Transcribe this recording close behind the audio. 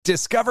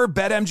Discover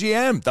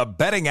BetMGM, the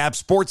betting app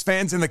sports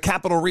fans in the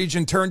capital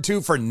region turn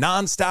to for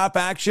nonstop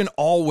action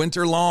all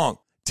winter long.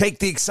 Take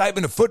the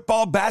excitement of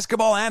football,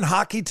 basketball, and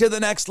hockey to the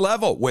next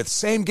level with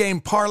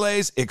same-game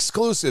parlays,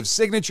 exclusive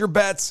signature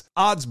bets,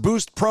 odds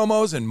boost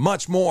promos, and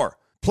much more.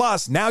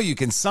 Plus, now you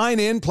can sign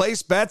in,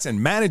 place bets,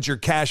 and manage your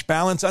cash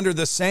balance under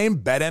the same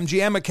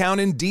BetMGM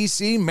account in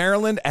D.C.,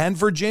 Maryland, and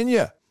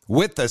Virginia.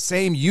 With the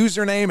same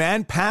username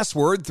and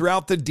password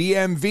throughout the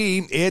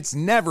DMV, it's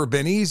never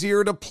been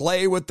easier to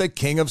play with the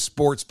king of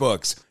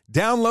sportsbooks.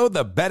 Download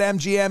the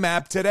BetMGM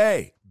app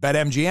today.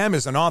 BetMGM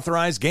is an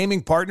authorized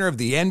gaming partner of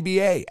the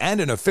NBA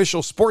and an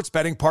official sports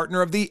betting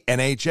partner of the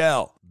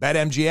NHL.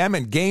 BetMGM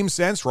and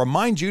GameSense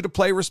remind you to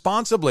play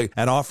responsibly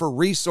and offer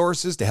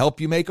resources to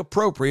help you make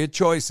appropriate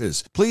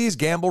choices. Please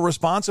gamble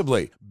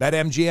responsibly.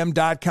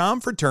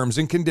 BetMGM.com for terms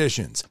and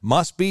conditions.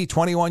 Must be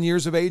 21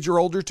 years of age or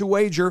older to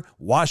wager.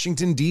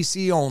 Washington,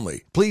 D.C.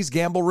 only. Please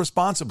gamble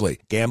responsibly.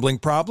 Gambling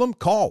problem?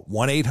 Call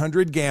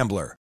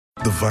 1-800-GAMBLER.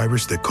 The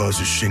virus that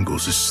causes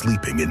shingles is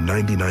sleeping in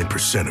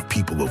 99% of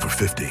people over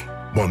 50.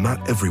 While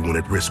not everyone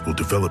at risk will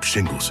develop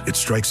shingles, it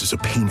strikes as a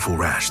painful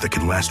rash that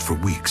can last for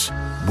weeks.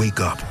 Wake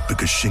up,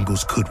 because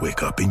shingles could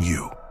wake up in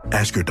you.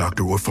 Ask your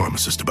doctor or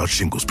pharmacist about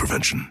shingles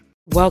prevention.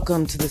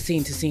 Welcome to the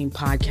Scene to Scene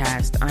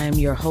podcast. I am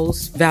your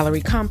host,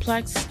 Valerie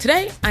Complex.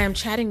 Today, I am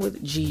chatting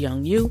with Ji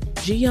Young Yu.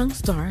 Ji Young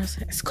stars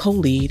as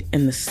co-lead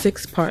in the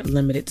 6-part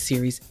limited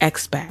series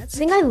Expats. I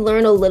think I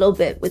learn a little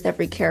bit with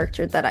every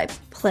character that I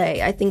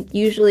play. I think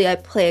usually I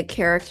play a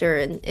character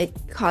and it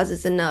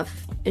causes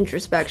enough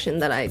introspection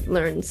that I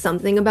learn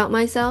something about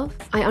myself.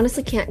 I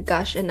honestly can't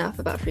gush enough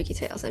about Freaky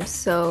Tales. I'm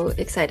so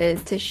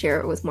excited to share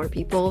it with more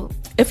people.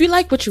 If you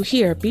like what you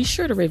hear, be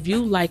sure to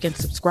review, like, and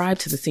subscribe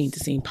to the Scene to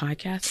Scene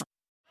podcast.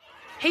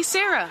 Hey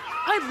Sarah,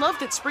 I love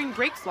that spring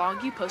break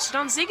vlog you posted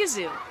on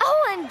Zigazoo.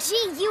 OMG,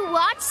 you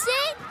watched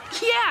it?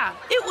 Yeah,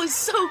 it was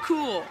so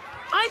cool.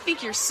 I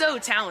think you're so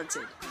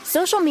talented.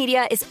 Social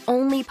media is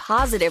only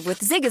positive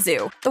with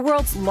Zigazoo, the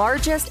world's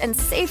largest and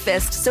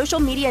safest social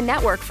media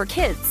network for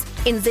kids.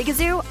 In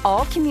Zigazoo,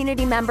 all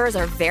community members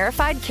are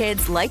verified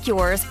kids like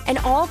yours, and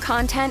all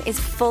content is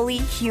fully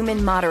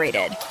human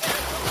moderated.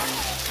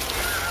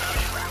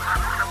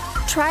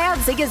 Try out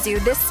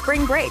Zigazoo this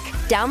spring break.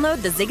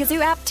 Download the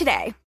Zigazoo app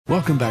today.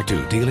 Welcome back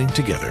to Dealing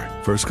Together.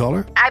 First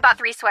caller? I bought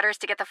 3 sweaters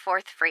to get the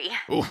 4th free.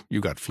 Oh,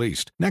 you got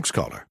fleeced. Next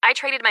caller? I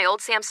traded my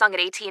old Samsung at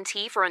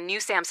AT&T for a new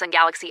Samsung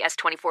Galaxy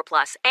S24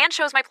 Plus and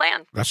chose my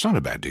plan. That's not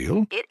a bad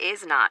deal. It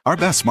is not. Our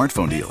best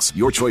smartphone deals.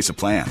 Your choice of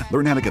plan.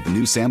 Learn how to get the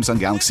new Samsung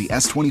Galaxy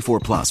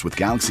S24 Plus with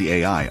Galaxy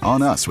AI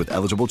on us with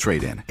eligible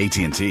trade-in.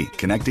 AT&T.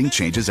 Connecting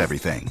changes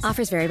everything.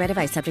 Offers vary by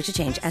device. Subject to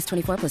change.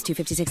 S24 plus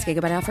 256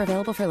 gigabyte offer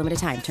available for a limited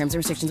time. Terms and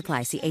restrictions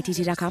apply. See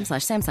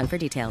att.com/Samsung for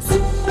details.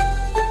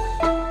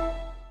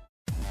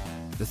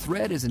 The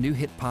Thread is a new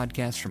hit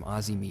podcast from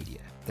Aussie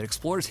Media that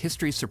explores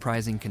history's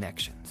surprising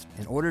connections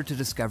in order to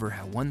discover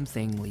how one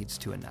thing leads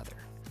to another,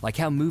 like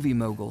how movie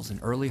moguls in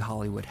early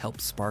Hollywood helped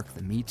spark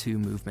the Me Too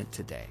movement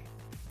today.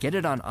 Get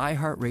it on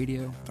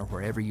iHeartRadio or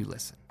wherever you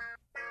listen.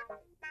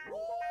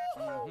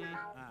 Y'all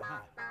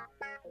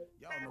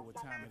know what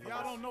time it is.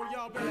 Y'all don't know,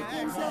 y'all better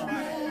ask somebody.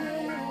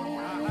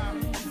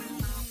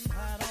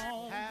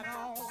 Hat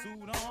on,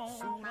 suit on,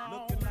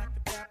 looking like a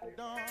dapper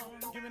dog,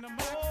 giving them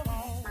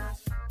all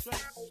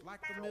dressed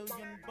like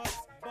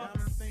 $1,000,000,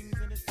 diamond things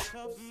in its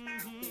cuffs.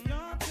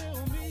 Y'all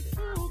tell me,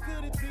 who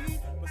could it be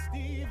but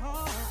Steve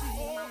Harvey?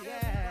 Oh,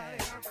 yeah.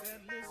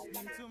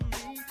 Listening to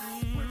me.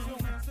 Put your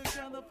hands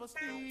together for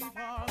Steve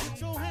Harvey. Put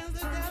your hands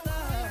together.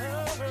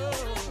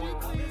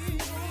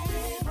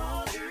 Steve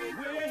Harvey.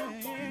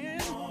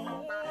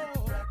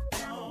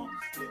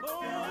 Oh,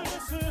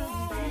 listen,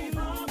 Steve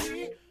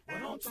Harvey. Why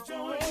don't you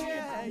join me?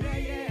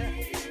 Yeah.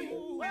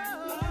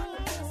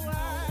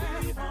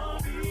 Steve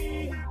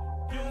Harvey.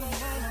 Get on,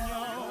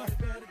 y'all.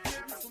 Better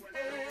give me some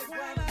eggs while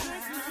I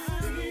listen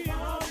to Steve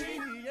Harvey.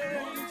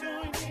 Yeah,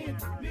 join in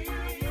with me.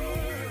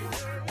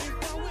 If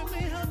you're with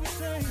me, help me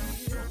say.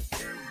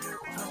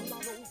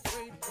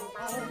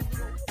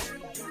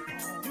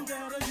 You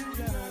gotta.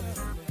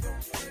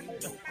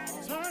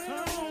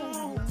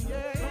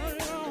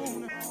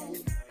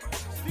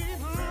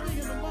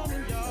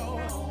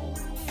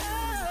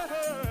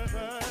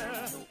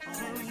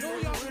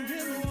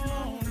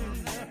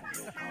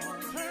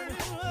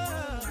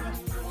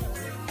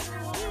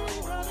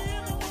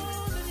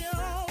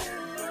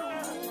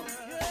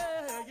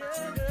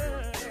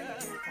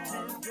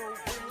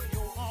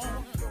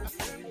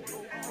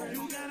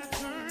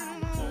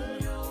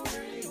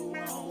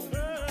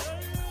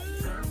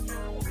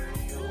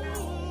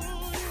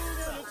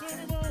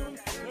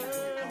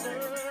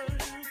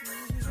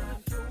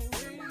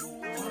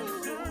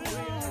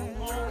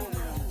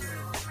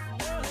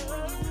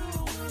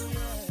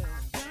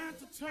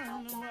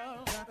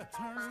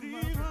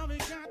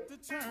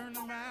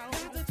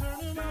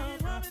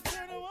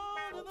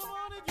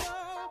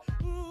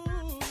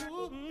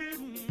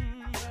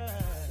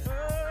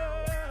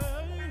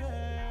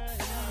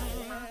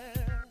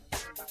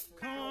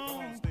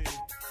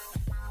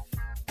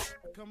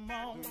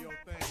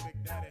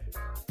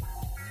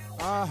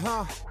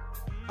 I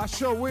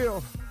sure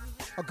will.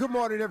 Good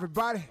morning,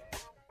 everybody.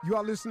 You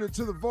are listening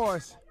to The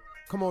Voice.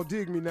 Come on,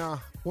 dig me now.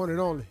 One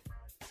and only,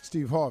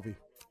 Steve Harvey.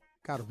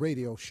 Got a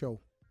radio show.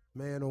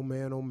 Man, oh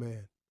man, oh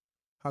man.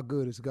 How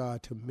good is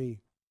God to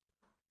me?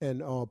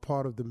 And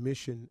part of the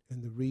mission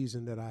and the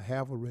reason that I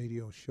have a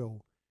radio show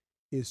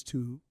is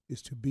to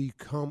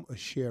become a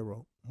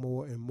sharer,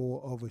 more and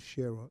more of a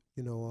sharer.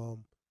 You know,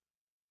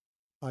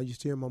 I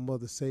used to hear my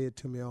mother say it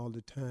to me all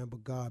the time,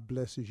 but God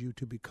blesses you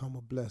to become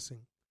a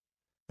blessing.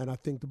 And I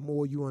think the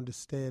more you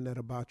understand that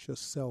about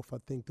yourself, I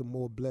think the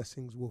more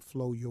blessings will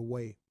flow your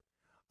way.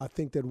 I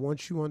think that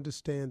once you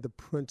understand the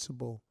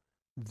principle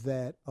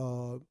that,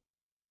 but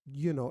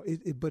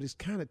it's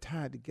kind of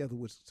tied together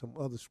with some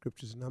other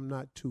scriptures, and I'm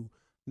not too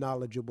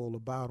knowledgeable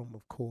about them,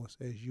 of course,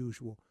 as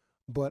usual.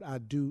 But I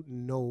do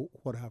know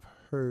what I've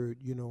heard,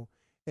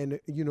 And,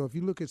 if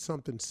you look at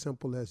something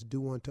simple as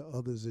do unto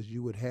others as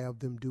you would have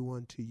them do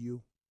unto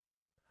you,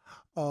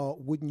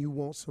 wouldn't you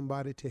want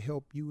somebody to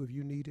help you if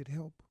you needed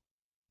help?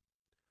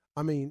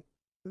 I mean,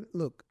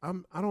 look, I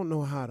don't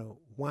know how to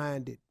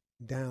wind it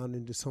down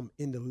into some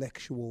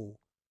intellectual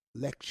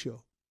lecture.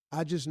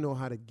 I just know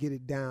how to get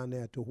it down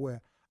there to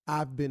where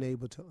I've been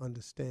able to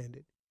understand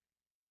it.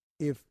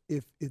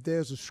 If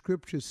there's a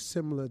scripture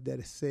similar that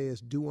it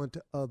says, do unto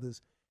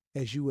others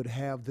as you would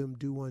have them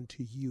do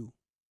unto you,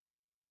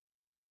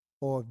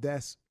 or if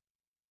that's,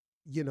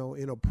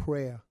 in a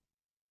prayer,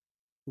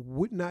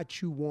 would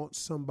not you want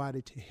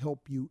somebody to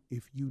help you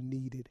if you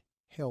needed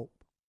help?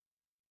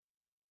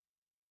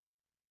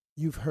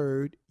 You've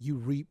heard you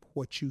reap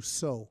what you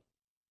sow.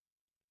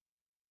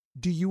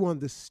 Do you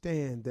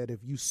understand that if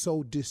you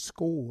sow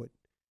discord,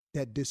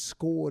 that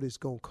discord is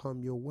going to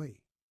come your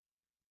way?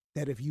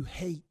 That if you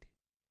hate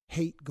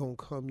going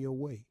to come your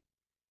way?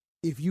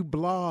 If you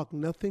blog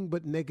nothing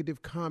but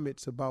negative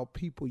comments about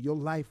people, your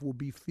life will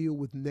be filled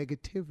with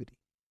negativity.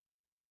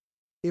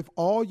 If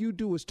all you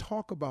do is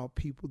talk about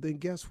people, then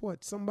guess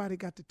what? Somebody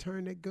got to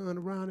turn that gun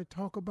around and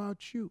talk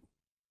about you.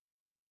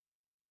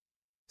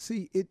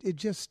 See, it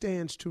just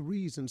stands to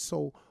reason.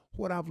 So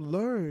what I've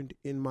learned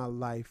in my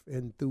life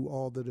and through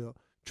all of the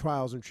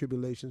trials and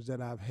tribulations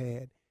that I've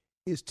had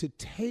is to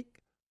take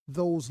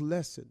those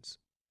lessons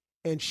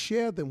and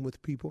share them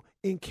with people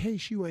in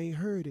case you ain't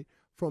heard it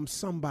from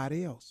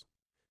somebody else.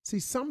 See,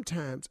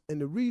 sometimes,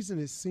 and the reason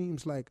it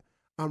seems like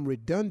I'm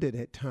redundant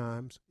at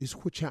times, is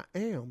which I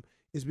am,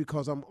 is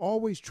because I'm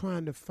always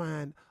trying to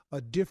find a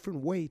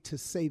different way to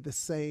say the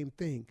same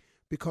thing.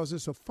 Because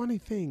it's a funny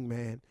thing,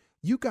 man.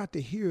 You got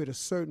to hear it a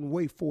certain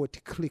way for it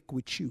to click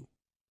with you.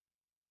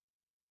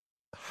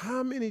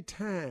 How many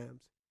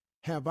times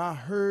have I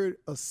heard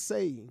a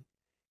saying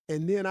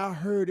and then I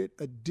heard it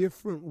a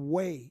different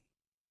way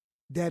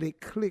that it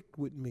clicked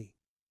with me?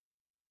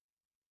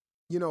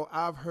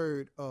 I've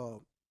heard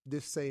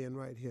this saying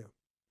right here.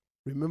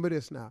 Remember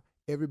this now.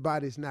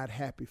 Everybody's not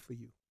happy for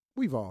you.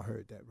 We've all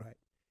heard that, right?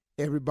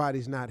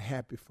 Everybody's not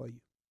happy for you.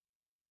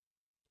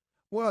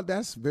 Well,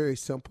 that's very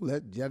simple.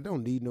 That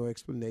don't need no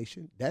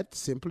explanation. That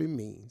simply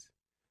means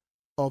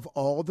of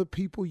all the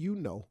people you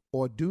know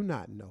or do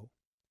not know,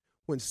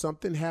 when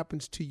something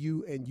happens to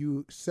you and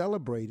you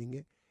celebrating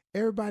it,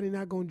 everybody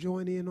not going to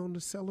join in on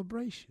the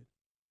celebration.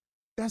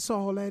 That's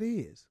all that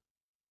is.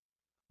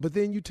 But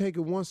then you take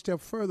it one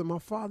step further. My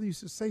father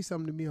used to say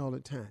something to me all the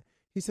time.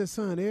 He said,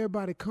 son,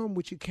 everybody come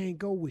with you, can't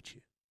go with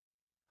you.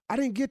 I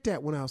didn't get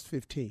that when I was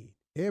 15.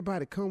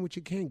 Everybody come with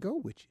you, can't go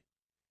with you.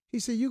 He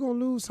said, you're going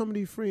to lose some of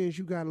these friends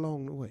you got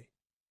along the way.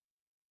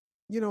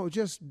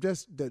 Just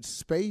the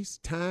space,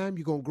 time,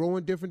 you're going to grow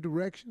in different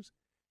directions.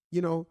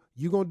 You're going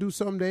to do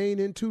something they ain't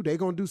into. They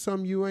going to do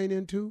something you ain't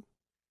into.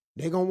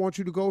 They going to want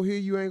you to go here,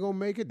 you ain't going to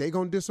make it. They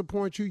going to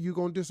disappoint you, you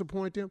going to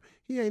disappoint them.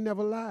 He ain't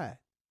never lied.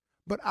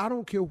 But I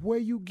don't care where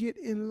you get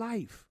in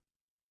life,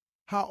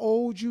 how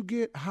old you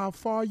get, how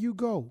far you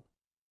go,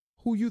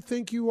 who you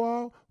think you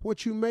are,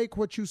 what you make,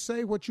 what you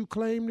say, what you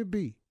claim to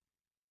be.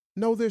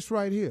 Know this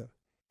right here.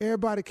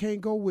 Everybody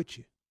can't go with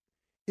you.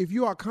 If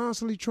you are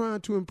constantly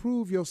trying to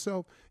improve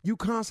yourself, you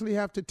constantly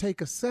have to take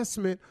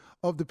assessment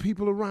of the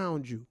people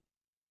around you.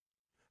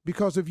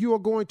 Because if you are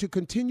going to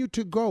continue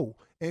to go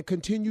and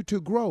continue to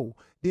grow,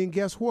 then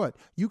guess what?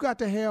 You got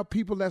to have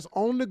people that's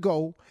on the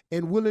go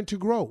and willing to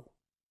grow.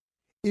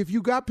 If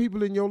you got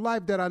people in your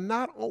life that are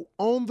not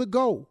on the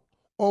go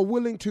or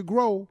willing to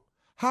grow,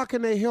 how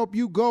can they help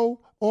you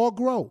go or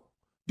grow?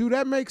 Do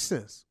that make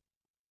sense?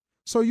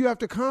 So you have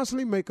to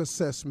constantly make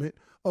assessment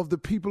of the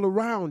people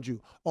around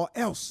you, or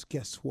else,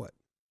 guess what?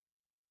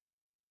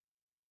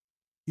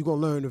 You're going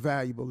to learn a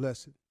valuable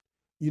lesson.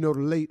 The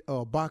late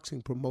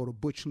boxing promoter,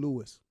 Butch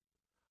Lewis.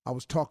 I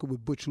was talking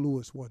with Butch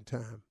Lewis one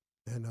time,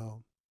 and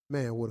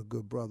man, what a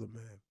good brother,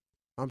 man.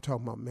 I'm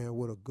talking about, man,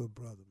 what a good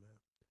brother, man.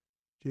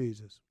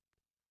 Jesus.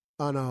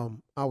 And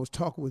I was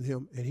talking with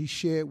him, and he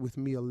shared with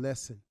me a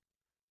lesson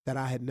that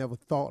I had never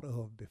thought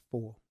of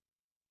before.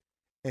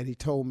 And he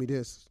told me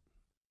this.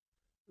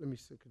 Let me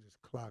look at this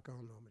clock. I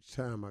don't know how much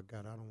time I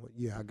got.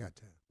 I got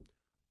time.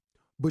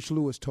 Butch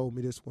Lewis told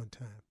me this one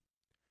time.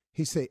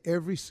 He said,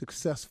 every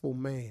successful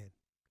man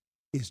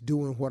is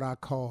doing what I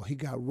call, he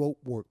got rope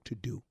work to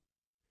do.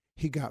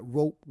 He got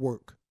rope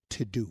work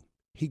to do.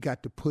 He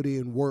got to put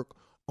in work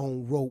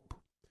on rope.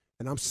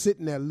 And I'm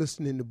sitting there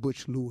listening to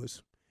Butch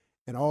Lewis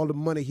and all the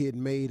money he had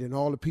made and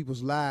all the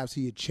people's lives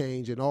he had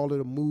changed and all of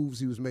the moves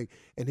he was making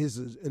and his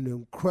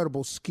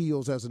incredible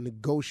skills as a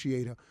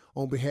negotiator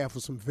on behalf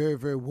of some very,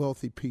 very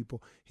wealthy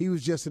people. He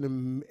was just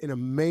an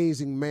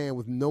amazing man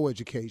with no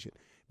education,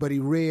 but he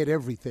read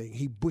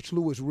everything. Butch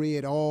Lewis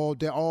read all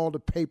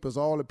the papers,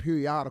 all the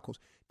periodicals.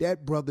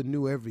 That brother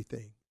knew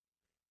everything.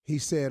 He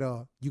said,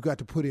 you got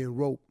to put in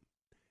rope.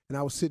 And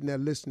I was sitting there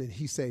listening.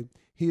 He said,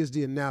 here's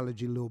the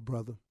analogy, little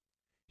brother.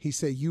 He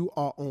said, you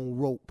are on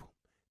rope.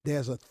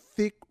 There's a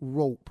thick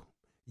rope.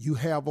 You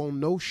have on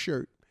no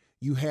shirt.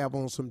 You have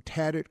on some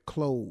tattered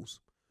clothes.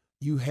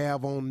 You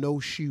have on no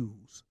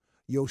shoes.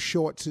 Your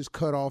shorts is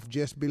cut off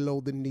just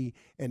below the knee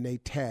and they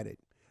tattered.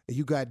 And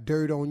you got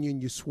dirt on you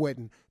and you're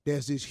sweating.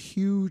 There's this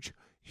huge,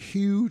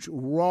 huge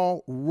raw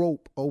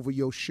rope over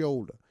your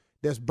shoulder.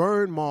 There's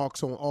burn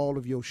marks on all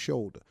of your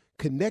shoulder.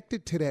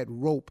 Connected to that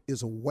rope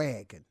is a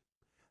wagon.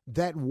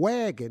 That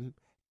wagon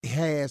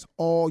has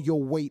all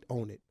your weight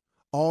on it,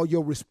 all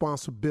your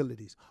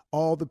responsibilities,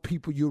 all the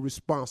people you're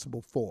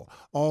responsible for,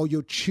 all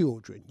your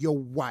children, your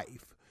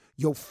wife,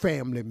 your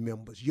family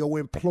members, your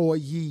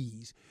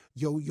employees,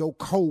 your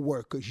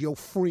co-workers, your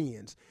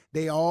friends.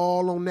 They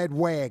all on that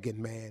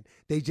wagon, man.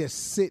 They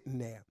just sitting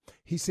there.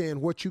 He's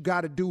saying what you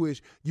got to do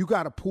is you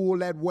got to pull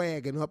that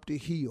wagon up the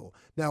hill.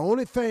 Now,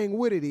 only thing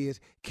with it is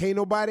can't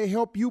nobody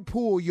help you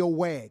pull your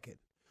wagon.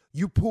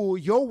 You pull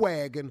your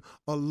wagon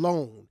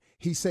alone.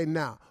 He said,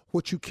 now,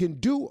 what you can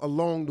do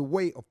along the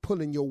way of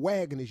pulling your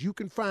wagon is you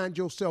can find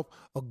yourself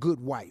a good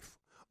wife,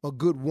 a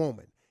good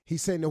woman.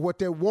 He's saying that what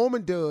that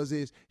woman does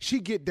is she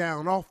get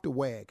down off the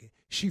wagon.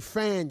 She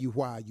fan you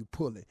while you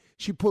pull it.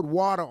 She put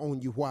water on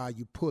you while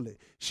you pull it.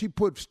 She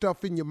put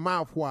stuff in your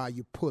mouth while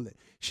you pull it.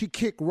 She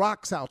kick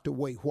rocks out the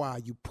way while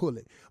you pull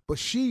it. But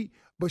she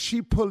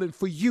pulling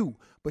for you.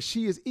 But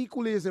she is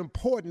equally as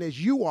important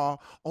as you are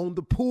on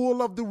the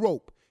pull of the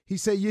rope. He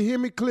said, you hear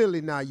me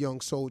clearly now,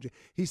 young soldier.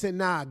 He said,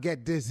 nah,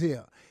 get this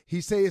here. He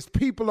said, it's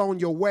people on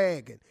your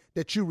wagon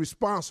that you're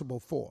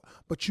responsible for.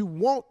 But you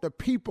want the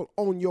people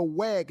on your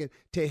wagon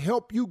to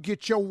help you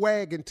get your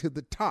wagon to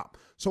the top.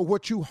 So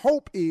what you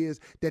hope is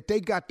that they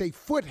got their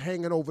foot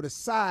hanging over the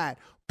side,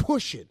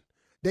 pushing.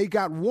 They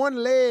got one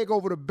leg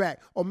over the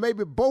back, or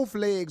maybe both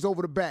legs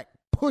over the back,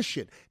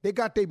 pushing.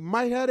 They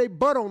might have their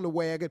butt on the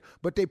wagon,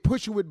 but they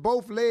push it with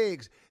both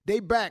legs. They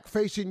back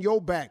facing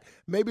your back.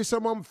 Maybe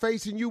some of them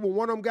facing you, but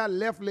one of them got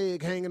left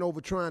leg hanging over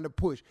trying to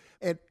push.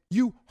 And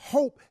you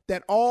hope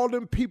that all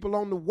them people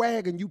on the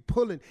wagon you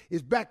pulling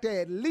is back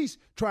there at least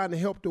trying to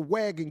help the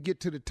wagon get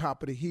to the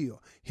top of the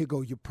hill. Here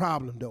go your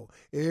problem, though.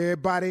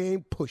 Everybody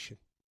ain't pushing.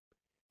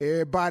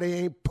 Everybody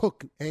ain't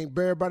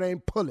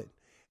pulling.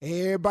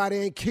 Everybody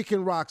ain't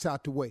kicking rocks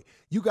out the way.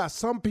 You got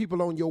some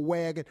people on your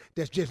wagon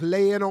that's just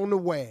laying on the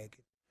wagon,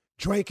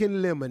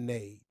 drinking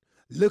lemonade,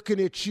 looking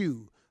at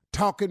you,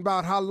 talking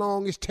about how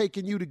long it's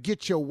taking you to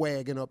get your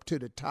wagon up to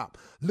the top,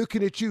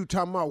 looking at you,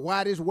 talking about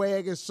why this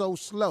wagon's so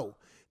slow.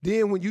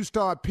 Then when you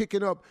start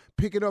picking up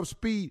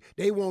speed,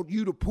 they want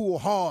you to pull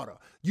harder,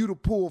 you to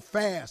pull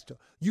faster,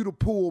 you to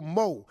pull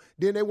more.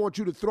 Then they want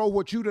you to throw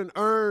what you done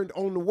earned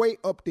on the way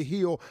up the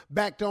hill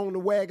back on the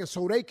wagon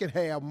so they can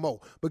have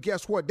more. But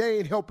guess what? They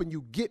ain't helping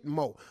you get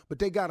more. But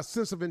they got a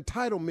sense of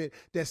entitlement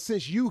that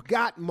since you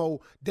got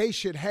more, they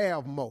should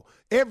have more.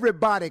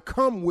 Everybody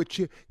come with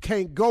you,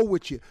 can't go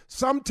with you.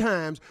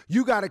 Sometimes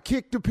you got to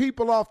kick the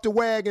people off the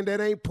wagon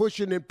that ain't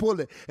pushing and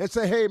pulling and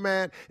say, hey,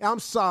 man, I'm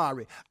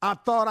sorry. I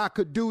thought I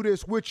could do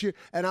this with you,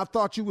 and I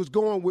thought you was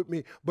going with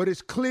me, but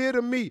it's clear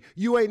to me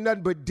you ain't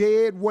nothing but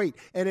dead weight,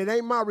 and it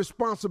ain't my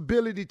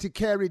responsibility to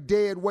carry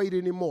dead weight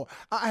anymore.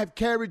 I have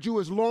carried you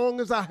as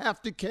long as I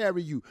have to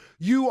carry you.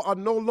 You are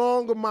no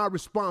longer my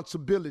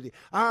responsibility.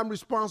 I'm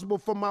responsible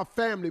for my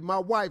family, my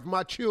wife,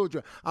 my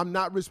children. I'm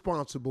not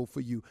responsible for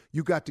you.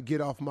 You got to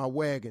get off my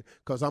wagon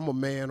because I'm a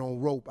man on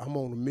rope. I'm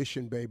on a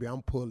mission, baby.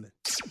 I'm pulling.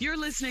 You're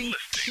listening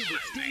to the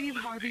Steve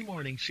Harvey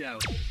Morning Show.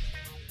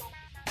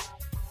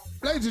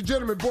 Ladies and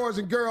gentlemen, boys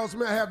and girls,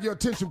 may I have your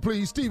attention,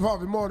 please? Steve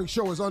Harvey Morning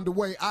Show is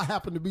underway. I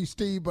happen to be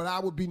Steve, but I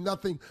would be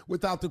nothing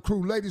without the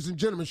crew. Ladies and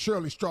gentlemen,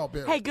 Shirley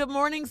Strawberry. Hey, good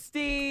morning,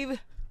 Steve.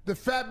 The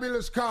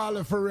fabulous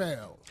Carla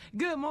Farrell.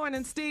 Good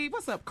morning, Steve.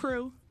 What's up,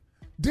 crew?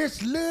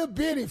 This little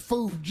bitty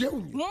fool,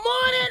 Junior. Morning,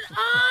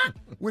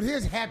 with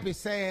his happy,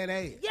 sad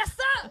ass. Yes,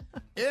 sir.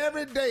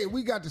 Every day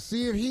we got to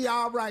see if he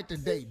all right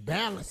today.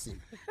 Balance him.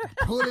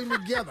 Pull him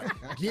together.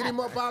 Get him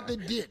up out the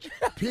ditch.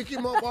 Pick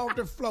him up off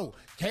the floor.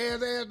 Carry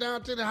his ass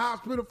down to the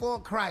hospital for a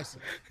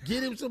crisis.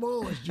 Get him some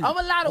orange juice. I'm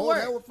a lot of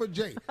work. That was for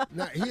Jay.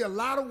 Now, he a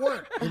lot of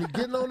work, and he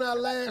getting on that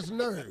last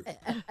nerve.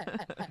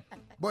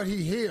 But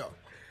he here.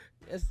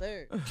 Yes,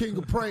 sir. King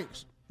of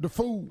pranks, the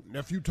fool,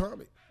 Nephew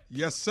Tommy.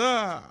 Yes,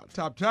 sir.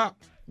 Top.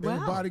 Wow.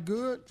 Everybody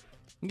good?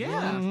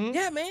 Yeah.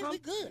 Yeah, man, we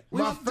good.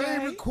 My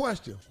favorite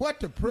question, what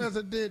the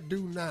president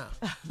do now?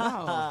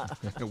 Oh,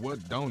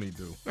 What don't he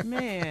do?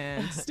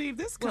 man. Steve,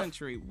 this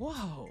country,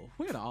 whoa,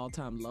 we're at an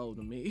all-time low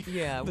to me.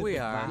 Yeah, we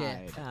are.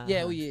 Divide.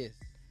 Yeah, we is.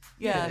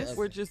 Yeah, Yes.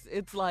 we're just,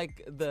 it's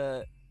like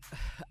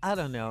I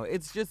don't know.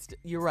 It's just,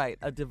 you're right,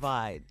 a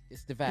divide.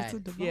 It's divide. It's a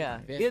divide. Yeah,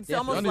 Definitely. it's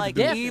almost like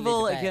Definitely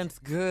evil divide.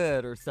 against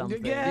good or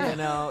something. Yeah. You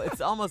know, it's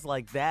almost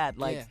like that.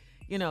 Like, Yeah.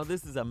 you know,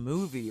 this is a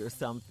movie or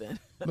something.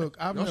 Look,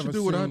 I've Y'all never should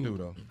do what I seen- do,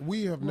 though.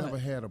 We have never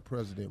had a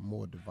president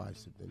more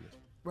divisive than this.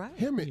 Right.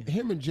 Him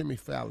and Jimmy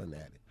Fallon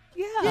at it.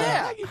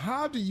 Yeah.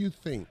 How do you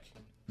think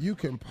you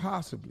can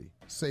possibly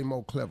say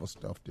more clever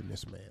stuff than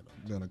this man?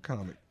 Than a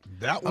comic.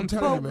 That one. I'm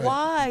telling you, But man.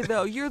 why,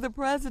 though? You're the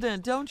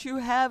president. Don't you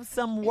have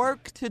some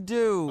work to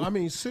do? I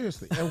mean,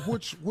 seriously, and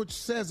which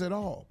says it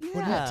all. But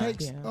Yeah. he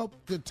takes up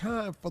the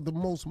time for the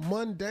most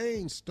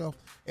mundane stuff,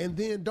 and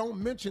then don't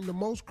mention the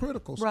most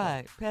critical stuff.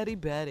 Right. Petty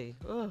Betty.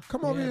 Ugh.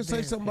 Come over here and say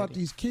very something about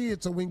these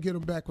kids so we can get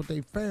them back with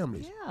their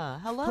families. Yeah.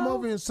 Hello? Come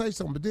over here and say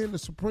something. But then the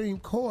Supreme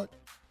Court,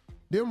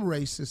 them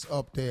racists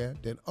up there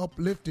that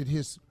uplifted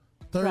his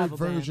third Travel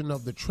ban. version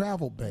of the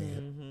travel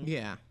ban,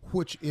 Yeah.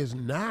 which is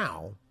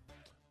now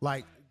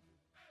like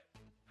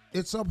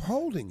it's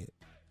upholding it.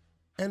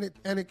 And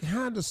it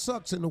kind of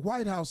sucks, and the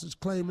White House is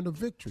claiming a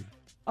victory.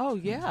 Oh,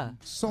 yeah.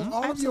 So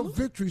all of your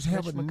victories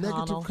have Mitch a negative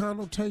McConnell.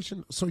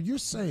 connotation. So you're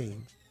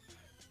saying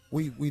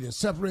we done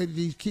separated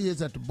these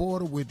kids at the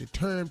border, we're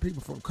deterring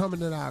people from coming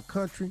to our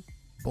country.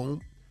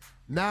 Boom.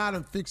 Now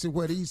I'm fixing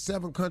where these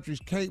 7 countries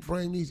can't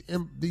bring these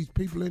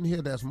people in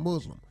here that's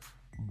Muslim.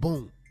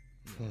 Boom.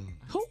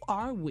 Who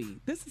are we?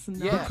 This is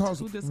not Because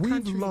who this we've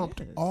country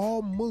lumped is.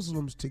 all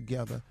Muslims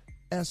together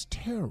as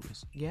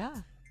terrorists. Yeah.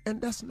 And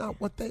that's not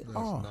what they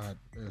are.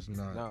 It's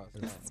not. No,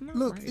 it's not.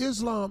 Look,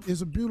 Islam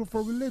is a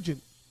beautiful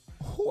religion.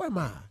 Who am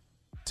I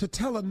to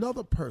tell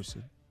another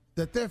person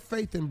that their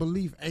faith and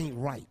belief ain't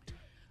right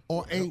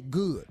or ain't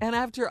good? And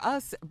after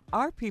us,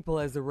 our people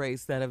as a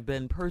race that have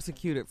been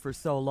persecuted for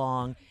so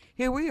long,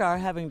 here we are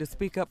having to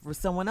speak up for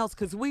someone else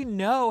because we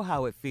know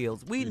how it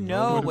feels. We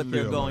know what it what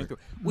they're feel going like. through.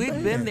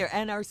 We've been there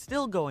and are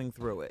still going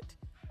through it.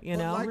 You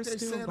But know? like We're they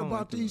still said going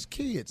about through these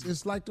kids,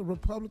 it's like the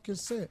Republicans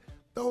said,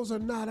 those are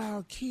not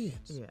our kids.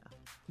 Yeah.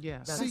 Yeah,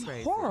 That's See,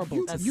 crazy.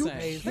 horrible That's you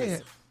crazy.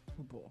 can't,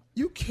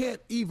 you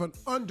can't even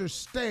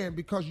understand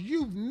because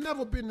you've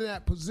never been in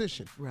that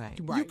position. Right.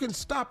 You can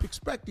stop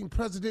expecting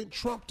President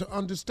Trump to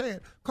understand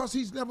because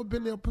he's never been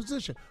in their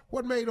position.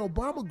 What made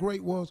Obama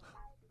great was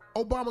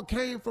Obama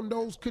came from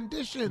those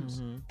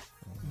conditions.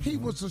 He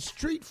was a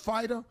street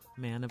fighter.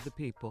 Man of the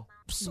people.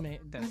 Man,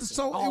 that's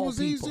So it all was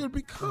people. easier to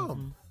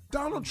become.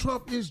 Donald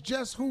Trump is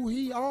just who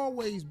he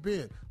always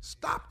been.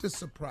 Stop the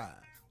surprise.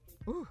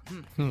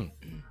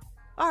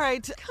 All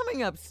right,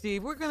 coming up,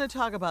 Steve, we're going to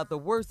talk about the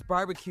worst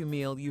barbecue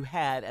meal you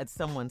had at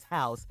someone's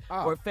house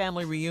or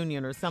family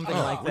reunion or something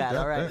like that,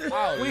 all right?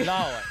 Lord.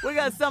 We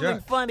got something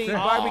funny,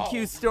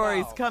 barbecue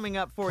stories coming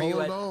up for you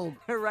Hold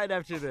right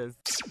after this.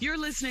 You're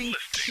listening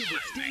to the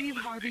Steve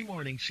Harvey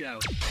Morning Show.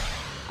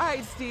 All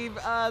right, Steve,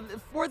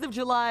 4th of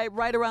July,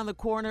 right around the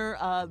corner,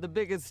 the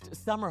biggest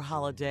summer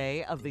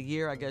holiday of the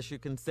year, I guess you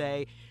can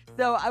say.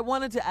 So I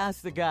wanted to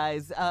ask the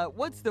guys,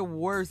 what's the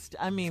worst,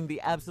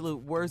 the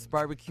absolute worst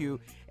barbecue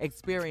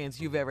experience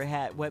you've ever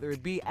had, whether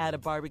it be at a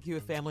barbecue, a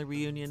family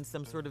reunion,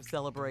 some sort of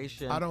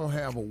celebration? I don't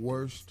have a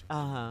worst.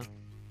 Uh-huh.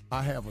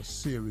 I have a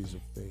series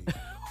of things.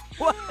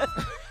 What?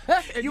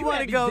 You want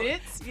to go?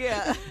 Bits?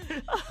 Yeah.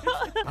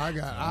 I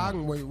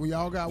can wait. We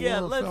all got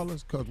one,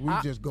 fellas, because we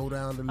just go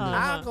down the list.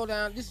 I'll go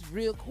down. This is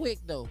real quick,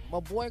 though. My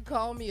boy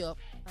called me up.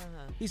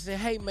 He said,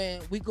 hey,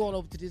 man, we going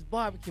over to this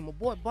barbecue. My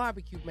boy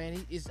barbecue, man,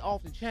 he is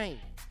off the chain.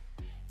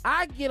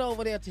 I get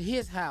over there to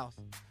his house.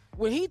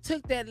 When he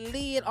took that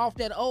lid off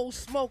that old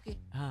smoky,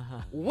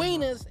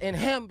 wieners and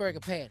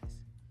hamburger patties.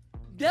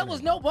 There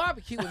was no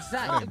barbecue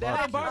inside.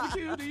 That ain't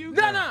barbecue to you?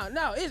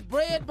 No. It's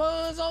bread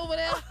buns over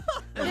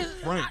there.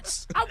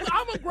 Franks.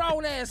 I'm a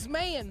grown-ass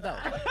man, though.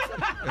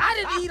 I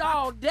didn't eat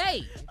all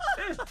day.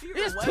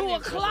 It's 2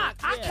 o'clock.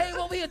 I came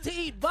over here to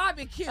eat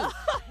barbecue.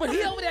 But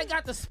he over there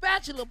got the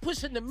spatula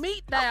pushing the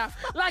meat down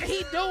like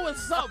he doing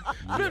something.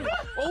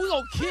 Oh, we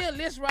gonna kill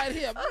this right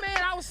here.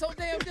 Man, I was so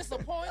damn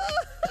disappointed.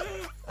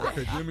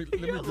 Okay, let me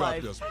drop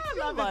this one.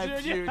 I love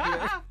it,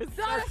 Junior. It's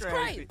so That's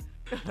crazy. crazy.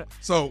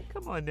 So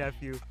Come on,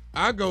 nephew.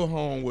 I go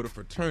home with a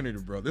fraternity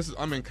brother.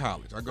 I'm in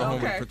college. I go home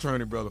with a Okay.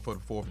 fraternity brother for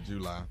the 4th of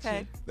July.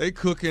 Okay. They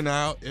cooking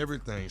out,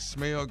 everything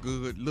smell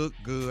good, look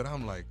good.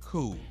 I'm like,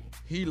 cool.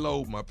 He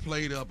load my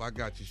plate up. I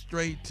got you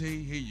straight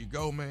tea. Here you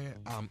go, man.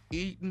 I'm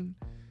eating,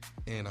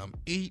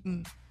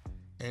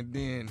 and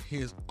then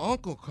his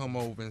uncle come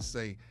over and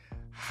say,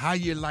 how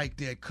you like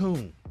that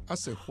coon? I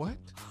said, what?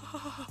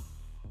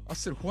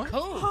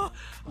 Coon.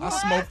 I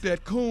smoked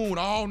that coon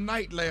all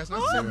night last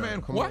night. I said,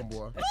 man, Come what? on,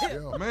 boy.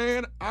 Yeah.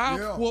 Man, I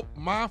whooped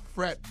my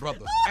frat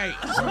brother's ass.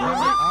 I'd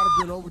have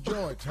been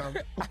overjoyed, Tommy.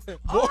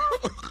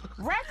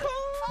 Raccoon?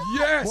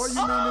 Yes. Boy, you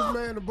mean this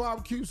man to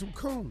barbecue some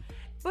coon?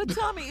 But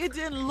Tommy, it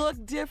didn't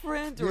look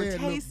different or Yeah,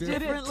 it looked taste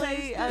different.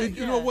 differently.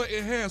 You know what?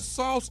 It has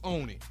sauce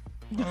on it.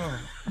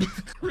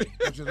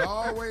 Which is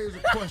always a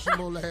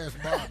questionable ass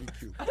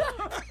barbecue.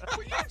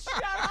 Will you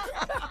shut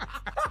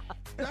up?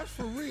 That's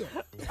for real.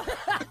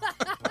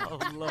 Oh,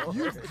 Lord.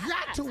 You've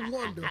got to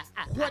wonder,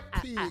 what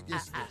pig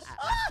is this?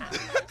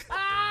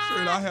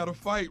 Shit, I had a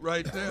fight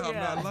right there. I'm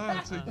Yeah. not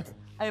lying to you.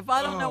 If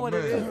I don't know what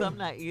it man. is, I'm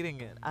not eating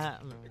it.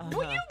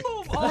 Will you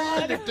move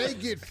Where on? did they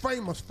get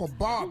famous for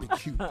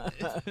barbecue?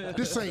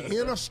 This ain't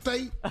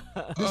Interstate.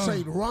 This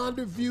ain't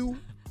Rendezvous.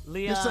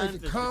 This ain't the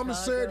Leon's,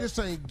 commissary. Chicago. This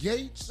ain't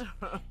Gates.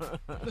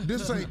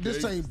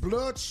 This ain't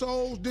Blood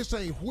Souls. This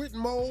ain't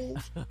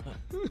Whitmore's.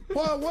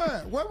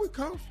 Where we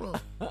come from?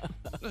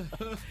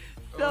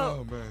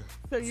 Oh, man.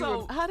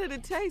 So how did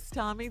it taste,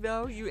 Tommy,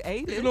 though? You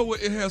ate it. You know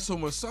what? It had so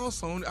much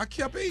sauce on it. I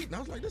kept eating. I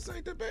was like, this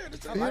ain't that bad.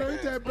 This ain't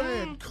That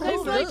bad.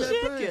 Tastes like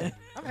chicken.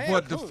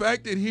 But the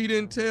fact that he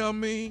didn't tell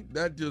me,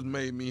 that just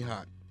made me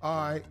hot.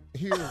 All right,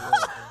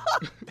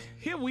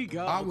 Here we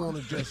go. I want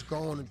to just go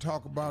on and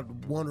talk about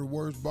one of the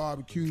worst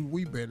barbecues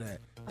we've been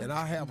at. And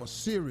I have a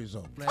series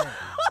of them.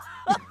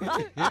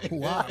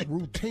 Who I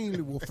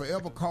routinely will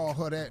forever call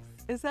her that.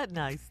 Is that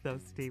nice, though,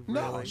 Steve?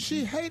 No, really?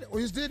 she hated.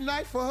 Is it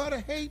nice for her to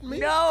hate me?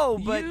 No,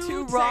 but You two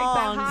take the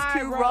wrongs. high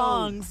Two road.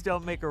 wrongs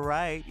don't make a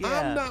right. Yeah.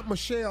 I'm not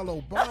Michelle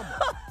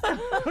Obama.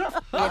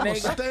 I'm a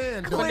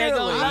stand-up. When they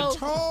go I low.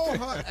 told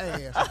her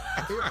ass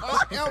if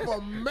I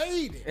ever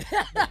made it,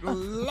 a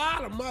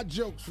lot of my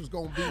jokes was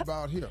going to be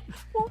about here.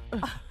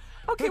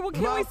 Okay, well,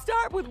 can we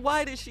start with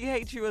why did she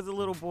hate you as a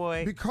little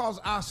boy? Because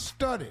I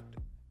stuttered.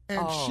 And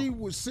Oh. she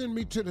would send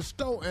me to the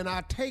store, and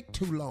I take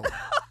too long.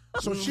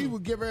 So she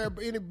would give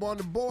any one of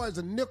the boys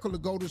a nickel to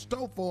go to the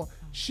store for.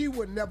 She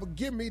would never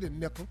give me the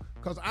nickel,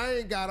 because I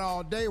ain't got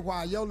all day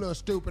while your little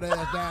stupid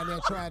ass down there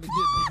trying to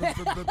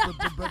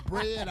get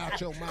bread out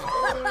your mouth.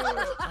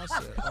 I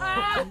said,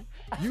 oh,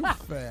 you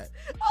fat.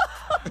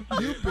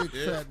 You big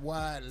fat,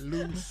 wide,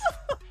 loose.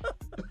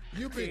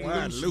 You big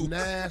Wide loose, loose.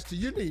 nasty.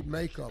 You need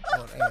makeup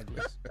on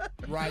Agnes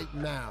right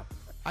now.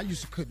 I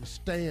used to couldn't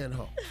stand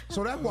her.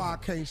 So that's why I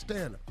can't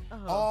stand her.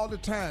 All the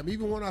time,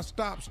 even when I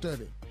stopped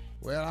studying.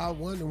 Well, I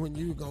wonder when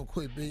you gonna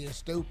quit being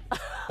stupid.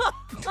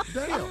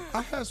 Damn,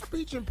 I have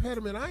speech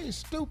impediment. I ain't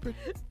stupid.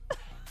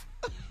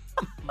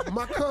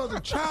 My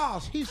cousin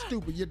Charles, he's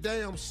stupid, your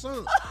damn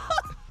son.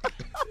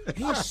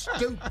 He's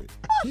stupid.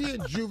 He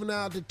in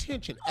juvenile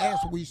detention as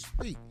we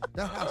speak.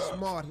 That's how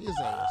smart his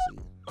ass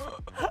is.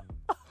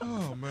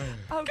 Oh, man.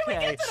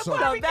 Okay, so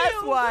barbecue?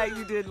 that's why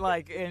you didn't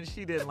like, and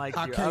she didn't like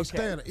you. I can't Okay.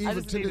 stand her. I Even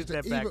just to needed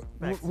this day, that even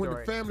when the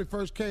backstory. family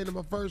first came to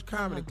my first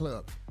comedy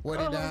club, what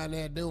he down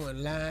there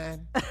doing,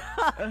 lying?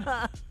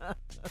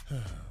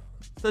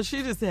 So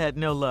she just had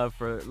no love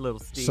for little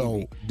Stevie.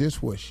 So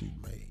this what she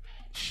made.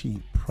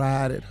 She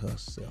prided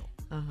herself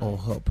on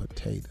her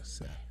potato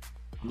salad.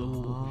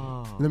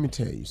 Oh. Let me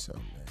tell you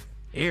something, man.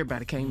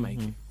 Everybody can't make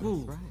it. That's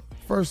right.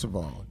 First of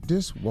all,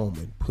 this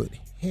woman put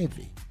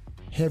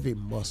heavy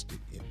mustard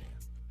in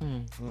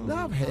there.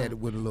 Now, I've had it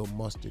with a little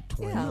mustard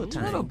twang. Yeah, a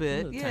little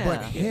bit, yeah.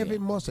 But heavy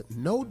mustard,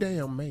 no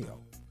damn mayo.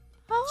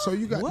 So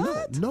you got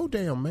no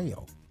damn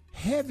mayo.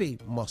 Heavy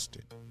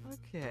mustard.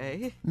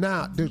 Okay.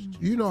 Now,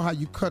 you know how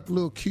you cut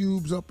little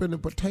cubes up in the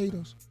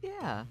potatoes?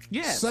 Yeah.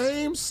 Yes.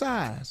 Same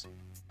size.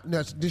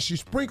 Now, did she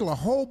sprinkle a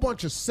whole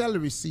bunch of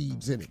celery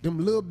seeds in it? Them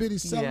little bitty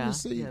celery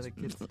seeds? Yeah, they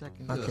get stuck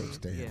in I the- can't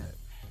stand yeah.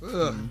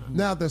 that.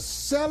 Now, the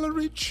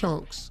celery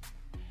chunks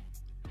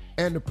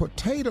and the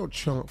potato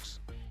chunks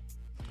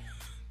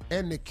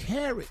and the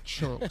carrot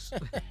chunks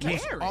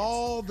was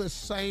all the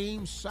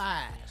same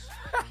size.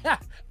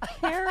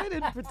 Carrot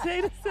and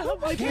potato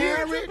salad.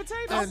 Carrot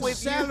and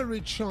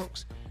celery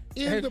chunks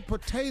in the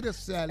potato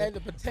salad. And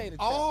the potato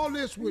all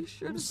this with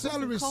should've put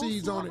celery some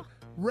seeds on it,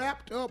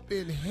 wrapped up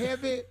in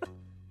heavy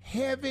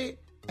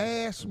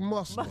ass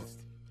mustard.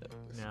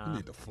 You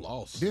need to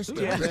floss. This the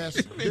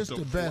best. This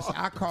the best.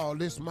 I call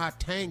this my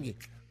tangy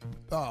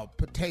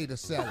potato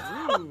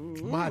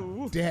salad. My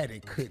daddy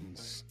couldn't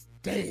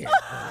stand.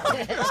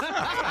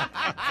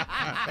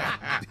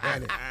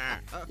 Daddy,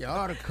 you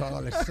ought to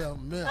call it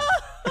something else.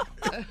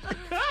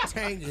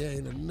 Tangy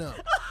ain't enough.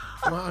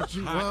 Why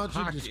don't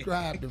you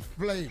describe the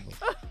flavor?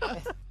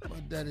 My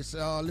daddy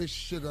said, "Oh, this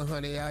sugar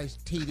honey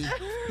iced tea."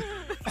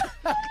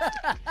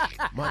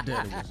 My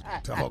daddy was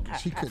talking.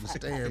 She couldn't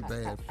stand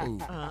bad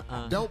food.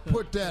 Don't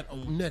put that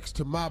next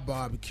to my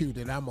barbecue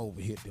that I'm over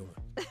here doing.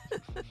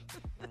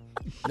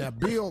 Now,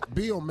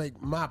 Bill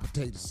make my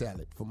potato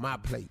salad for my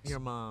plates. Your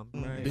mom.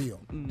 Right.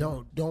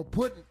 Bill, don't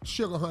put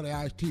sugar honey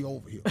iced tea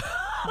over here.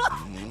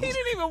 He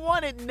didn't even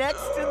want it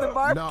next to the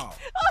barbecue. No.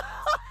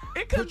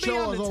 It could Put be on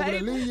yours the over there.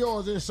 table. Leave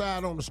yours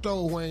inside on the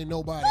stove where ain't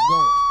nobody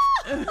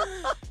going.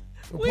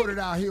 And put it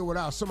out here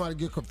without somebody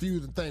get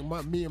confused and think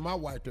me and my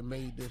wife that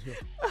made this here.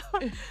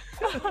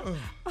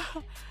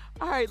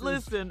 All right,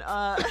 listen.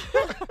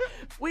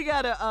 We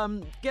got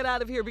to get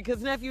out of here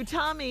because Nephew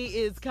Tommy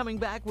is coming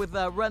back with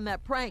Run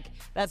That Prank.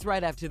 That's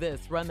right after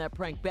this. Run That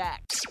Prank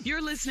back.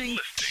 You're listening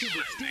to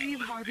the Steve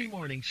Harvey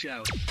Morning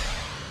Show.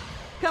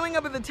 Coming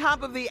up at the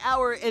top of the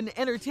hour in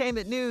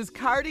entertainment news,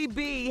 Cardi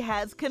B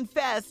has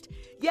confessed,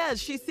 yes,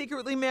 she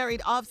secretly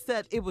married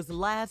Offset. It was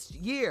last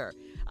year.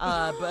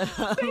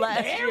 But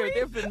last year,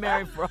 they've been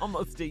married for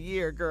almost a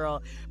year,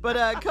 girl.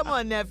 But come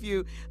on,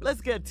 nephew,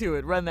 let's get to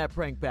it. Run that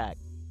prank back.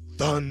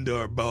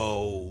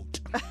 Thunderbolt.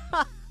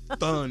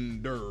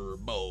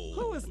 Thunderbolt.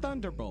 Who is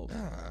Thunderbolt?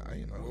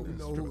 You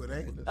know who it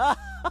ain't.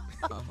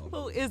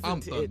 Who isn't I'm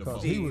it,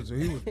 Thunderbolt. Steve?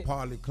 He was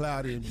partly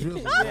cloudy and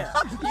drizzly. Yeah.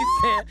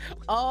 You said,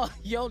 oh,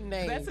 your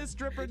name. That's his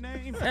stripper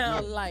name.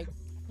 Sound like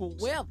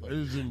weather.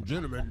 Ladies and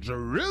gentlemen,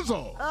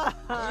 Drizzle.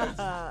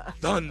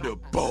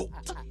 Thunderbolt.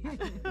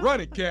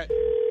 Run it, cat.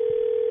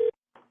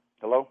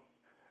 Hello?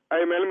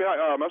 Hey, man, let me,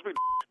 must be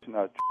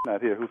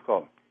Not here. Who's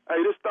calling?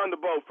 Hey, this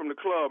Thunderbolt from the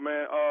club,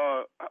 man.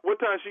 What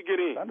time she get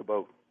in?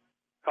 Thunderbolt.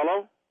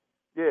 Hello?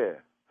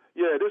 Yeah.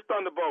 Yeah, this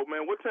Thunderbolt,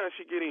 man. What time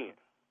she get in?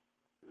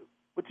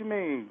 What you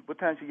mean? What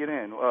time she get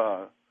in?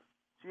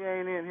 She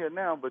ain't in here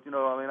now, but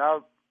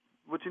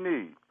what you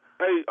need?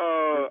 Hey,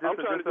 I'm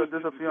trying to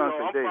this a fiance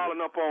I'm date.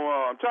 following up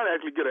on. I'm trying to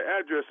actually get an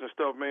address and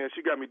stuff, man. She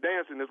got me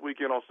dancing this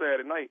weekend on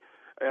Saturday night,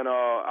 and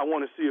I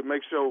want to see it.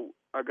 Make sure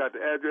I got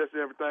the address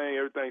and everything.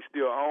 Everything's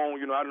still on.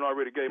 You know, I done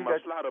already gave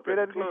my slot up at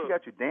the club. She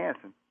got you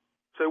dancing.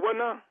 Say what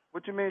now?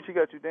 What you mean she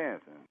got you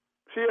dancing?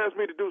 She asked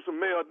me to do some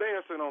male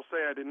dancing on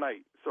Saturday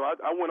night, so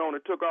I went on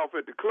and took off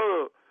at the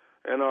club,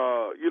 and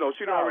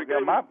she done already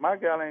gave me. My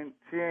gal ain't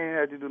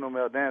had you do no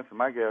male dancing.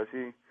 My gal,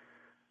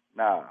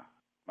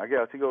 my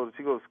gal, she goes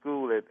to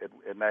school at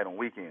night on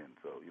weekends,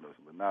 so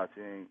but now she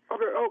ain't.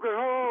 Okay, hold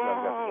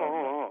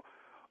on.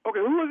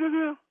 Okay, who is this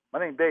here? My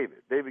name's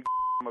David. David,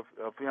 my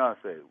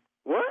fiance.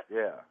 What?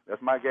 Yeah,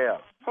 that's my gal.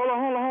 Hold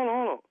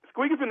on.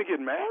 Squeaky finna get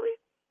married?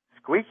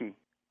 Squeaky?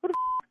 Who the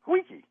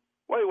Squeaky?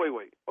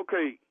 Wait.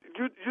 Okay,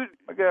 you.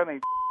 My gal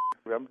named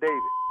I'm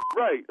David.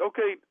 Right.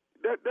 Okay.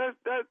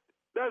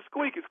 That's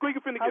Squeaky. Squeaky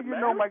finna get married. How you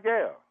know my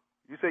gal?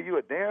 You say you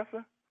a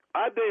dancer?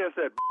 I dance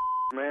at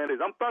man.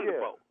 I'm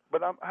Thunderbolt. Yeah.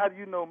 But how do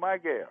you know my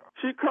gal?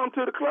 She come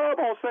to the club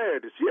on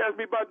Saturday. She asked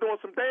me about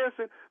doing some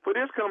dancing for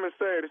this coming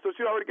Saturday, so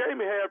she already gave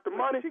me half the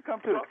money. She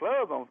come to the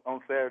club on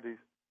Saturdays.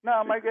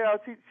 No, my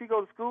gal, she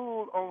go to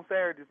school on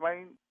Saturdays,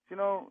 man.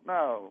 No.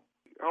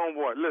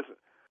 Homeboy, listen.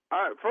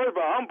 First of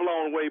all, I'm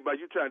blown away by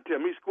you trying to tell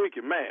me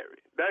Squeaky married.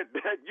 That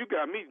you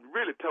got me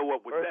really toe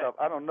up with First that. off,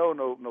 I don't know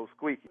no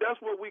Squeaky. That's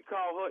what we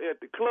call her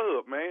at the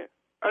club, man.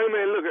 Hey,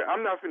 man, look,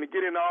 I'm not finna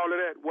get into all of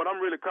that. What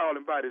I'm really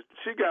calling about is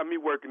she got me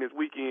working this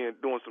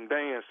weekend doing some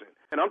dancing.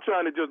 And I'm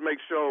trying to just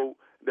make sure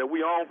that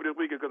we on for this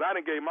weekend because I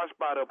done gave my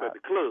spot up at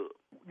the club.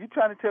 You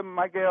trying to tell me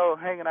my gal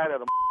hanging out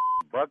at a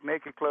buck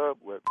naked club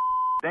with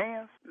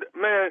dance?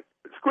 Man,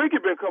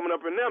 Squeaky been coming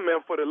up in there, man,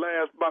 for the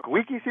last about...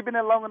 Squeaky? She been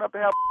there long enough to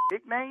have a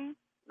nickname?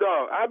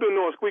 Dog, I've been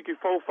knowing Squeaky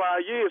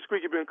 4-5 years.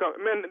 Squeaky been coming...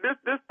 Man,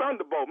 this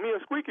Thunderbolt, me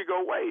and Squeaky go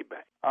way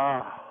back.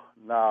 Oh,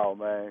 no,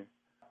 man.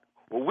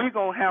 Well, we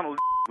gonna handle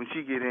when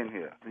she get in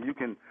here. And you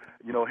can,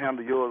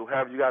 handle yours,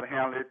 however you got to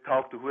handle it,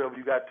 talk to whoever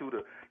you got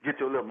to get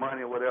your little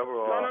money or whatever.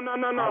 Or, no. Hold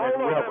on,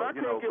 man. I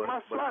can't get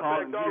my slot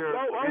back, dog.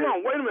 Hold on,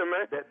 wait a minute,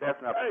 man.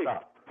 That's not the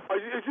stop.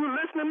 Is you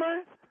listening,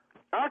 man?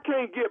 I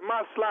can't get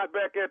my slot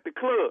back at the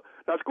club.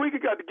 Now, Squeaky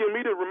got to give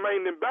me the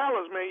remaining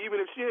balance, man, even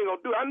if she ain't going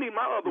to do it. I need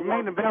my other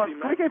remaining balance?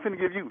 Squeaky ain't finna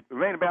give you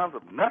remaining balance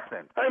of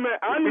nothing. Hey, man,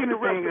 I need the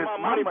rest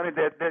of my money.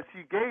 that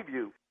she gave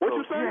you. What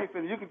you saying?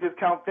 You can just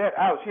count that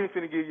out. She ain't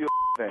finna give you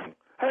a thing.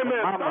 Hey,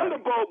 man,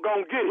 Thunderbolt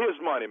going to get his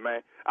money,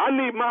 man. I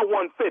need my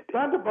 $150.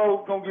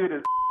 Thunderbolt going to get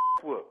his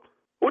whooped.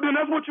 Well, then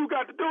that's what you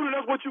got to do. Man.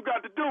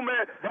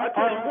 I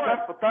tell you what.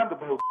 That's for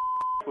Thunderbolt.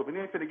 But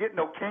he ain't finna get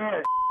no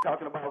cash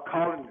talking about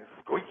calling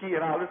Squeaky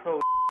and all this whole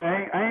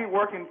I ain't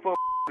working for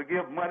to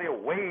give money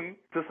away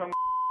to some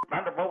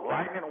Thunderbolt,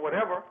 Lightning, or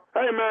whatever.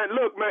 Hey, man,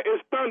 look, man,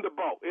 it's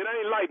Thunderbolt. It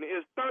ain't Lightning.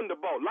 It's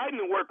Thunderbolt.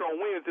 Lightning work on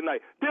Wednesday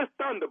night. This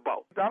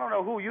Thunderbolt. I don't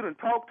know who you done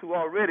talked to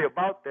already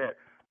about that,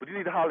 but you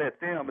need to holler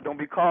at them, but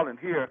don't be calling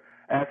here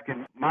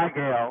asking my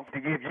gal to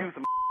give you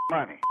some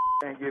money.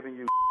 Ain't giving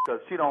you because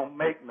she don't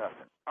make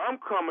nothing. I'm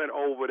coming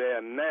over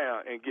there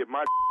now and get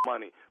my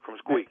money from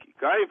Squeaky.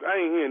 I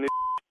ain't hearing this.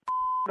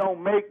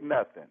 Don't make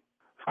nothing.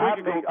 I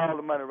make all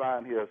the money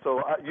around here, so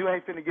you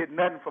ain't finna get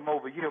nothing from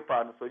over here,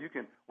 partner, so you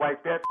can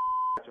wipe that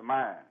out your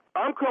mind.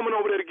 I'm coming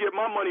over there to get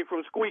my money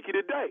from Squeaky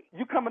today.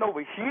 You coming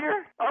over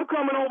here? I'm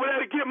coming over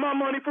there to get my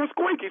money from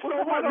Squeaky. So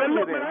what, man?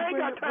 Look, man, I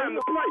ain't got time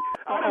to play.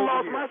 I done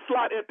lost my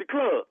slot at the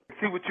club.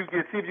 See what you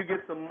get. See if you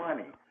get some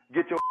money.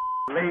 Get your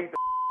laid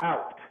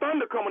out.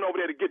 Thunder coming over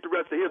there to get the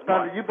rest of his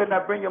Thunder, money. you better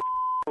not bring your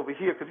over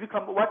here, because you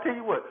come. Well, I tell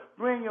you what,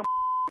 bring your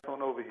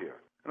on over here,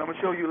 and I'm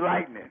gonna show you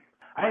Lightning.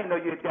 I didn't know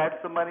you had got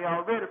some money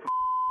already from.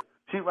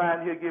 She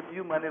around here giving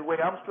you money the way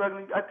I'm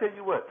struggling. I tell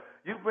you what,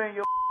 you bring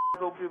your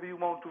over if you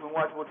want to and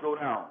watch what go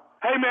down.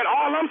 Hey, man,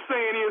 all I'm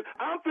saying is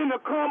I'm finna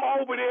come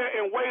over there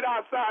and wait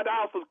outside the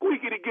house for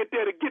Squeaky to get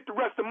there to get the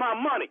rest of my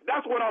money.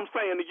 That's what I'm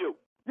saying to you.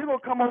 You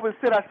gonna come over and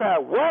sit outside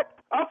what?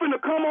 I'm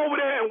finna come over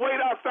there and wait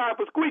outside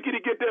for Squeaky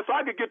to get there so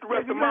I can get the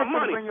rest of my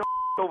money. Bring your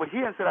over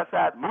here and sit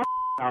outside my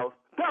house.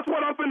 That's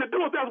what I'm finna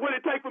do if that's what it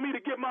takes for me to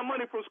get my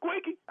money from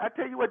Squeaky. I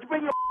tell you what, you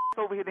bring your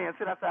over here then and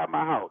sit outside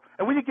my house.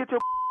 And when you get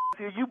your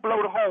here, you blow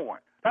the horn.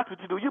 That's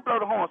what you do. You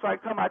blow the horn so I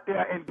can come out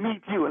there and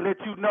meet you and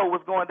let you know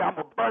what's going down.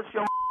 I'm going to bust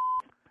your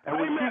and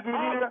when she get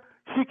here,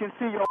 she can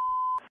see your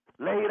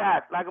laid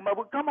out like a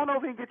mother. Come on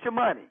over here and get your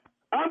money.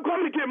 I'm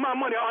coming to get my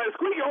money.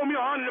 Squeaky owe me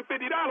 $150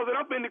 and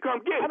I'm finna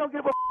come get it. I don't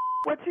give a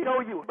what she owe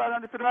you.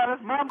 About $150.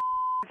 That's my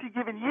she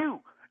giving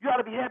you. You ought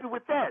to be happy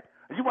with that.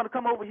 You want to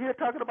come over here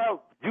talking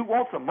about you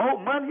want some more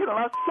money? You know,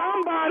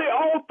 somebody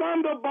owe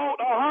Thunderbolt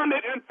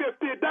 $150,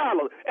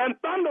 and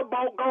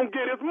Thunderbolt gonna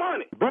get his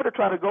money. Better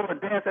try to go and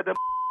dance at the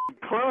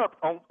club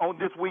on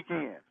this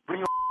weekend.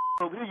 Bring your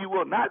over here. You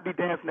will not be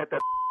dancing at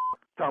that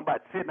talking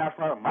about sitting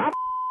outside of my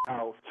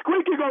house.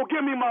 Squeaky gonna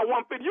give me my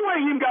 $150. You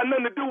ain't even got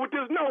nothing to do with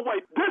this, no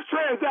way. This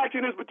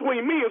transaction is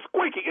between me and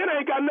Squeaky. It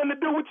ain't got nothing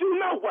to do with you,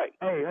 no way.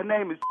 Hey, her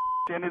name is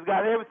and it's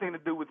got everything to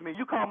do with me.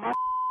 You call my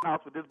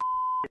house with this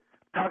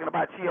talking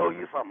about she owe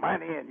you some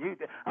money and you.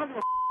 I'm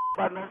gonna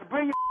about nothing.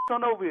 Bring your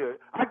on over here.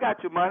 I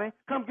got your money.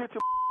 Come get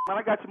your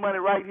money. I got your money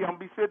right here. I'm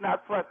gonna be sitting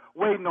out front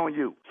waiting on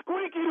you.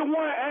 Squeaky the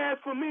one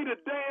asked for me to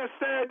dance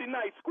Saturday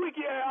night.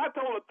 Squeaky, I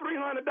told her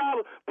 $300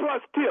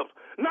 plus tips.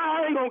 Now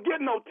I ain't gonna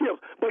get no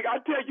tips, but I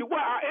tell you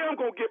what, I am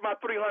gonna get my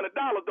 $300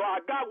 though. I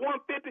got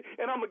 $150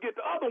 and I'm gonna get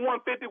the other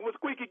 $150 when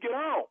Squeaky get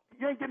home.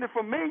 You ain't getting it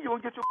from me. You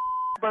won't get your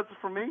buzzers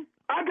from me.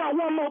 I got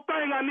one more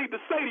thing I need to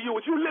say to you.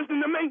 Is you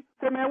listening to me?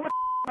 Say, man, what?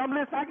 I'm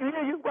listening. I can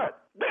hear you. What?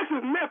 This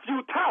is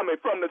Nephew Tommy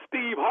from the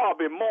Steve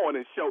Harvey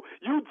Morning Show.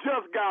 You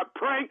just got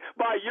pranked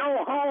by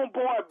your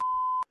homeboy.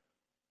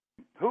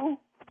 Who?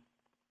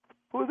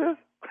 Who is this?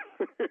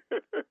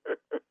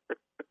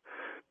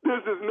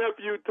 This is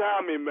Nephew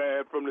Tommy,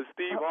 man, from the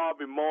Steve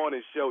Harvey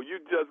Morning Show. You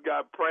just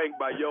got pranked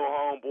by your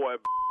homeboy.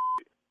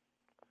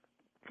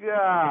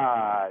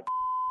 God,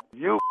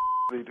 you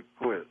need to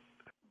quit.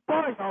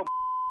 Boy, y'all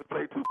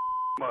play too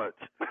much.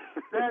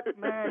 That,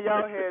 man,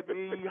 y'all had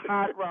me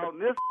hot around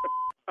this.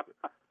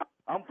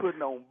 I'm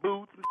putting on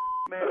boots and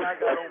man. I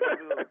got on my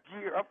little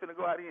gear. I'm finna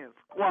go out here and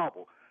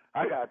squabble.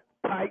 I got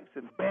pipes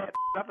and bats.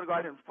 I'm finna go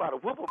out here and fight a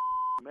whoop,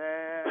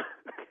 man.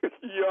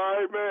 You all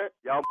right, man?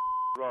 Y'all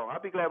wrong.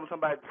 I'll be glad when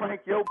somebody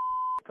prank your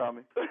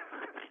Tommy.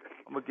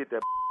 I'm gonna get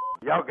that.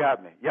 Y'all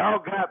got me. Y'all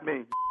got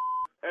me.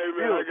 Hey,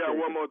 man, I got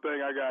one more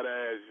thing I gotta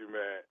ask you,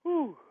 man.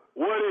 Whew.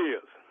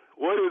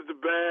 What is the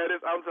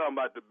baddest, I'm talking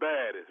about the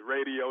baddest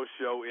radio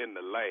show in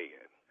the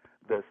land?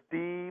 The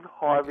Steve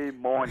Harvey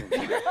Morning Show.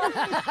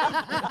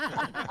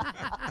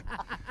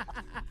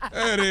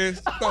 There it is.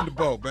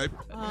 Thunderbolt, baby.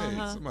 Hey,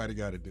 somebody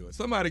got to do it.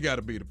 Somebody got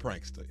to be the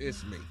prankster.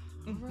 It's me.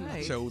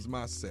 Right. Chose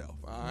myself,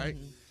 all right?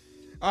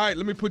 All right,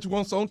 let me put you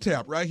once on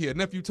tap right here.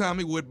 Nephew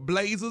Tommy with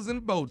blazers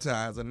and bow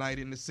ties, a night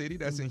in the city.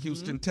 That's in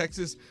Houston,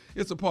 Texas.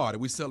 It's a party.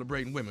 We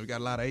celebrating women. We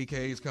got a lot of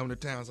AKs coming to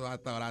town, so I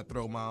thought I'd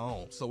throw my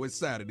own. So it's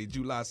Saturday,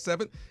 July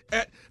 7th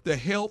at the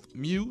Health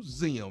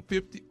Museum,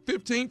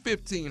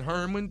 1515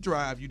 Herman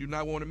Drive. You do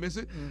not want to miss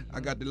it. I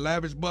got the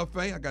lavish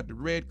buffet. I got the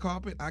red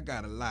carpet. I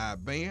got a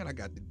live band. I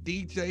got the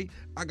DJ.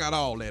 I got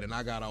all that, and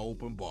I got an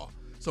open bar.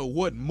 So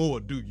what more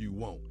do you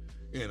want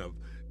in a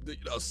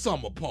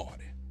summer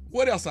party?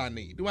 What else I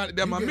need?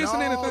 Am I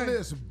missing anything? All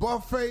this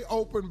buffet,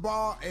 open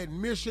bar,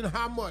 admission.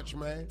 How much,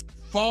 man?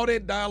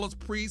 $40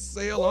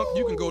 pre-sale.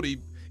 You can go to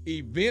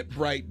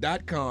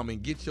eventbrite.com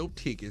and get your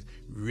tickets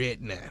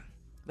right now.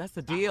 That's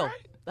the deal.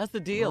 Right. That's the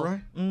deal. All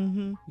right.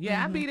 Mm-hmm.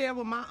 Yeah, I'll be there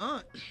with my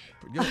aunt.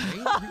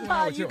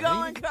 You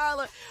going,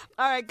 Carla?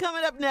 All right,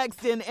 coming up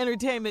next in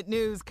entertainment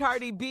news,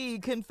 Cardi B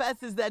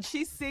confesses that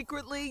she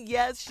secretly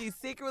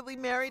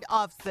married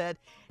Offset.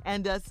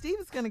 And Steve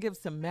is going to give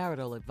some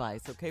marital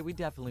advice, okay? We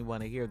definitely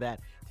want to hear that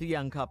to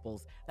young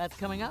couples. That's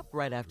coming up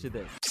right after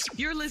this.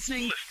 You're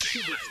listening to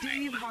the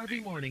Steve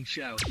Harvey Morning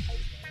Show.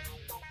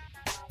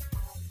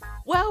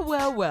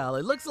 Well,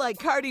 it looks like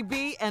Cardi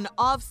B and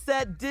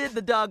Offset did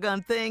the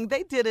doggone thing.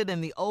 They did it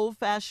in the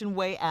old-fashioned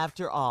way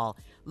after all.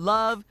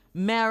 Love,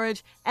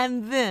 marriage,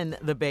 and then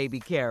the baby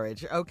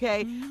carriage,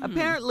 okay?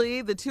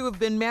 Apparently, the two have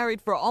been married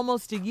for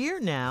almost a year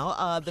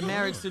now. The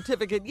marriage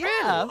certificate,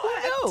 yeah,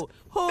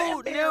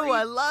 who knew?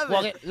 I love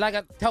it.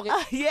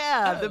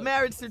 The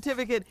marriage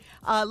certificate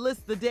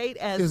lists the date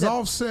as... Is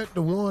Offset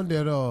the one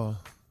that...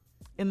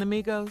 In the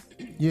Migos?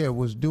 Yeah,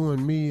 was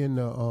doing me in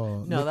the...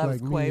 no, that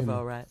was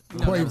Quavo, right?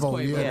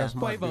 Quavo, yeah, that's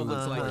my Quavo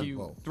looks like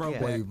you.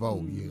 Throwback.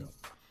 Quavo, yeah.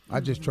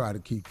 I just try to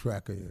keep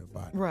track of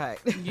everybody. Right.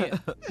 Yeah.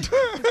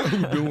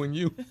 Doing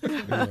you.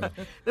 Yeah.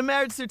 The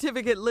marriage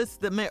certificate lists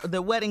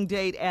the wedding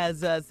date as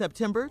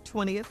September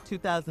 20th,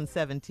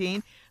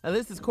 2017. Now,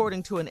 this is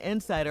according to an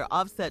insider.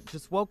 Offset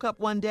just woke up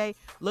one day,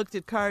 looked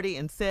at Cardi,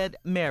 and said,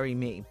 "Marry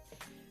me."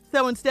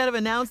 So instead of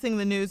announcing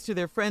the news to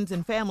their friends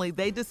and family,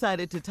 they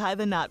decided to tie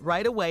the knot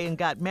right away and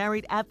got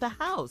married at the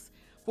house.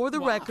 For the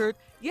record,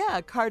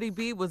 Cardi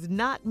B was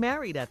not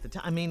married at the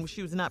time. I mean,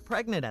 she was not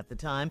pregnant at the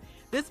time.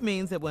 This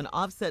means that when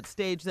Offset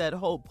staged that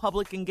whole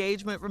public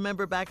engagement,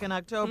 remember back in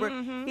October,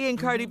 he and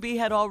Cardi B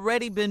had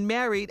already been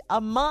married a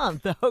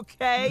month,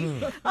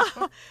 okay?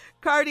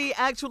 Cardi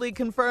actually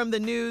confirmed the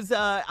news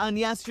on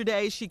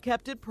yesterday. She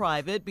kept it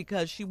private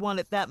because she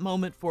wanted that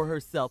moment for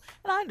herself.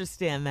 And I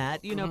understand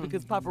that,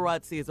 because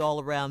paparazzi is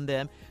all around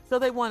them. So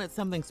they wanted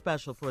something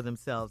special for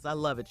themselves. I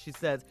love it. She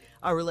says,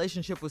 our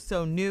relationship was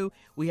so new.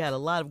 We had a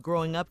lot of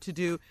growing up to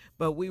do,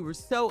 but we were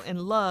so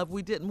in love,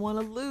 we didn't want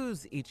to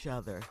lose each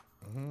other.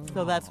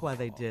 So that's why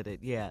they did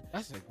it, yeah.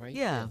 That's a great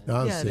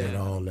I've said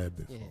all that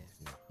before.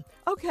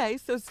 Okay,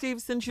 so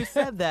Steve, since you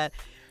said that,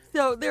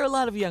 so there are a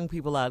lot of young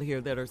people out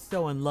here that are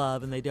so in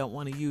love and they don't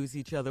want to use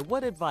each other.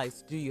 What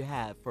advice do you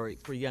have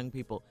for young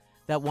people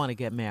that want to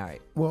get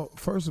married? Well,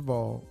 first of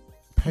all,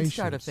 patience. And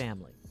start a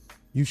family.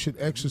 You should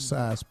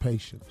exercise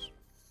patience,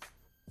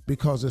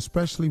 because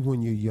especially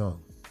when you're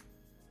young,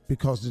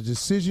 because the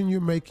decision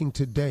you're making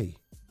today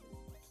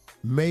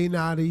may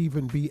not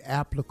even be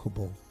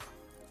applicable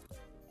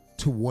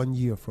to 1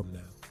 year from now.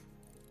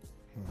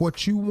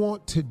 What you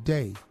want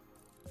today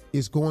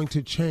is going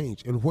to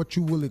change, and what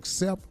you will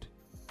accept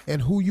and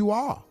who you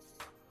are.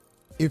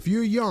 If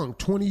you're young,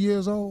 20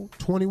 years old,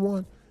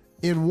 21,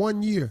 in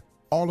 1 year,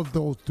 all of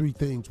those three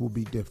things will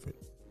be different.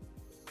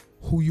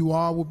 Who you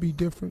are will be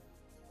different.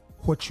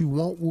 What you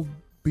want will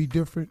be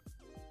different.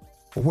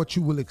 Or what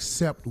you will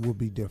accept will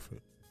be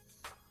different.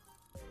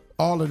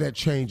 All of that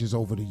changes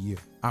over the year.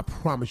 I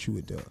promise you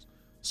it does.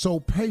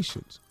 So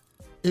patience.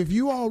 If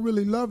you all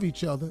really love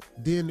each other,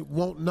 then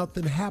won't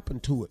nothing happen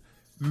to it.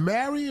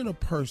 Marrying a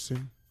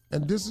person,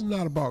 and this is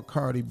not about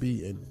Cardi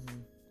B and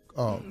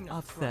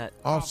Offset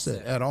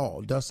at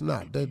all. That's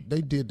not.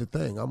 They did the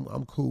thing.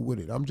 I'm cool with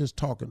it. I'm just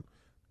talking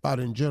about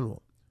in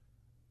general.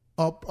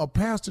 A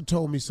pastor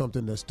told me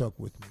something that stuck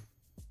with me.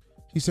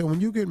 He said,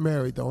 when you get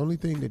married, the only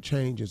thing that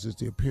changes is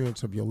the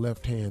appearance of your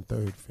left hand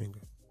third finger.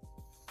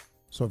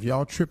 So if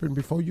y'all tripping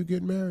before you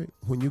get married,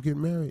 when you get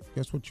married,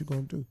 guess what you're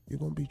going to do? You're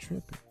going to be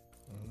tripping.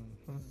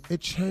 It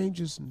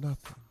changes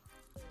nothing.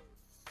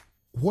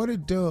 What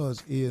it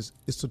does is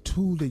it's a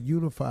tool that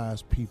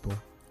unifies people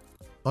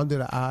under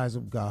the eyes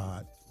of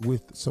God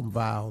with some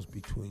vows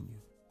between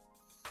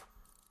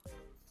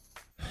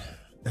you.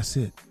 That's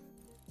it.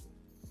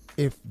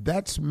 If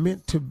that's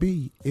meant to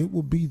be, it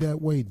will be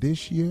that way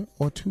this year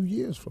or 2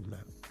 years from now.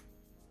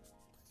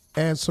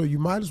 And so you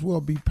might as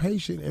well be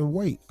patient and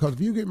wait. Because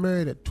if you get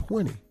married at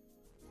 20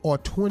 or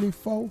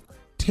 24,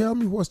 tell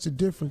me what's the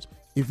difference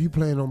if you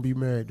plan on being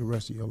married the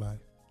rest of your life.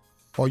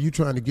 Or you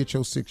trying to get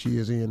your 6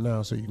 years in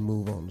now so you can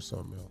move on to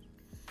something else.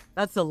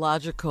 That's a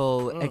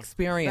logical,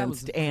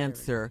 experienced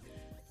answer,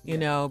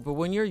 but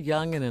when you're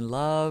young and in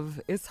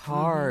love, it's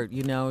hard,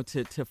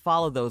 to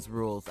follow those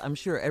rules. I'm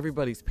sure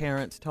everybody's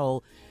parents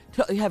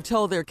have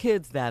told their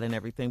kids that and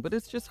everything, but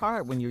it's just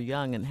hard when you're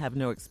young and have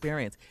no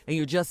experience and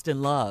you're just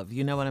in love.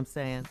 You know what I'm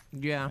saying?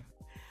 Yeah.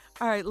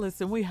 All right,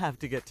 listen, we have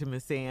to get to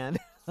Miss Ann.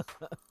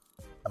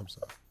 I'm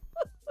sorry.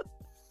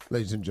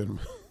 Ladies and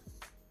gentlemen,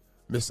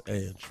 Miss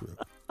Ann Tripp.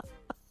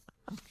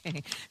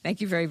 Okay. Thank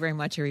you very, very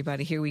much,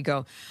 everybody. Here we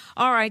go.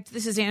 All right.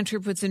 This is Ann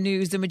Tripp with the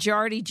news. The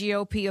majority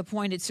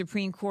GOP-appointed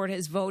Supreme Court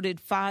has voted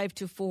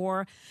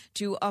 5-4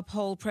 to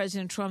uphold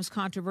President Trump's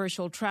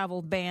controversial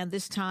travel ban,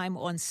 this time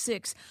on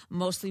 6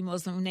 mostly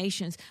Muslim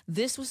nations.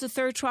 This was the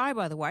third try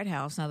by the White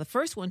House. Now, the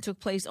first one took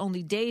place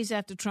only days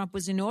after Trump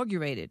was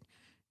inaugurated.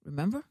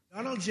 Remember?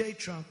 Donald J.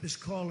 Trump is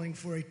calling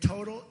for a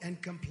total and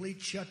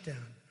complete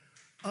shutdown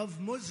of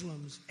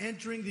Muslims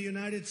entering the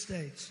United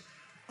States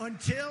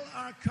until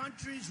our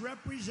country's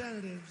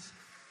representatives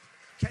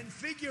can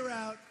figure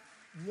out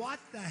what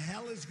the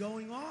hell is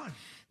going on.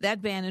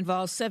 That ban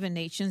involves 7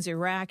 nations: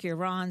 Iraq,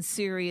 Iran,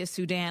 Syria,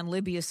 Sudan,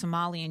 Libya,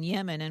 Somalia, and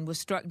Yemen, and was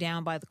struck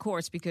down by the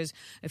courts because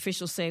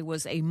officials say it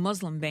was a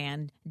Muslim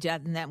ban,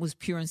 and that was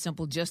pure and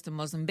simple, just a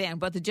Muslim ban.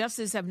 But the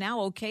justices have now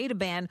okayed a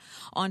ban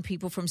on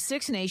people from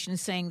 6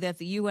 nations, saying that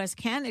the U.S.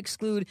 can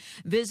exclude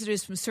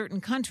visitors from certain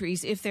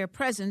countries if their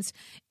presence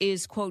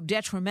is, quote,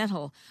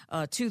 detrimental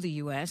to the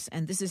U.S.,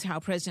 and this is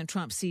how President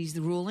Trump sees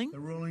the ruling. The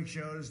ruling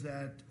shows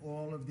that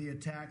all of the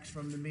attacks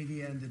from the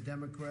media and the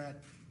Democrat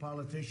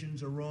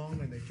politicians are wrong,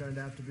 and they turned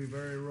out to be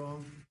very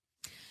wrong.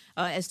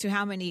 As to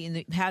how many in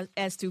the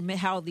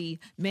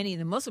many in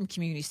the Muslim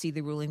community see the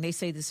ruling, they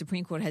say the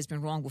Supreme Court has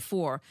been wrong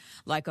before,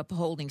 like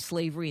upholding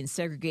slavery and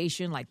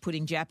segregation, like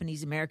putting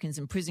Japanese Americans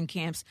in prison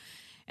camps,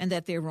 and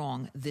that they're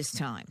wrong this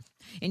time.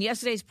 In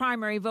yesterday's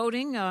primary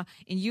voting in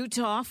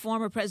Utah,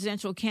 former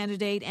presidential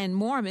candidate and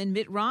Mormon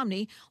Mitt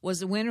Romney was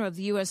the winner of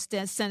the U.S.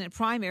 Senate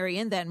primary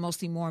in that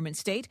mostly Mormon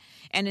state.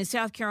 And in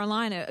South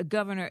Carolina,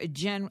 Governor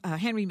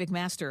Henry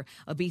McMaster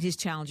beat his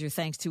challenger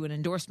thanks to an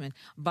endorsement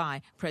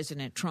by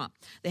President Trump.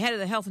 The head of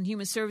the Health and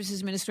Human Services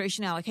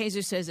Administration, Alec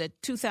Hazer, says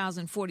that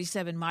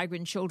 2,047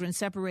 migrant children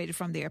separated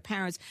from their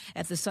parents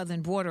at the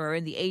southern border are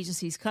in the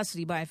agency's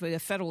custody by a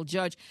federal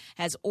judge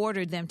has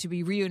ordered them to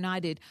be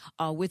reunited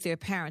with their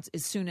parents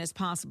as soon as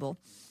possible.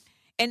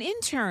 An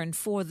intern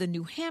for the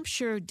New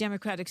Hampshire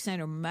Democratic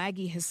Senator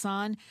Maggie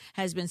Hassan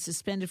has been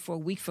suspended for a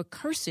week for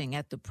cursing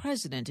at the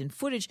president. In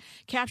footage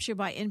captured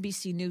by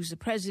NBC News, the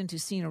president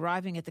is seen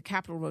arriving at the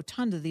Capitol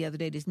Rotunda the other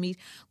day to meet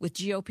with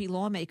GOP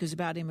lawmakers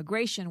about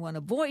immigration when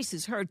a voice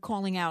is heard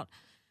calling out,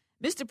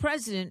 Mr.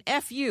 President,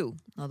 F you.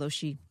 Although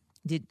she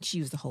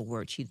used the whole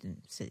word. She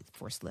didn't say the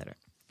first letter.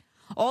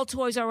 All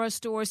Toys R Us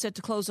stores set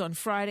to close on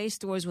Friday.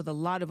 Stores with a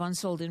lot of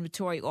unsold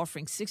inventory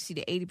offering 60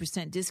 to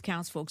 80%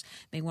 discounts. Folks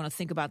may want to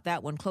think about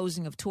that one.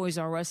 Closing of Toys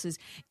R Us's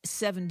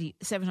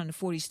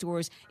 740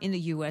 stores in the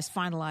U.S.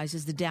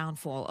 finalizes the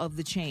downfall of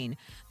the chain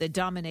that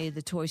dominated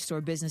the toy store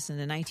business in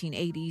the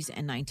 1980s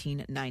and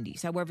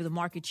 1990s. However, the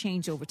market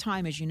changed over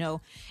time, as you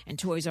know, and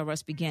Toys R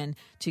Us began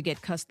to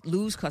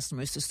lose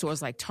customers to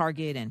stores like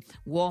Target and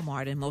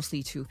Walmart, and most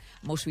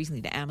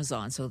recently to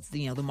Amazon. So,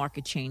 the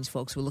market changed.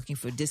 Folks were looking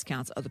for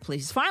discounts other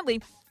places.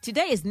 Finally,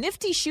 today is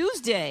Nifty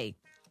Shoes Day.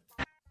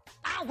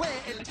 I wear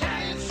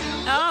Italian shoes.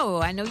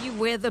 Oh, I know you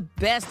wear the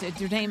best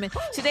entertainment.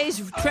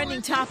 Today's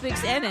trending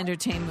topics and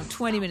entertainment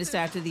 20 minutes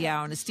after the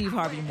hour on the Steve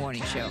Harvey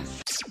Morning Show.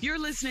 You're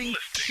listening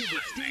to the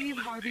Steve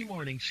Harvey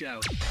Morning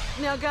Show.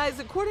 Now, guys,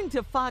 according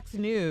to Fox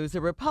News,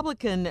 a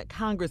Republican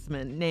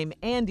congressman named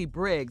Andy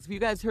Briggs, have you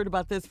guys heard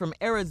about this, from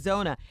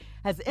Arizona,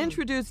 has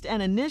introduced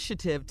an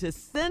initiative to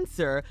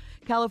censor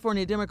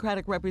California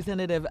Democratic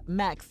Representative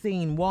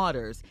Maxine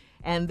Waters.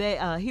 And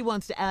he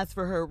wants to ask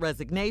for her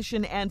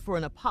resignation and for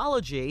an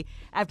apology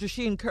after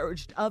she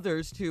encouraged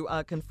others to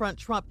confront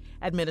Trump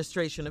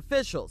administration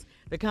officials.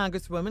 The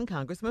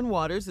Congressman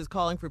Waters, is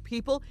calling for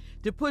people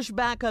to push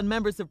back on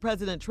members of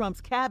President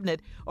Trump's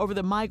cabinet over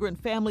the migrant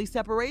family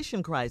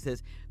separation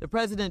crisis. The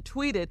president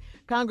tweeted,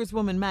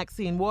 Congresswoman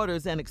Maxine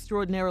Waters, an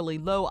extraordinarily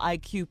low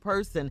IQ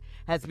person,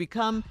 has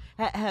become,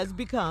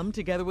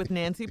 together with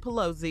Nancy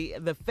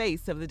Pelosi, the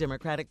face of the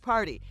Democratic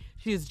Party.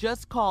 She has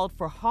just called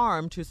for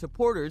harm to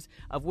supporters,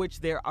 of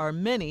which there are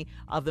many,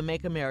 of the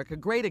Make America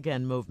Great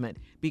Again movement.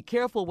 Be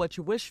careful what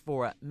you wish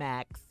for,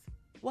 Max.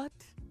 What?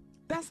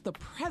 That's the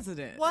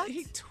president. What?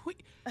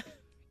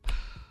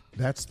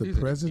 That's the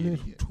president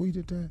who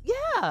tweeted that?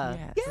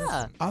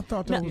 Yeah. I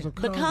thought that was a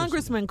congressman. The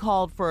congressman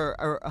called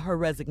for her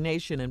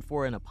resignation and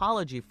for an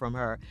apology from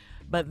her.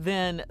 But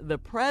then the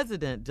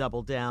president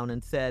doubled down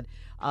and said,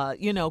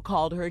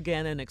 called her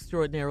again an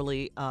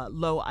extraordinarily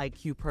low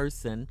IQ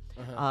person.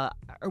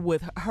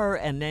 With her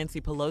and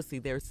Nancy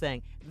Pelosi, he's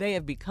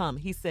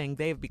saying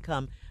they have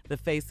become the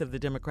face of the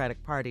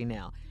Democratic Party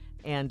now.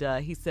 And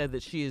he said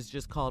that she has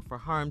just called for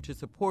harm to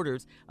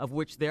supporters, of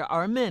which there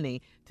are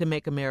many, to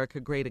Make America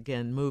Great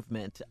Again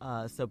movement.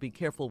 So be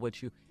careful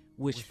what you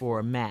wish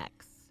for,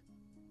 Max.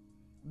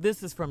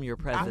 This is from your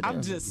president.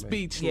 I'm just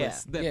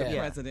speechless that the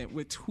president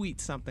would tweet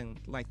something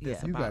like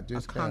this about a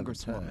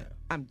congresswoman.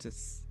 I'm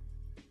just...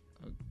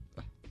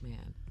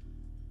 Man.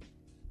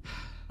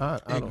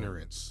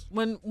 Ignorance.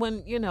 When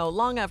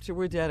long after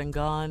we're dead and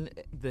gone,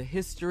 the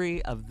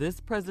history of this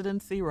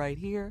presidency right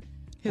here,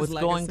 what's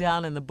going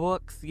down in the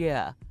books,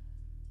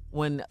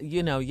 when,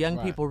 young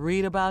people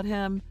read about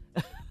him,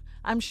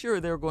 I'm sure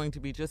they're going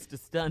to be just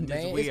as stunned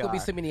as we are. There's going to be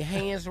so many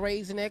hands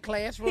raised in that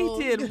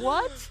classroom. He did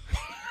what?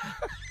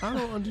 I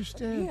don't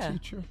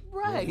understand, teacher.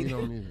 Right. Yeah, we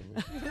don't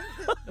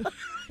either.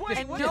 Wait,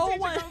 and what no the teacher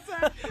one...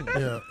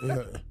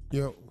 gonna say?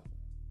 Yeah.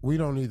 We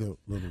don't either,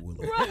 Little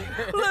Willie.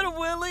 Right, Little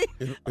Willie.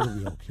 It'll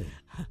be okay.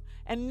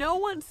 And no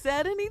one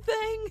said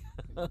anything?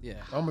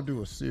 Yeah. I'm going to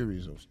do a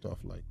series of stuff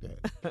like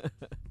that.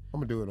 I'm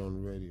going to do it on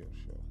the radio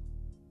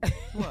show.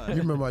 What? You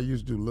remember I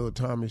used to do Little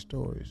Tommy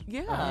stories?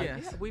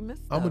 Yeah, we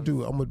missed I'm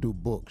gonna do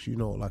books,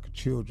 like a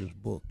children's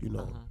book,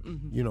 little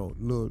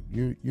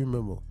you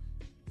remember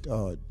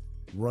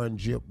Run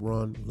Jip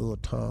Run, Little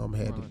Tom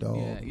had the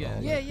dog. Yeah.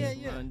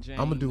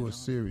 I'm gonna do a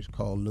series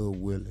called Little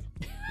Willie.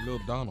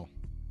 Little Donald.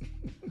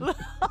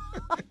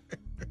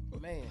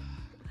 Man.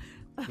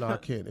 No, I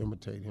can't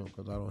imitate him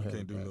because I don't have.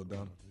 Can't do Little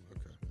Donald.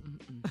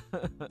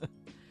 Okay.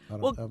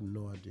 I have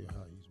no idea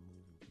how he's moving.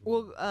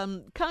 Well,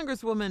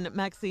 Congresswoman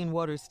Maxine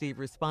Waters, Steve,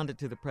 responded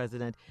to the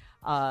president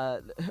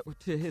to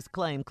his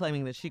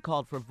claiming that she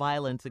called for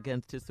violence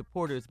against his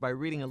supporters by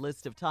reading a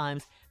list of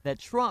times that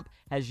Trump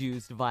has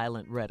used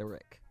violent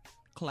rhetoric.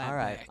 Clap all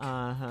right.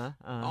 back.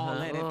 All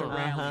that at the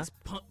rallies.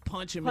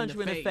 Punch him in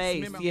the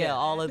face. Remember?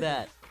 All of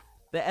that.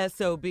 The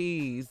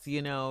SOBs,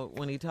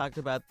 when he talked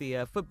about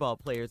the football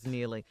players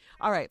kneeling.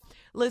 All right.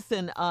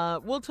 Listen,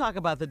 we'll talk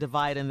about the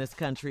divide in this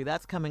country.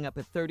 That's coming up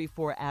at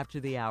 34 after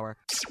the hour.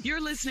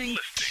 You're listening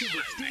to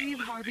the Steve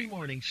Harvey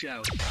Morning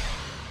Show.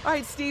 All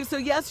right, Steve. So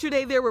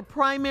yesterday there were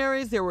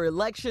primaries. There were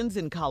elections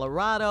in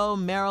Colorado,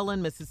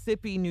 Maryland,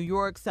 Mississippi, New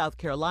York, South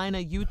Carolina,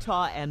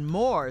 Utah, and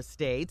more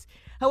states.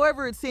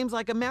 However, it seems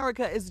like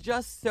America is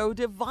just so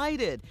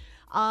divided.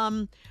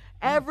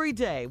 Every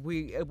day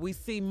we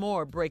see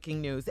more breaking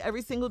news.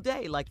 Every single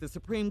day, like the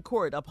Supreme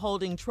Court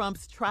upholding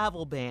Trump's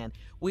travel ban.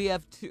 We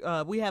have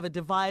a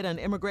divide on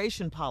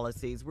immigration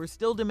policies. We're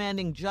still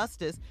demanding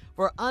justice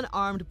for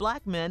unarmed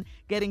black men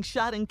getting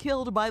shot and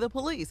killed by the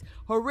police.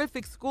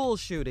 Horrific school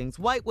shootings.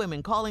 White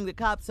women calling the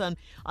cops on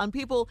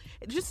people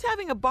just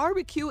having a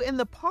barbecue in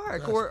the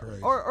park,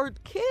 or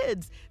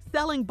kids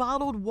selling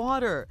bottled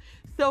water.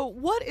 So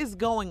what is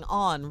going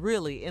on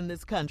really in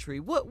this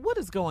country? What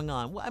is going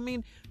on? I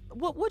mean,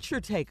 what's your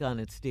take on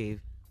it,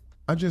 Steve?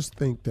 I just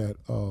think that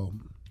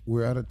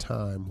we're at a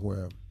time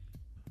where,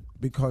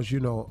 because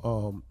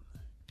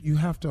you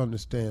have to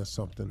understand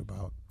something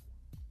about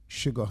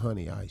sugar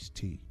honey iced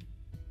tea.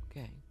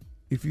 Okay.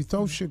 If you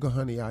throw sugar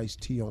honey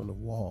iced tea on the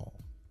wall,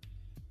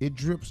 it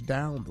drips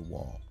down the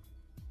wall.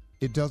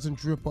 It doesn't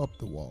drip up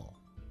the wall.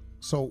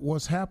 So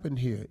what's happened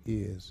here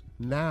is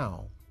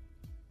now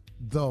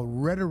the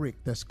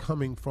rhetoric that's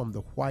coming from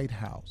the White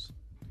House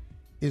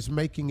is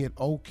making it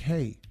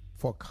okay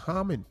for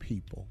common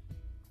people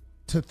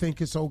to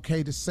think it's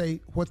okay to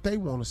say what they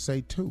want to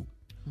say too.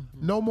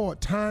 Mm-hmm. No more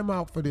time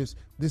out for this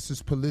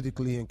is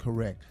politically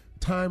incorrect.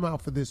 Time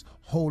out for this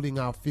holding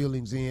our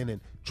feelings in and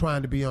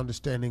trying to be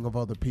understanding of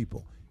other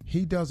people.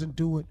 He doesn't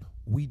do it,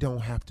 we don't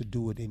have to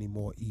do it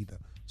anymore either.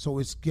 So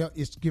it's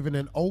given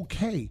an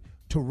okay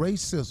to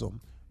racism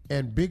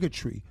and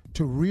bigotry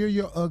to rear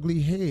your ugly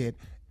head,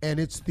 and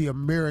it's the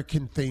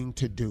American thing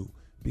to do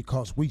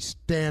because we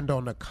stand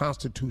on the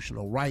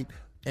constitutional right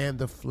and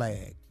the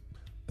flag.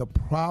 The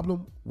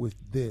problem with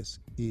this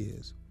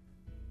is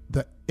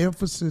the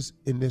emphasis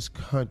in this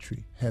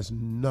country has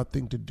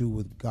nothing to do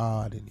with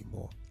God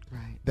anymore.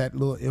 Right. That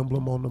little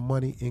emblem on the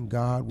money, in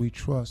God we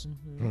trust.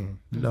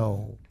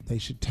 No, they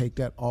should take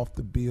that off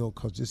the bill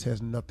because this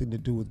has nothing to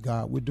do with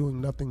God. We're doing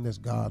nothing that's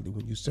godly.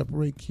 When you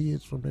separate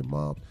kids from their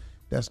moms,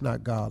 that's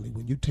not godly.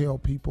 When you tell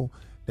people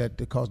that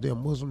because they're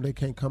Muslim they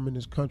can't come in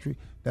this country,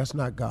 that's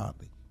not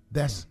godly.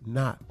 That's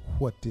not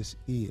what this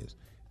is.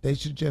 They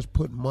should just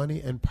put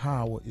money and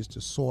power is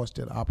the source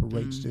that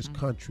operates this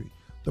country.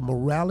 The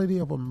morality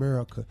of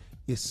America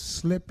is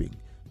slipping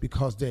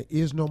because there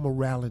is no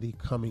morality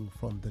coming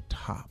from the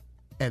top.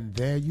 And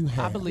there you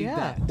have I believe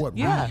that. What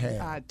we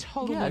have. I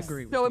totally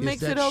agree with So it you.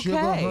 makes that it okay. sugar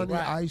honey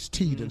Right. iced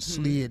tea that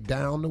slid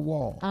down the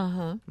wall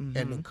Uh-huh. and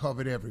then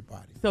covered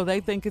everybody. So they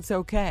think it's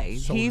okay.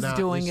 So He's now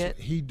doing it.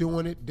 He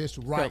doing it this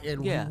right. So,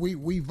 and yeah.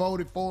 we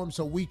voted for him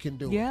so we can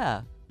do it.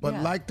 Yeah. But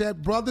yeah. like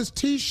that brother's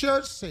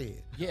T-shirt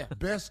said, Yeah.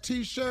 best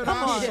T-shirt Come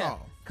I on. saw.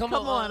 Come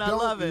on, I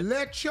love it. Don't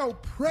let your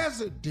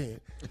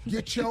president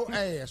get your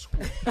ass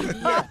whooped.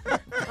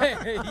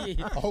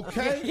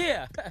 Okay?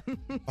 Yeah.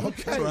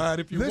 Okay. Try it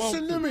if you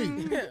Listen want to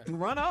to. me.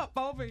 Run up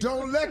over here.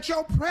 Don't let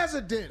your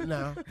president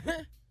now.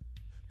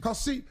 Because,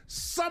 see,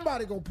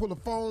 somebody going to pull a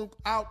phone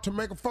out to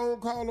make a phone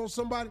call on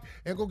somebody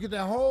and go get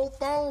that whole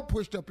phone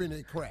pushed up in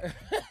their crack.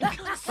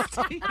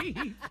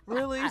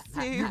 Really,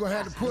 Steve? You're going to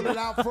have to pull it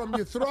out from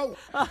your throat.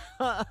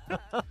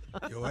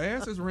 Your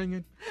ass is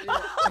ringing.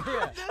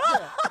 Yeah.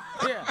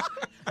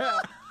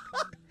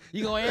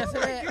 You gonna answer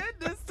that?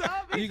 Goodness,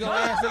 Tommy. You gonna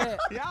answer that?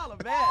 Y'all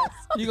the best.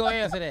 You gonna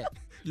answer that?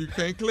 You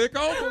can't click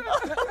over.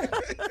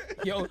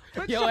 Your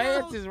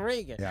ass is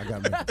ringing. Yeah, I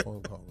got to make a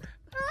phone call.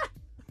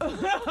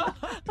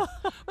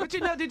 But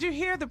did you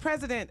hear the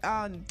president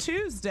on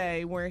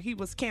Tuesday where he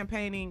was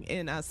campaigning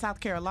in South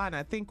Carolina?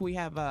 I think we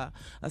have a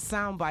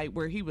soundbite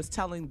where he was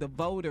telling the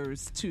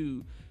voters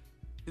to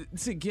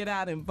get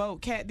out and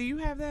vote. Kat, do you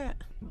have that?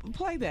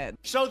 Play that.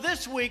 So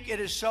this week it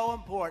is so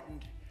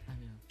important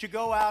to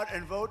go out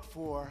and vote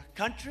for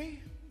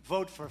country,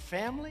 vote for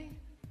family,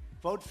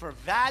 vote for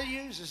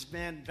values as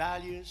man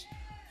values,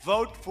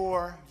 vote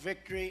for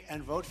victory,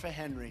 and vote for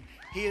Henry.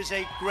 He is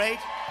a great,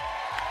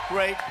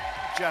 great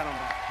gentleman.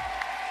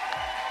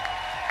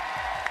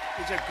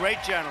 He's a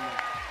great gentleman.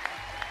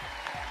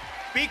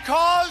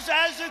 Because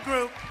as a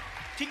group,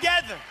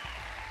 together,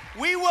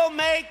 we will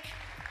make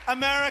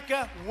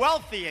America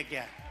wealthy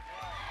again.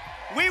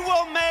 We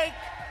will make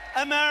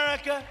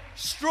America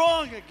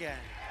strong again.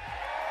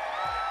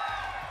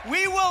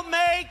 We will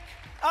make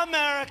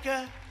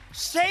America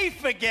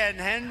safe again,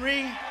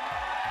 Henry.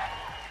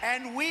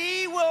 And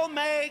we will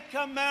make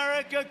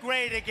America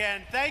great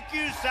again. Thank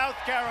you, South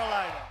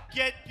Carolina.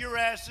 Get your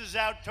asses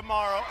out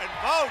tomorrow and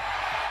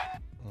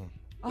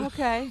vote.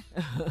 Okay.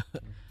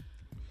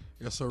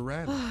 It's a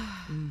rally.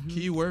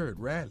 Key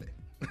word, rally.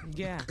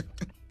 Yeah.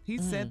 He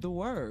said the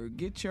word.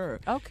 Get your...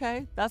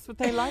 Okay. That's what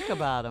they like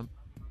about him.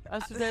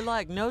 That's what they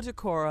like. No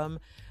decorum.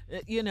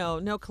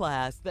 No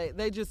class.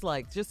 They just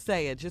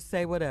say it. Just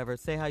say whatever.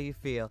 Say how you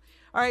feel.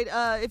 All right.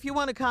 If you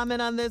want to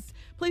comment on this,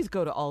 please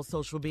go to all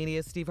social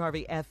media, Steve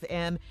Harvey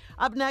FM.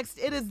 Up next,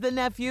 it is the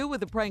nephew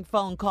with a prank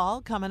phone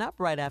call coming up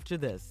right after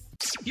this.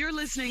 You're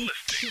listening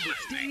to the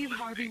Steve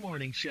Harvey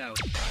Morning Show.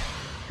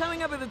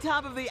 Coming up at the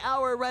top of the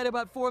hour, right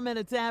about 4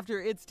 minutes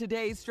after, it's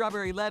today's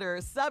Strawberry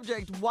Letter.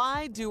 Subject,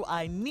 why do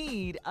I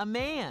need a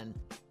man?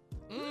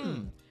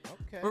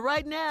 Okay. But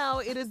right now,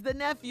 it is the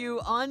nephew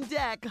on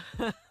deck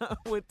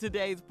with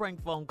today's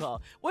prank phone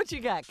call. What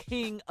you got,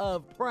 king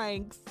of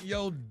pranks?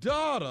 Your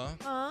daughter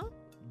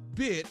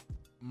bit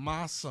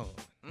my son.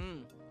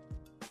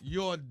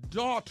 Your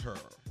daughter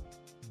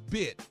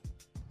bit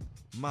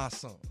my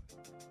son.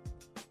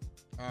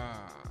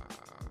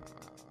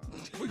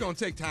 We're going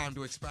to take time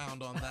to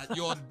expound on that.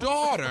 Your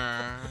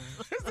daughter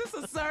Is this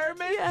a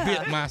sermon?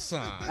 bit my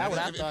son. That's what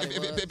I thought it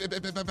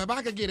was. If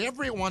I could get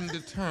everyone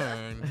to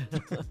turn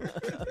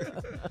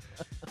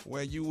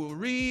where you will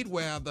read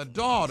where the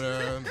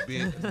daughter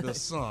bit the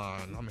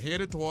son. I'm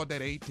headed toward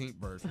that 18th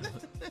birthday.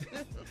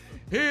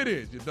 Here it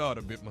is. Your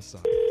daughter bit my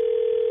son.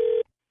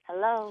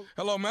 Hello.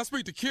 Hello, may I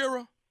speak to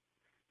Kira?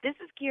 This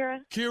is Kira.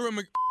 Kira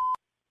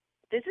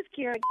This is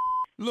Kira.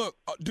 Look,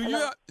 do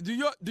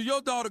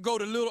your daughter go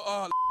to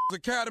Little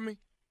Academy?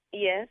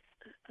 Yes.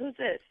 Who's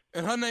this?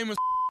 And her name is.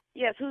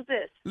 Yes, who's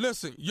this?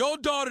 Listen, your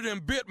daughter done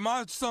bit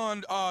my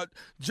son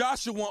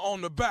Joshua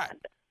on the back.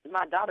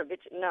 My daughter,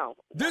 bitch. No.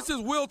 This is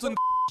Wilton.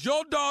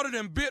 Your daughter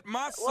done bit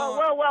my son.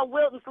 Well,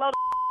 Wilton, slow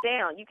the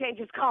down. You can't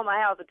just call my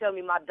house and tell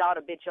me my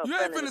daughter bit your son. You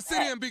ain't finna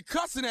sit here and be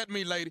cussing at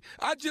me, lady.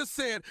 I just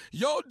said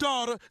your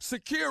daughter,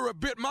 Shakira,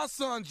 bit my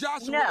son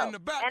Joshua in the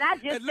back. And I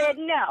just said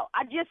no.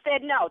 I just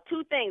said no.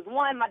 Two things.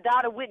 One, my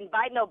daughter wouldn't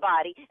bite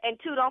nobody. And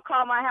two, don't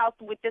call my house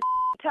with this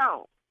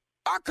tone.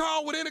 I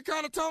call with any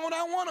kind of tone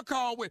I want to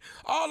call with.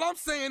 All I'm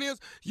saying is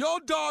your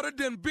daughter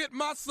done bit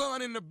my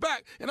son in the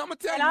back. And I'm going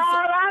to tell you something.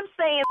 All I'm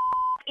saying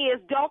is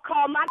don't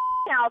call my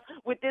house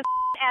with this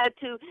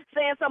attitude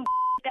saying some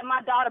that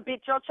my daughter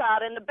bit your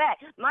child in the back.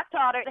 My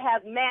daughter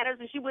has manners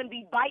and she wouldn't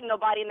be biting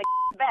nobody in the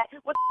back.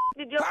 What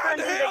did your son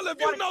do? How the hell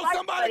if you know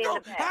somebody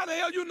how the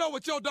hell you know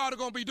what your daughter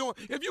gonna be doing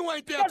if you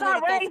ain't there?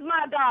 Because I raised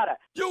my daughter.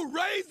 You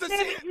raised the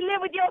shit. You live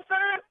with your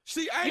son?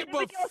 She ain't. You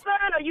live with your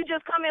son, or you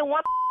just come in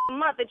once a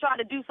month and try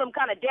to do some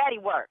kind of daddy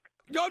work?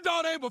 Your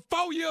daughter ain't but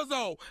 4 years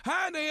old.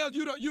 How in the hell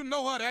you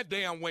know her that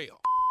damn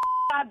well?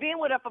 I've been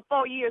with her for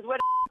 4 years. Where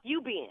the you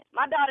been?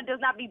 My daughter does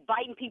not be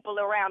biting people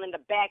around in the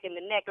back and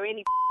the neck or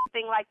anything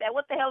like that.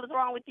 What the hell is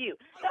wrong with you?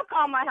 Don't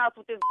call my house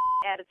with this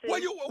attitude. How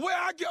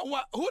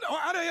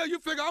the hell you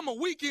figure I'm a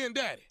weekend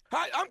daddy?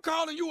 I'm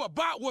calling you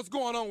about what's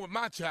going on with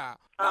my child.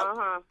 But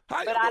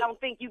I don't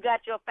think you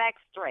got your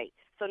facts straight.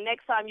 So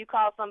next time you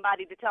call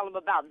somebody to tell them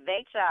about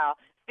their child,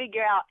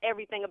 figure out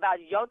everything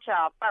about your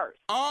child first.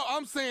 All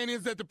I'm saying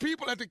is that the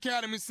people at the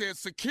academy said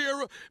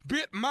Shakira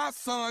bit my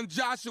son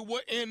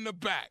Joshua in the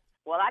back.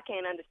 Well, I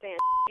can't understand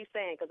you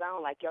saying because I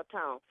don't like your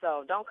tone.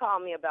 So don't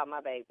call me about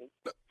my baby.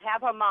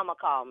 Have her mama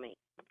call me.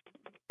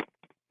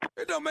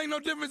 It don't make no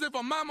difference if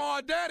a mama or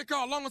a daddy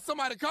call, as long as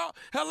somebody call.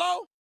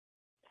 Hello?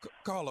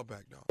 Call her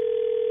back, dog.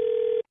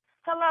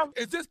 Hello?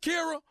 Is this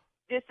Kira?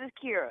 This is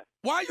Kira.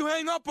 Why you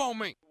hang up on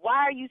me? Why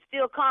are you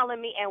still calling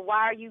me and why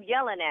are you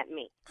yelling at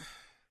me?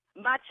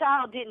 My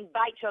child didn't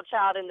bite your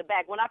child in the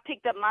back. When I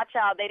picked up my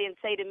child, they didn't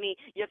say to me,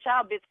 your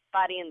child bit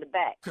somebody in the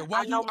back.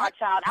 I know my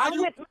child. I'm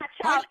with my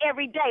child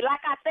every day.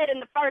 Like I said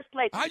in the first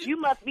place, you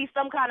must be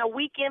some kind of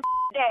weekend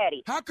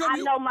daddy. I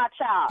know my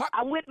child.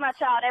 I'm with my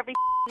child every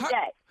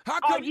day.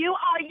 Are you?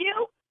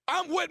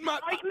 I'm with my...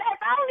 I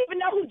don't even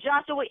know who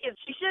Joshua is.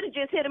 She should have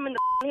just hit him in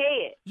the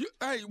head.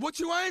 Hey, what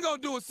you ain't gonna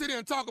do is sit here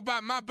and talk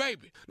about my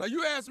baby. Now,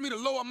 you asked me to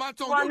lower my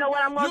tone. You wanna know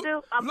what I'm gonna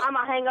do? I'm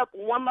gonna hang up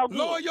one more game.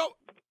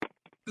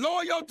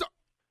 Lower your tone.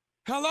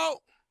 Hello?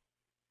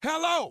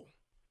 Call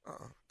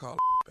her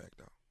back,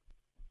 dog.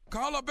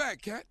 Call her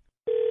back, cat.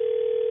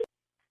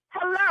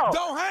 Hello?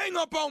 Don't hang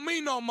up on me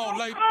no more,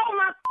 lady. Call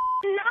my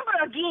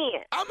number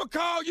again. I'm going to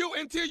call you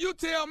until you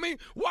tell me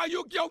why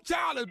your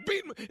child is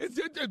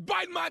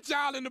biting my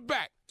child in the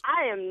back.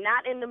 I am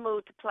not in the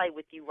mood to play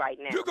with you right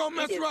now. You're going to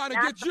mess around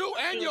and get you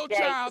and your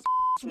child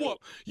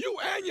whooped. You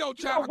and your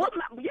child. Whoa.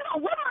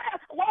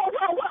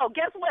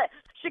 Guess what?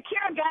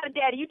 Shakira got a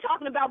daddy. You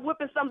talking about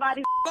whipping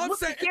somebody? Whoop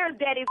Shakira's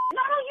daddy.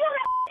 No, you don't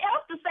have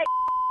else to say.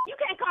 You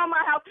can't call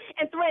my house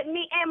and threaten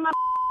me and my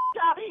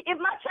child. If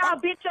my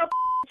child bit your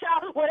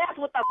child, well, that's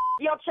what the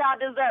your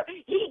child deserves.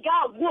 He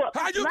got whooped.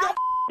 My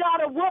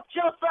daughter whooped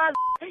your son.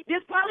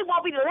 This probably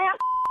won't be the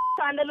last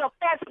time the little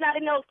fat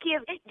snotty nose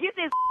kids get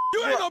this.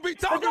 You ain't gonna be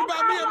talking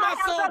about me and my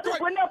son.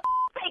 With no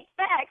fake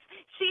facts.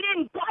 She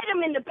didn't bite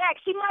him in the back.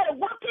 She might have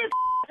whooped his,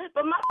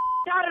 but my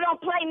daughter don't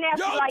play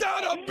nasty like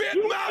that. Your daughter bit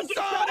my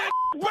son in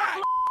the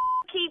back.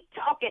 Keep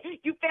talking.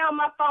 You found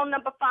my phone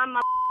number, find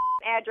my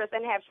address,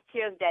 and have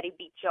Shakira's daddy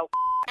beat your.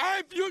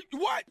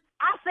 What?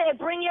 I said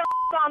bring your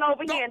on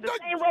over here. The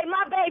same way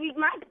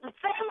the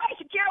same way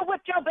Shakira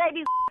whipped your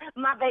baby,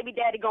 my baby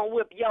daddy gonna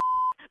whip your.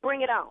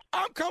 Bring it on.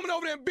 I'm coming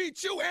over there and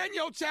beat you and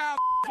your child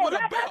with a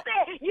belt.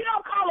 I said, you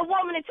don't call a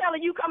woman and tell her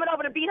you coming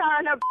over to beat her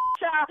and her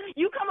child.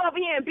 You come over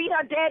here and beat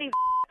her daddy's.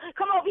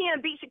 Come over here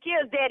and beat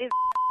Shakira's daddy's.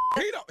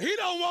 He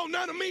don't want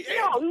none of me.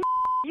 No,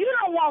 you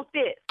don't want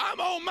this. I'm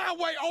on my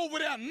way over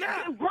there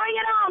now. Bring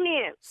it on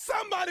in.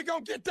 Somebody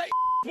gonna get that.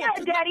 Yeah,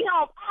 daddy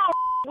home all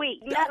week.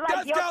 Not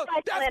like your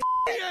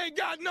he ain't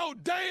got no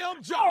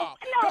damn job.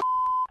 No,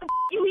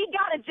 he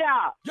got a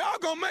job. Y'all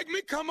gonna make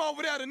me come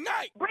over there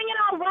tonight. Bring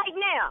it on right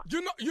now.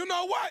 You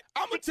know what?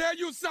 I'm gonna tell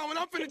you something.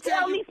 I'm finna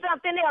tell you. Tell me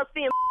something else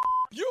then.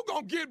 You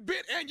gonna get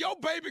bit and your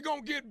baby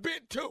gonna get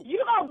bit too.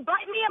 You gonna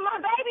bite me and my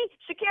baby?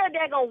 Shakira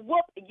dad gonna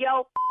whoop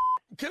yo.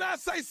 Can I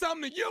say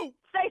something to you?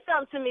 Say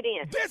something to me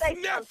then. This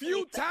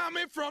nephew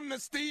Tommy from the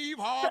Steve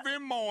Harvey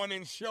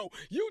Morning Show.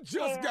 You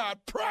just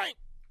got pranked.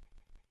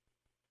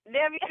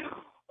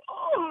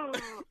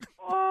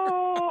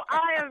 Oh,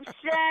 I am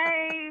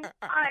shamed.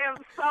 I am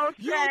so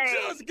shamed.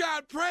 You just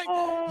got pranked.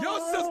 Your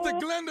sister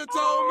Glenda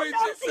told me.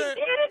 She said,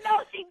 she didn't. I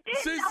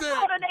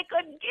told her they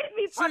couldn't get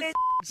me for this.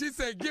 She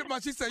said,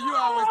 She said, you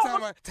always tell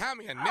me,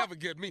 Tommy will never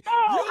get me.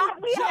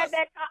 Had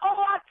that.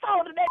 I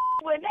told her that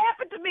wouldn't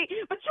happen to me.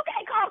 But you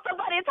can't call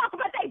somebody and talk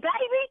about their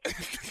baby.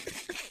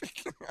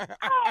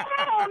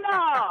 Hell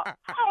no.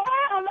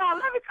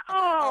 Let me.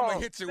 I'm gonna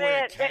see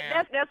where it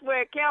counts. That's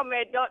where it counts,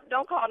 man.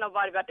 Don't call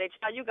nobody about that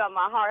child. You got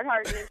my heart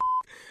hurting.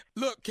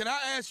 Look, can I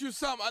ask you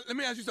something? Let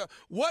me ask you something.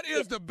 What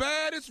is the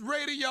baddest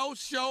radio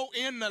show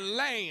in the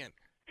land?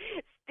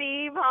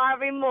 Steve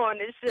Harvey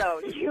Morning Show.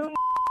 You.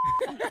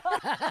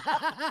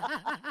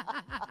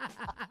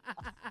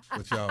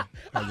 But y'all,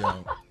 how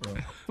y'all?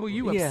 Well,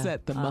 you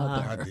upset the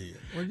mother. I did.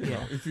 Well, you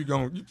know, if you're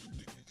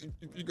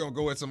gonna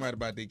go at somebody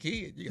about their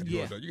kid,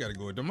 you gotta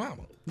go at the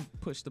mama.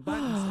 Push the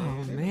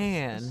buttons. Oh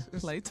man,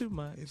 play too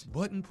much. It's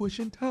button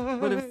pushing time.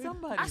 But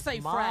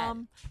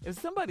if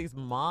somebody's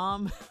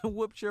mom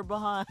whooped your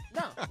behind,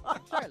 no,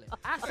 Shirley,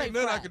 I say ain't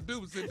nothing Friday. I can do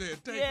but sit there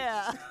and take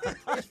yeah,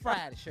 It's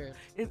Friday, Shirley.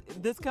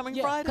 This coming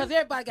Yeah, Friday? because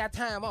everybody got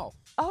time off.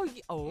 Oh,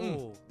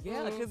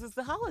 yeah, because it's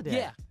the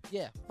holiday.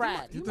 Yeah,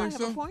 Friday. You might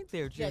have a point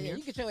there, Junior. Yeah,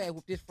 you get your ass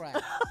whooped this Friday.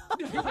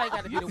 People ain't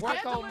got to be to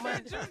work on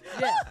Monday.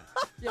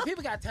 Yeah,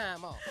 people got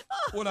time off.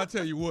 Well, I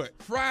tell you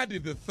what, Friday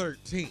the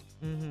 13th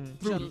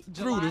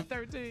July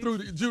 13th. through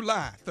the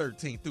July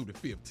 13th through the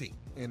 15th,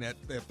 and that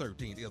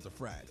 13th is a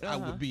Friday. I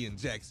will be in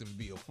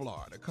Jacksonville,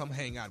 Florida. Come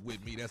hang out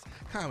with me. That's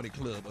Comedy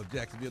Club of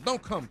Jacksonville.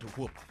 Don't come to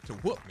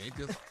whoop me.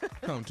 Just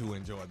come to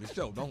enjoy the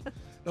show. Don't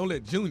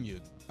let Junior.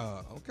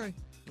 Okay.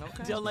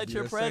 Don't let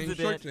your Same shirt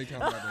president. they talking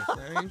about that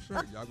same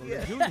shirt. Y'all gonna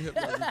let Junior hit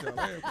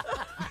y'all.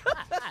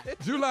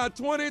 July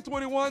 20,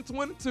 21,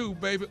 22,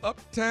 baby.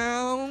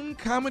 Uptown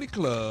Comedy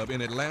Club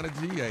in Atlanta,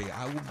 GA.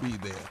 I will be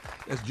there.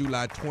 That's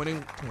July 20,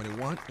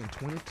 21, and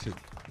 22.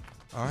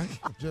 All right?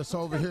 Just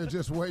over here,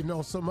 just waiting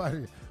on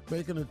somebody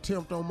make an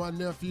attempt on my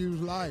nephew's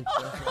life.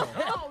 That's all.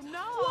 Oh,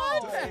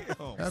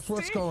 no. That's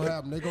what's going to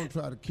happen. They're going to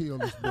try to kill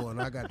this boy,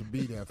 and I got to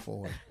be there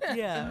for him.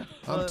 Yeah.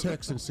 I'm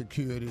texting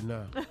security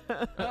now.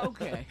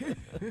 Okay.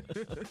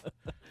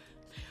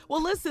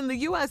 Well, listen, the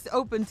U.S.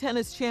 Open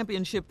Tennis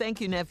Championship, thank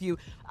you, nephew,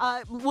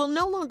 will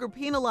no longer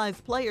penalize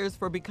players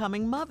for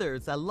becoming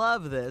mothers. I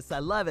love this. I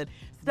love it.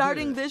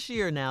 Starting this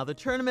year now, the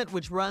tournament,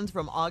 which runs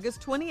from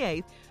August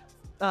 28th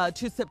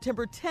to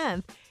September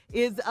 10th,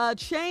 is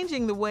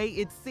changing the way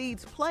it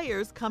seeds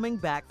players coming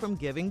back from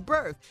giving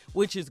birth,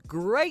 which is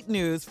great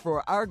news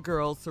for our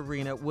girl,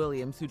 Serena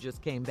Williams, who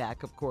just came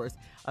back, of course,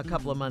 a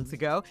couple of months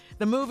ago.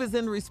 The move is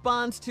in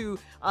response to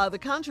the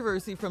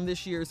controversy from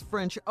this year's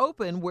French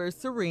Open, where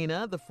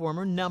Serena, the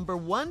former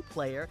 #1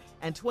 player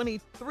and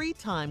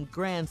 23-time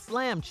Grand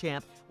Slam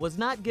champ, was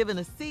not given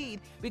a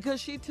seed because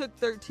she took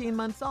 13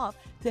 months off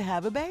to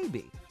have a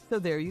baby. So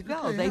there you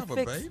go. They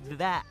fixed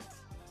that.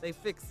 They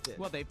fixed it.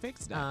 Well, they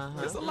fixed it.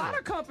 There's a lot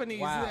of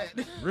companies that.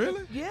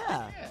 Really?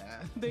 Yeah.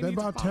 They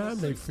about time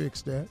they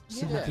fixed that.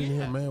 Sitting up in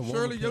here, man.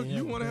 Shirley,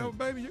 you want to have a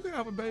baby? You can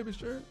have a baby,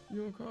 Shirley.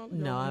 You want to call it?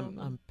 No,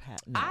 I'm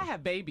Pat. No. I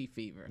have baby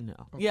fever. No.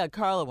 Yeah,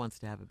 Carla wants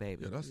to have a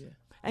baby. Yeah,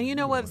 and you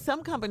know what?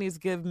 Some companies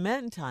give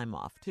men time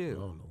off, too.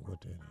 I don't know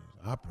what that is.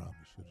 I probably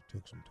should have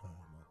took some time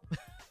off.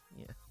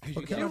 Yeah.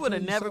 But can You I would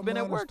have tell you never something been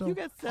at honest, work. You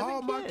though? got 7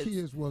 All kids. my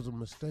kids was a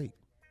mistake.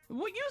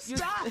 Will you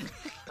stop?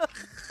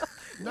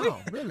 No,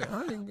 really,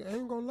 I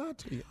ain't gonna lie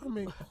to you. I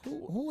mean,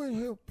 who in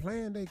here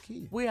playing their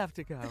kids? We have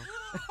to go. Oh,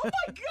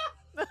 my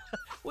God.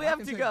 We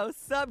have to go. You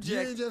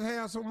Subject. ain't just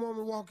have some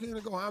woman walk in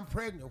and go, "I'm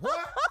pregnant."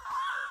 What?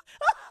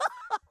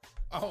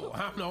 Oh,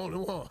 I'm the only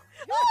one.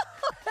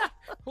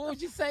 What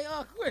would you say,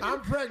 Uncle?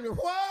 I'm pregnant.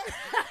 What?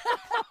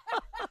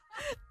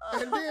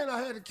 And then I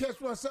had to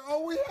catch myself.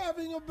 Oh, we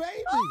having a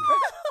baby.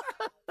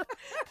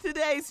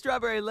 Today's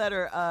Strawberry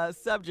Letter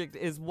subject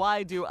is,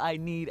 why do I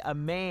need a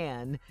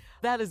man?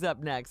 That is up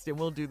next, and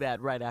we'll do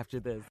that right after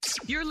this.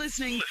 You're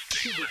listening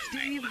to the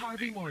Steve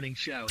Harvey Morning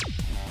Show.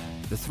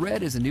 The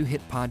Thread is a new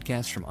hit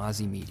podcast from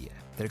Ozzy Media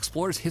that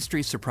explores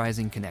history's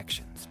surprising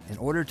connections in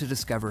order to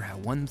discover how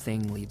one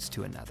thing leads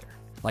to another.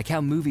 Like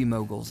how movie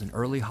moguls in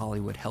early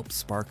Hollywood helped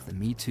spark the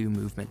Me Too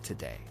movement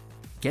today.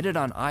 Get it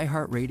on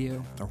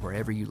iHeartRadio or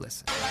wherever you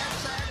listen.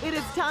 It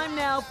is time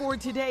now for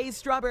today's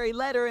Strawberry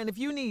Letter, and if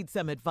you need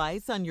some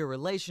advice on your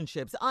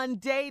relationships, on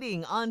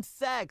dating, on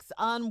sex,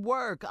 on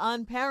work,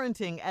 on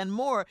parenting, and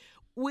more,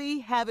 we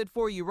have it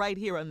for you right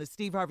here on the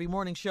Steve Harvey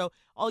Morning Show.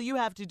 All you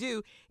have to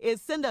do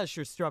is send us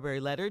your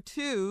Strawberry Letter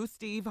to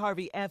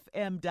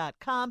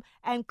steveharveyfm.com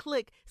and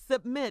click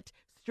Submit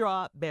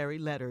Strawberry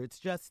Letter. It's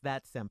just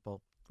that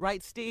simple.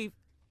 Right, Steve?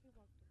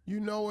 You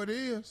know it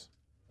is.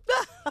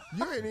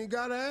 You ain't even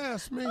got to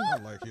ask me. I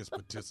like his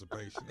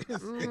participation.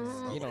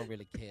 You don't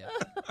really care.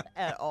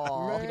 At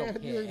all. Man, You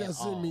don't care you ain't got to at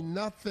all. send me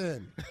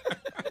nothing.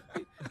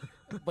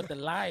 But the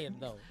lying,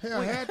 though.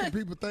 Hell, half the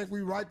people think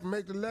we right to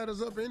make the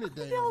letters up any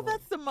day. No,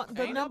 that's the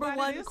number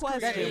one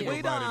question.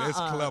 We don't. That's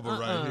clever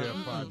right here.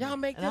 Y'all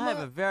make And them I have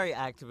up. a very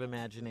active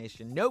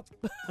imagination. Nope.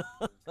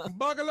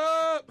 Buckle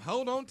up.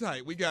 Hold on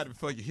tight. We got it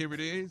for you. Here it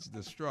is,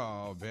 the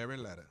Strawberry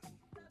Letter.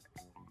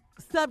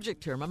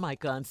 Subject, turn my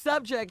mic on.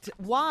 Subject,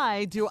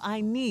 why do I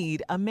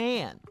need a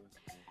man?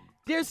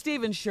 Dear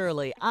Steve and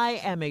Shirley,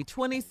 I am a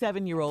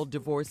 27-year-old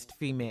divorced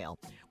female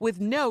with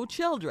no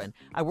children.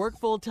 I work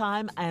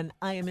full-time and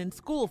I am in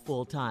school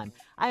full-time.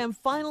 I am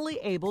finally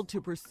able to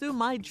pursue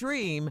my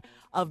dream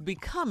of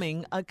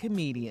becoming a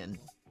comedian.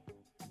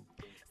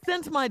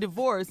 Since my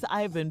divorce,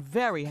 I have been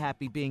very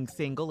happy being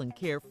single and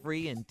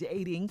carefree and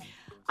dating.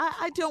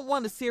 I don't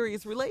want a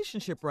serious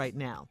relationship right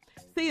now.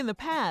 See, in the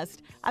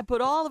past, I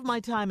put all of my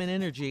time and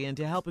energy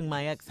into helping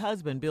my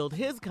ex-husband build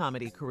his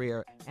comedy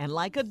career, and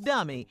like a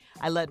dummy,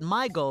 I let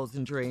my goals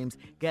and dreams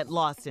get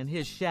lost in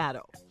his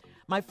shadow.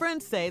 My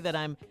friends say that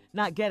I'm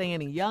not getting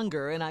any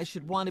younger and I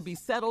should want to be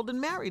settled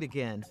and married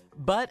again,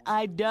 but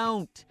I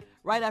don't.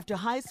 Right after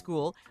high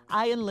school,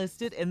 I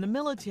enlisted in the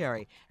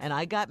military, and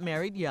I got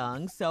married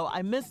young, so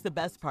I missed the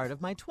best part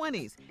of my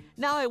 20s.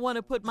 Now I want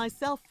to put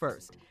myself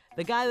first.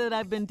 The guy that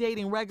I've been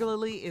dating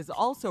regularly is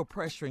also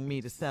pressuring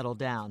me to settle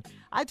down.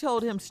 I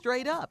told him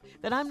straight up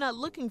that I'm not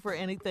looking for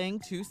anything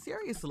too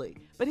seriously,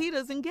 but he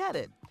doesn't get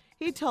it.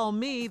 He told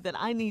me that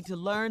I need to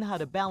learn how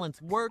to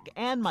balance work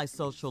and my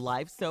social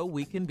life so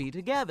we can be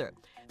together.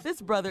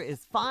 This brother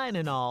is fine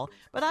and all,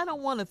 but I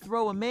don't want to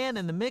throw a man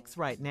in the mix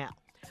right now.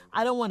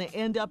 I don't want to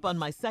end up on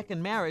my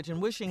second marriage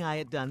and wishing I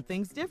had done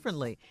things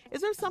differently. Is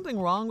there something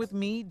wrong with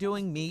me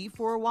doing me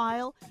for a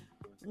while?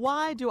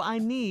 Why do I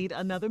need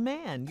another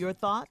man? Your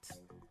thoughts?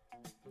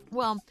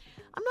 Well,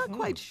 I'm not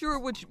quite sure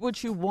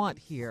what you want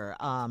here.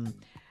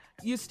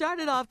 You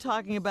started off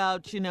talking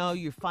about,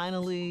 you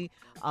finally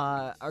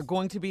are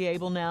going to be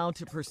able now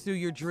to pursue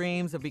your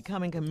dreams of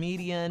becoming a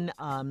comedian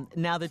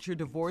now that you're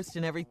divorced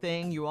and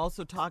everything. You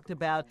also talked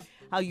about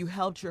how you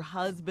helped your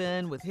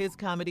husband with his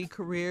comedy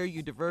career.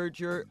 You deferred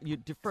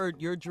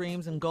your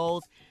dreams and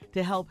goals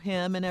to help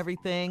him and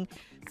everything.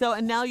 So,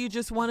 and now you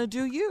just want to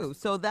do you.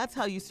 So that's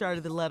how you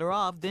started the letter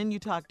off. Then you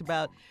talked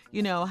about,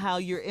 how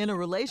you're in a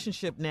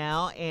relationship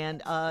now and,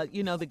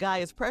 the guy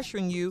is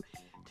pressuring you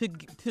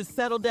to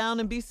settle down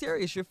and be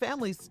serious. Your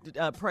family's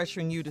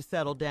pressuring you to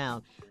settle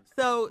down.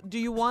 So do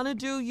you want to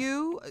do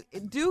you?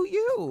 Do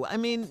you. I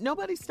mean,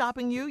 nobody's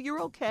stopping you.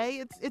 You're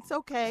okay. It's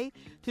okay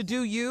to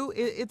do you.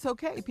 It's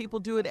okay. People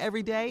do it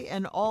every day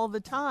and all the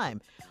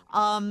time.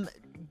 Are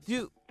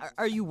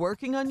you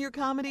working on your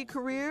comedy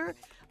career?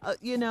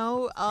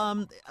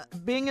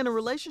 Being in a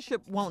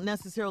relationship won't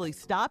necessarily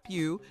stop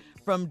you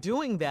from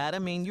doing that. I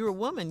mean, you're a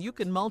woman. You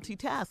can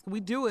multitask. We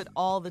do it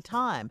all the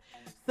time.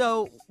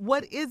 So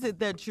what is it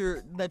that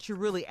you're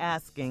really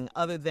asking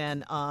other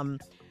than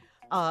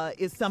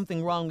is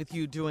something wrong with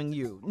you doing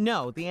you?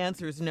 No, the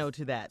answer is no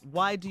to that.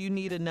 Why do you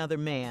need another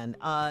man?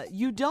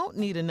 You don't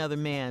need another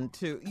man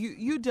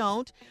you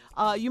don't.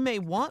 You may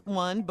want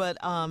one, but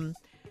I'm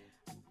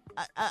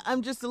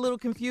just a little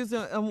confused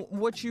on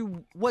what you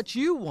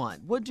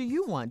want. What do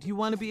you want? Do you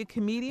want to be a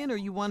comedian or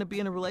you want to be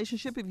in a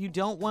relationship? If you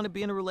don't want to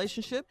be in a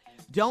relationship,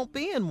 don't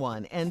be in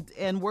one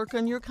and work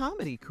on your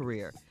comedy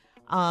career.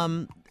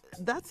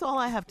 That's all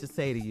I have to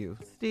say to you,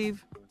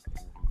 Steve.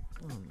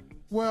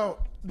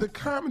 Well, the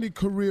comedy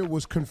career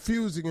was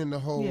confusing in the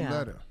whole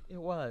letter.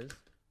 It was.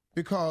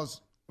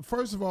 Because,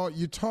 first of all,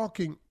 you're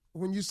talking,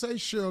 when you say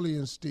Shirley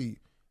and Steve,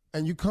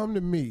 and you come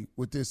to me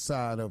with this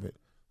side of it,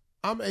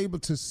 I'm able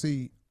to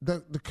see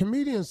the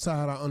comedian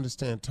side I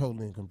understand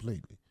totally and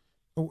completely.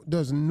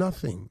 There's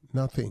nothing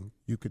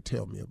you could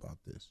tell me about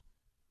this.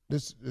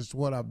 This is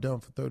what I've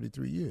done for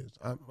 33 years.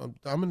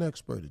 I'm an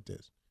expert at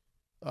this.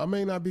 I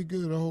may not be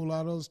good at a whole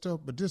lot of other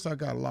stuff, but this I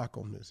got a lock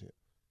on this here.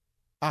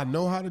 I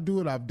know how to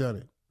do it. I've done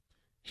it.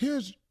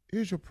 Here's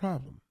your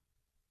problem.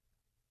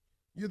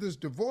 You're this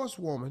divorced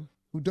woman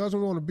who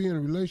doesn't want to be in a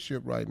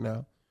relationship right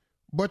now,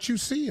 but you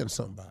seeing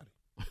somebody.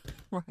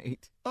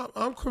 Right.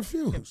 I'm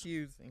confused.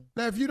 Confusing.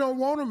 Now, if you don't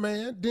want a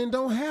man, then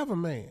don't have a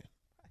man. Right.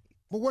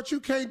 But what you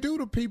can't do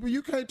to people,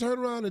 you can't turn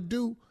around and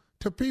do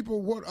to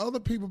people what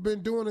other people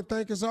been doing and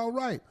think is all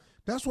right.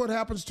 That's what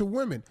happens to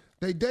women.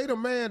 They date a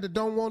man that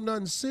don't want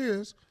nothing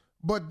serious,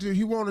 but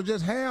he want to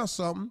just have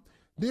something.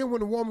 Then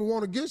when the woman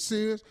want to get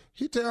serious,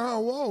 he tell her,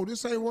 whoa,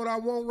 this ain't what I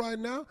want right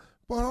now.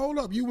 But hold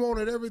up, you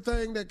wanted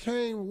everything that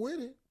came with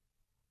it.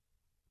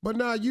 But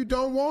now you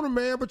don't want a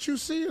man, but you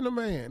seeing a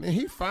man. And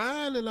he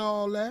fine and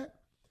all that.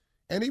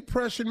 And he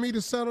pressured me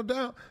to settle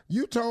down.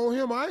 You told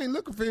him I ain't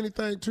looking for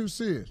anything too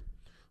serious.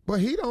 But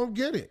he don't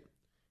get it.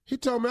 He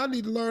told me I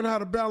need to learn how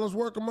to balance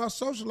work and my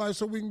social life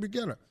so we can be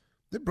together.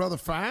 This brother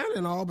fine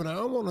and all, but I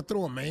don't want to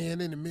throw a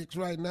man in the mix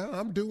right now.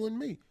 I'm doing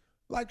me.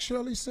 Like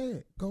Shirley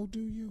said, go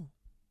do you.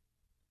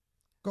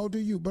 Go do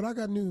you. But I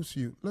got news for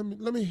you.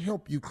 Let me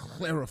help you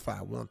clarify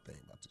one thing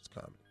about this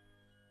comedy.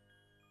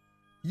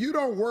 You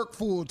don't work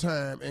full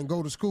time and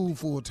go to school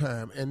full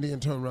time and then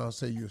turn around and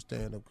say you're a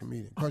stand-up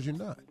comedian, because you're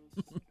not.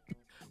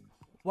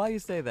 Why you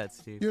say that,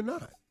 Steve? You're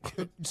not.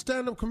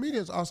 Stand-up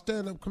comedians are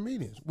stand-up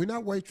comedians. We're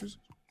not waitresses.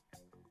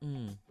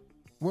 We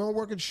don't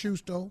work at the shoe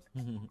store.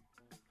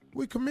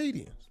 We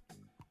comedians.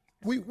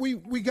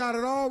 We got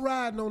it all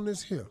riding on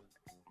this hill.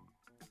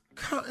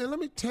 And let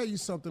me tell you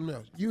something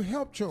else. You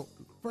helped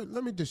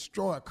let me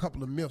destroy a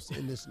couple of myths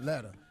in this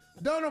letter.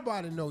 Don't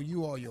nobody know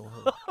you or your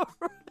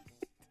husband.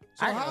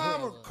 So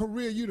however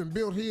career you done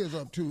built his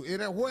up to,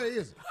 where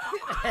is it?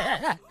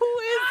 Who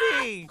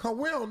is he? Because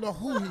we don't know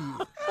who he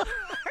is.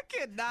 I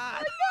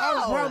cannot.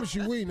 I promise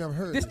you we ain't never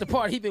heard This of the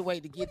part he been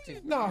waiting to get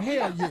to. No,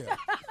 hell yeah.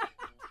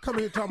 Come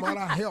here talking about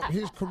I helped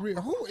his career.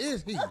 Who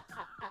is he?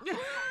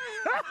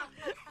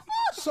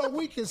 So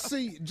we can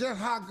see just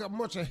how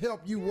much of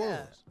help you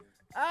was.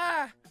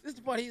 This is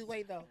the part he's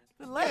waiting on.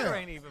 The letter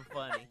ain't even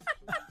funny.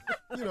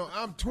 You know,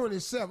 I'm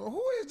 27.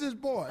 Who is this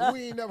boy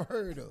we ain't never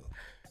heard of?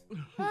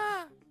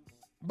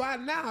 By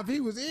now, if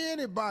he was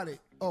anybody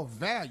of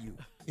value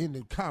in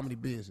the comedy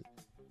business,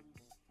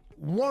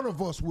 one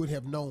of us would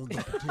have known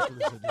the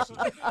particulars of this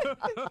life.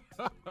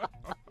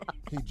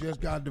 He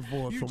just got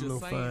divorced from a little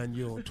fine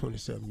year old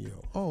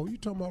 27-year-old. Oh, you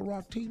talking about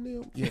Rock T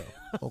now? Yeah.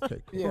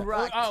 Okay, cool. Yeah.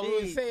 Rock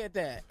we said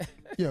that.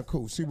 Yeah,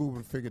 cool. See, we would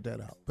have figured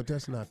that out. But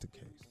that's not the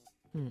case.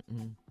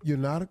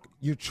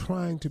 You're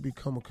trying to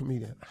become a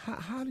comedian.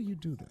 How do you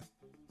do that?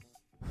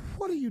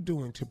 What are you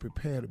doing to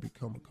prepare to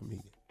become a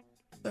comedian?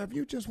 Now, if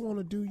you just want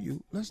to do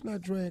you, let's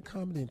not drag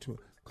comedy into it.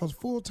 Because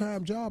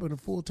full-time job and a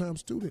full-time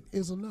student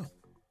is enough.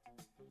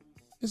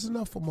 It's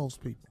enough for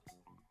most people.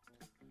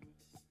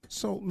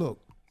 So, look,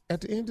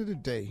 at the end of the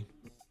day,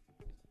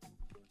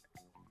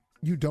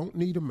 you don't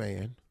need a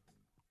man,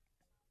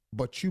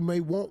 but you may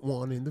want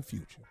one in the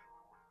future.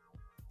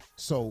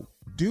 So,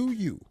 do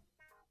you.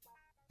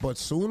 But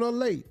sooner or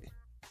later,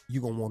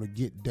 you're going to want to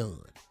get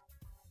done.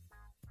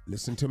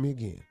 Listen to me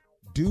again.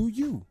 Do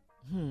you.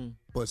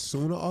 But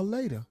sooner or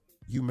later,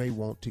 you may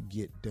want to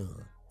get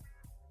done.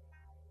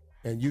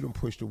 And you done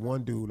pushed the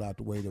one dude out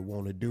the way that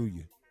want to do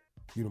you.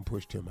 You done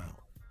pushed him out.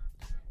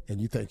 And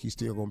you think he's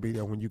still going to be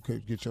there when you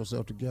could get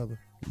yourself together?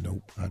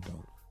 Nope, I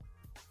don't.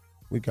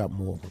 We got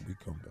more when we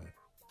come back.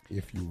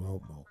 If you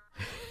want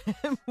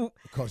more.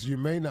 Because you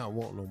may not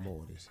want no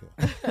more of this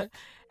here.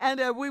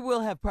 And we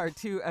will have part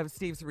 2 of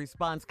Steve's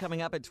response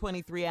coming up at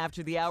 23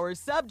 after the hour.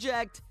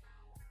 Subject,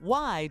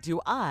 why do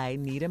I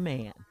need a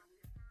man?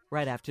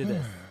 Right after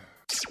this.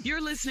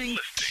 You're listening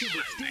to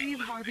the Steve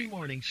Harvey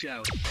Morning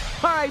Show.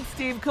 All right,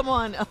 Steve, come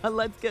on.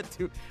 Let's get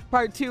to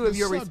part 2 of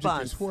your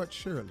response. Is what,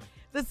 Shirley?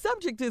 The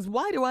subject is,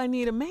 why do I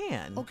need a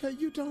man? Okay,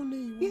 you don't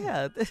need one.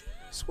 Yeah.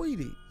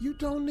 Sweetie, you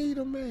don't need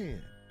a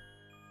man.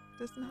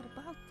 It's not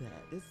about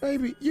that.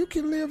 Baby, you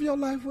can live your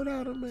life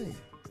without a man.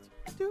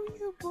 Do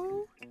you,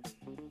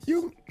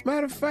 boo?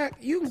 Matter of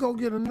fact, you can go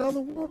get another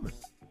woman.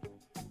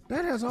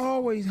 That has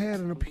always had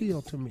an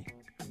appeal to me.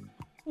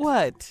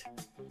 What?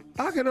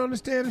 I can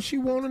understand if she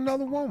want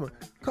another woman,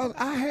 because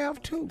I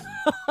have too.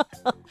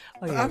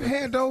 I've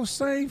had those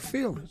same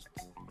feelings.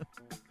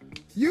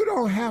 You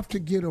don't have to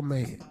get a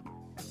man.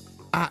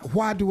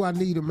 Why do I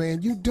need a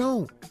man? You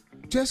don't.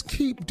 Just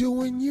keep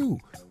doing you.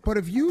 But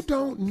if you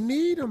don't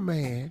need a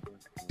man,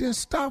 then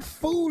stop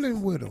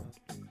fooling with him.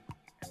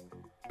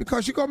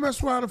 Because you're going to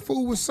mess around and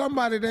fool with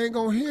somebody that ain't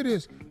going to hear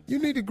this. You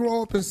need to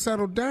grow up and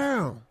settle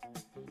down.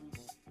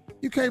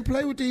 You can't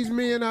play with these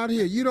men out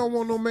here. You don't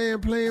want no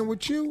man playing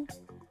with you.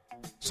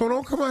 So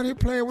don't come out here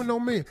playing with no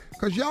men.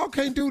 Because y'all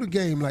can't do the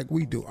game like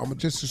we do. I'm going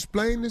to just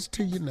explain this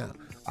to you now.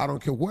 I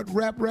don't care what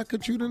rap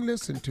record you done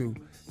listen to.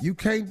 You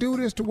can't do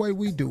this the way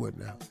we do it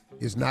now.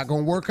 It's not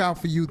going to work out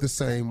for you the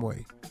same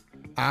way.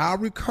 Our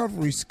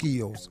recovery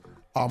skills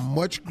are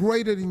much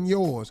greater than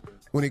yours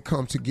when it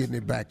comes to getting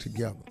it back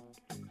together.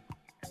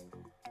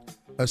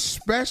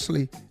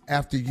 Especially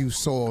after you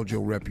soiled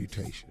your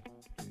reputation.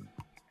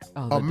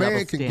 A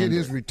man can get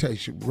his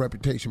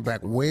reputation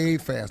back way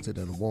faster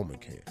than a woman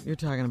can. You're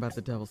talking about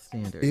the double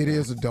standard. It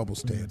is a double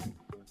standard.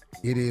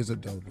 It is a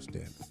double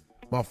standard.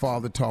 My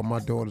father taught my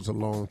daughters a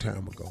long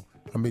time ago.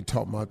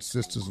 Taught my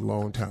sisters a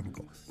long time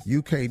ago.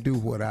 You can't do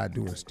what I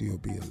do and still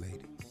be a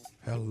lady.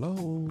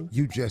 Hello.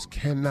 You just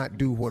cannot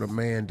do what a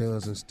man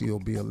does and still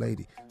be a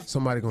lady.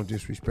 Somebody gonna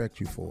disrespect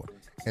you for it.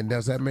 And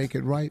does that make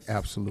it right?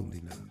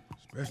 Absolutely not.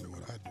 Especially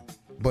what I do.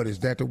 But is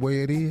that the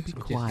way it is? Be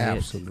quiet.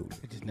 Absolutely.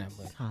 It is not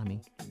much.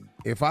 Tommy.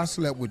 If I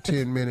slept with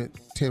 10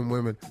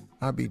 women,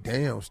 I'd be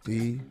damn,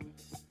 Steve.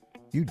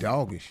 You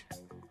doggish.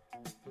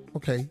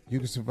 Okay, you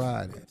can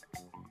survive that.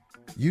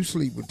 You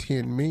sleep with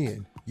 10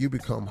 men, you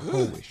become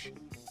hoish.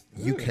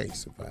 You can't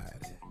survive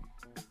that.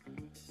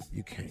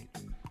 You can't.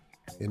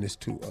 And it's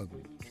too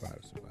ugly to try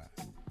to survive.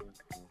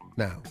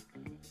 Now,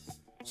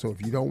 so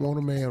if you don't want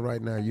a man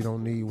right now, you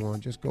don't need one,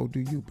 just go do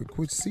you. But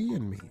quit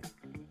seeing men.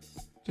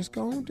 Just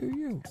go and do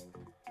you.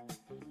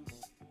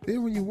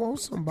 Then when you want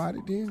somebody,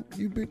 then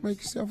you make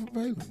yourself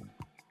available.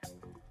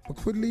 But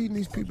quit leading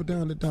these people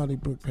down the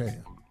Donnybrook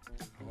path.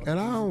 And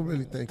I don't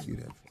really think you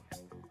that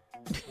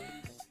funny.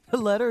 The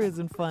letter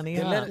isn't funny.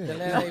 The letter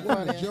ain't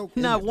funny.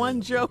 Not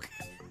one joke.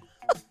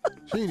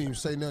 She didn't even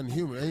say nothing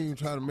human. They ain't even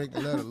try to make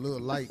the letter a little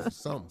light or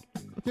something.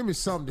 Give me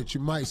something that you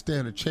might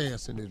stand a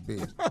chance in this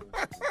business. But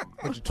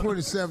you're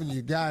 27,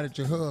 you guided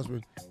your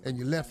husband, and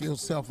you left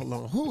yourself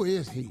alone. Who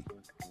is he?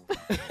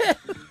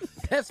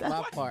 That's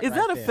my part. Is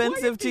that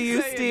offensive to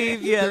you,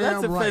 Steve? Yeah,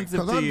 that's offensive to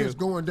you. Because I'm just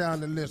going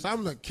down the list.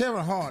 I'm like,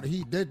 Kevin Hart,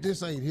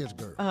 this ain't his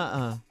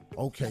girl.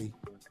 Okay.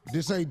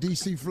 This ain't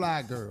DC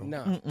Fly girl.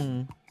 No.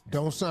 Mm-mm.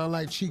 Don't sound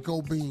like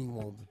Chico Bean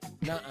woman.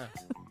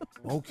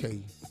 Nuh-uh.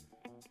 Okay.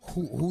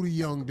 Who the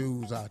young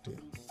dudes out there?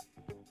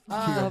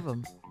 Love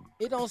them.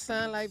 It don't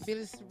sound like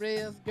Billy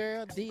Sorrell's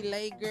girl,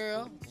 D-Lay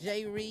girl,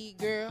 J. Reed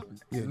girl.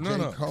 Yeah,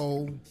 J.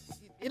 Cole.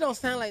 It don't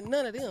sound like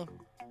none of them.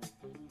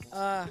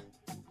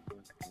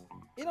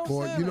 It don't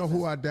Boy, sound you know like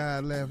who I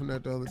died laughing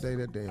at the other day?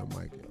 That damn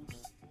Mike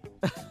Evans.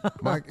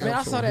 Mike Man, I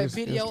Epps saw on that his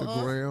video,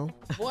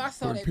 Instagram. Boy, I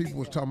saw when that people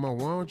was talking about,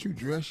 why don't you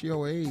dress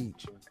your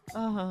age?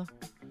 Uh-huh.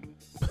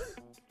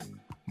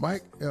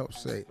 Mike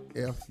Epps say,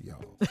 F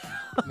y'all.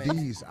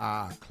 These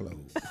are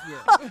clothes.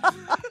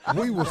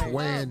 We was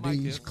wearing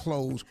these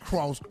clothes,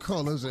 cross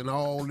colors and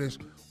all this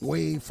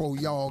way before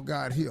y'all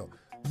got here.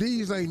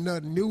 These ain't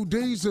nothing new.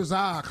 These is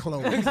our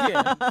clothes.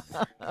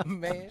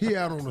 Man. He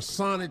had on a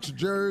Sonics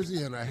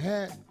jersey and a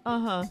hat.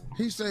 Uh-huh.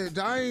 He said,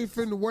 I ain't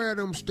finna wear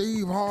them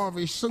Steve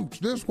Harvey suits.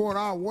 This what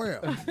I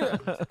wear.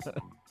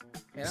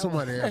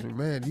 Somebody asked me,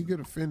 man, you get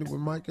offended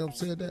when Mike Epps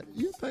said that?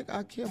 You think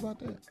I care about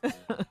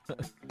that?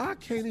 I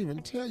can't even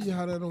tell you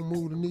how that don't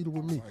move the needle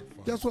with me.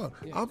 Guess what?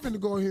 I'm finna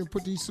go ahead and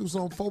put these suits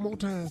on 4 more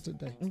times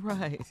today.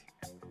 Right.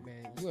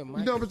 Man, you and You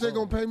Mike know how much they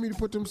gonna pay me to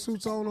put them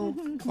suits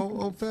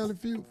on Family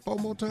Feud 4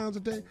 more times a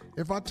day?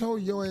 If I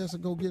told you your ass to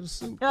go get a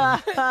suit,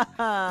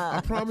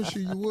 I promise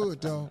you would,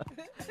 dog.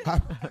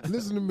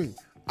 Listen to me.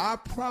 I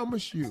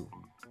promise you,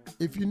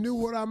 if you knew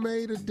what I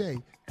made a day,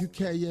 you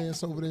carry your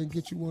ass over there and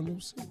get you one of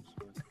them suits.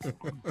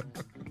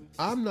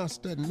 I'm not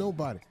studying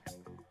nobody.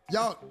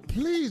 Y'all,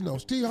 please know,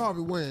 Steve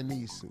Harvey wearing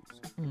these suits.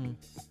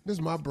 This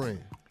is my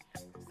brand.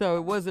 So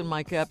it wasn't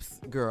Mike Epps'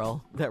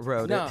 girl that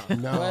wrote it.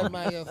 No.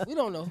 We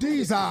don't know.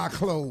 These are our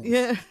clothes.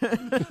 Yeah.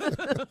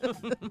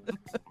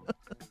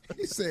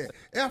 He said,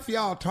 F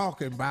y'all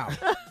talking about.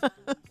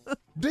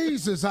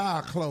 These is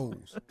our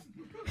clothes.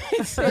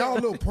 Y'all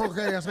little punk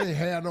ass ain't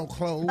had no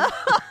clothes.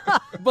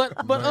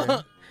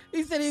 But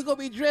he said he's going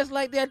to be dressed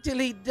like that till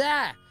he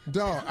die.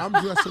 Dog, I'm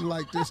dressing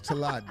like this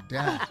till I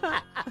die.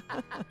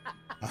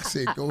 I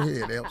said, go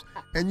ahead, Epps.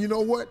 And you know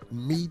what?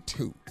 Me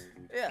too.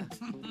 Yeah.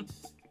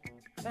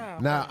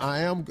 Now,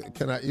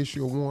 can I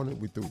issue a warning?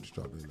 We threw the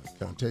strawberry.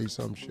 Can I tell you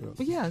something, Shirley?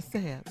 Yeah, say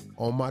it.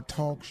 On my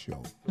talk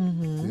show,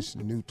 this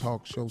new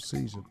talk show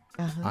season,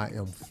 I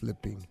am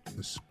flipping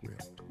the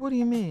script. What do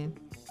you mean?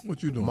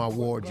 What you doing? My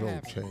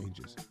wardrobe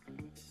changes.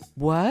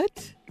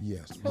 What?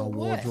 Yes, my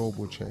wardrobe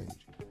will change.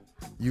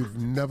 You've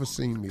never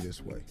seen me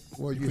this way.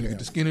 Well, you get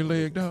the skinny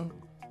leg, dog?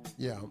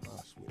 Yeah, I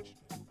switched.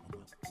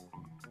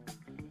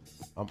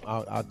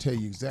 I'll tell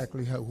you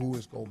exactly who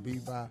it's going to be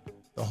by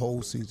the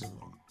whole season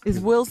long. Is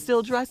Will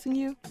still dressing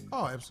you?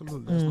 Oh,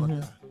 absolutely. That's my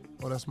guy.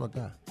 Oh, that's my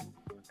guy.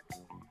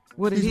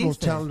 What did He's he the most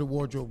say? talented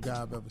wardrobe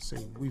guy I've ever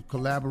seen. We've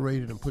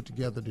collaborated and put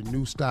together the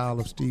new style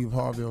of Steve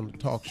Harvey on the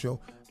talk show.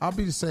 I'll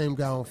be the same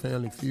guy on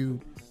Family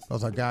Feud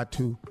because I got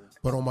to.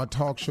 But on my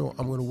talk show,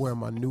 I'm going to wear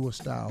my newer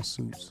style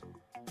suits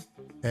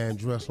and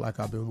dress like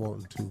I've been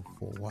wanting to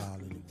for a while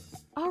anyway.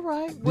 All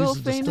right. This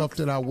is the stuff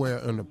that I wear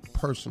in the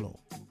personal.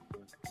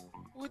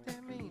 What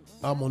that mean?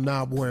 I'm going to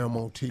now wear them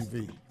on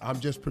TV.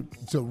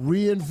 It's a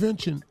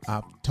reinvention.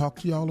 I've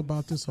talked to y'all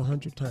about this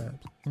 100 times.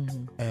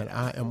 And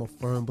I am a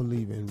firm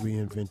believer in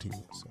reinventing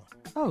yourself.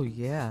 Oh,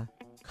 yeah.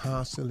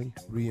 Constantly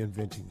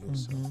reinventing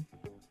yourself.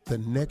 The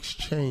next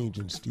change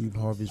in Steve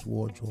Harvey's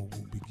wardrobe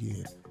will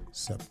begin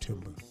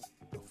September the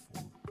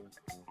 4th.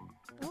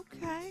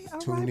 Okay. All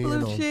Tune right, in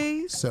Blue on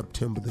Cheese.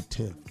 September the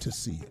 10th to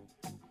see it.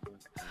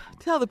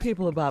 Tell the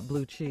people about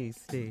Blue Cheese,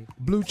 Steve.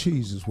 Blue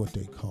Cheese is what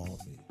they call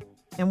me.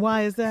 And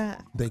why is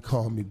that? They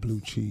call me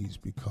Blue Cheese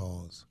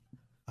because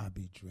I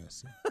be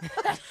dressing.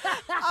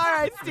 All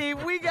right,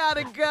 Steve, we got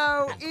to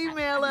go.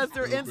 Email us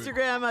or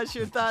Instagram us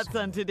your thoughts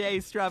on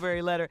today's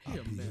Strawberry Letter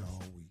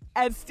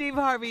at Steve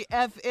Harvey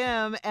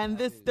FM. And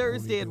this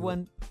Thursday at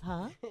 1...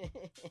 Huh?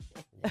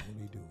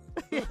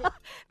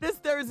 This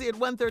Thursday at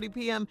 1:30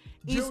 p.m.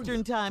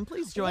 Eastern Time.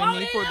 Please join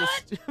me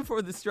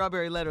for the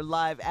Strawberry Letter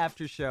Live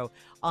After Show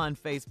on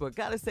Facebook.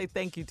 Got to say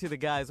thank you to the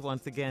guys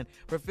once again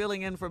for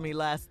filling in for me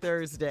last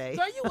Thursday.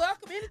 So you're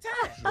welcome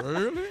anytime.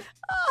 Really?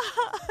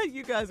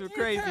 You guys were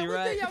crazy,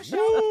 right?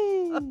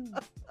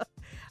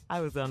 I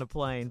was on a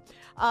plane.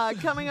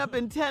 Coming up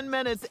in 10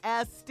 minutes,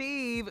 Ask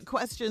Steve.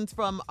 Questions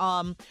from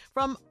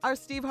our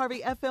Steve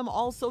Harvey FM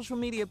all social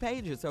media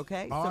pages,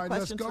 okay? All right,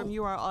 questions let's go. from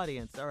you, our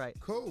audience. All right.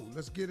 Cool.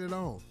 Let's get it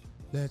on.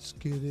 Let's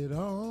get it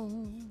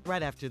on.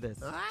 Right after this.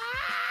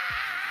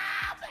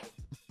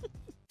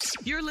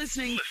 You're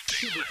listening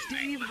to the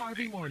Steve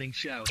Harvey Morning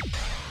Show.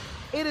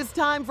 It is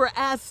time for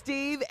Ask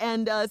Steve.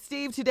 And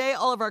Steve, today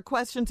all of our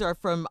questions are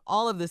from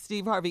all of the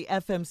Steve Harvey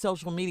FM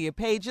social media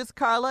pages.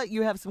 Carla,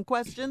 you have some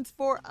questions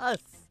for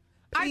us.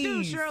 I do,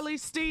 Please. Shirley.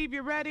 Steve,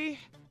 you ready?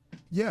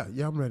 Yeah,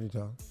 I'm ready,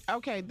 Tom.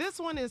 Okay, this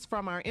one is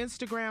from our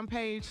Instagram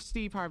page,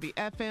 Steve Harvey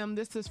FM.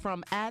 This is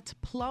from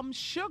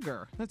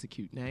 @PlumSugar. That's a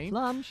cute name.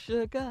 Plum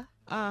Sugar.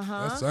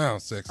 That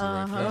sounds sexy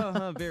right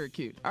there. Very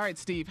cute. All right,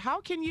 Steve,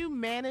 how can you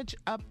manage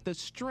up the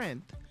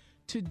strength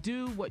to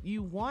do what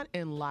you want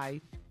in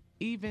life,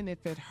 even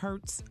if it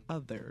hurts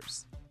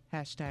others?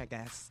 Hashtag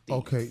Ask Steve.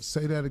 Okay,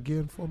 say that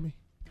again for me.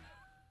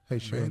 Hey,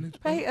 Sharon.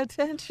 Pay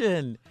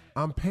attention.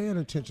 I'm paying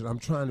attention. I'm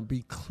trying to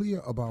be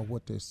clear about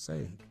what they're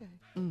saying.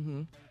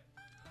 Mm-hmm.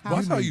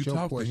 That's how you your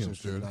talk to him, questions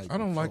Shirley. tonight I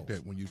don't like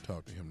before. that when you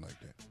talk to him like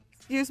that.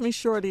 Excuse me,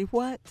 Shorty,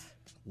 what?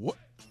 What?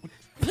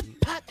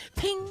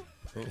 Ting.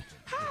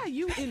 How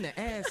you in the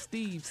Ask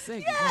Steve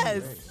segment?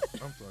 Yes.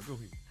 I'm sorry, go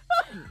ahead.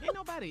 Ain't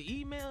nobody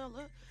email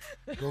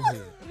her. Go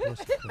ahead.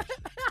 What's the question?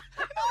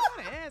 Ain't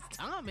nobody That's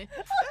Tommy.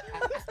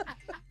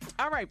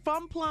 All right,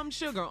 Fun Plum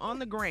Sugar on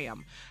the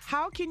gram.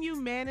 How can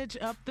you manage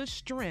up the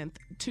strength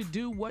to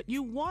do what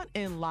you want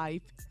in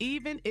life,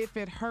 even if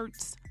it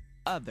hurts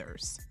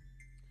others?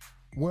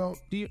 Well,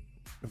 do you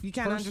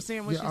kind of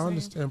understand what you're saying? I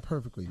understand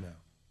perfectly now.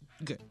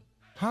 Good.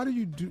 How do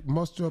you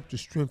muster up the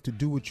strength to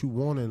do what you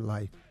want in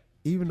life,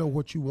 even though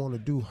what you want to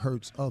do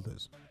hurts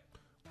others?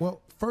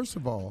 Well, first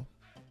of all,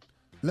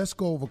 let's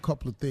go over a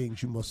couple of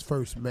things you must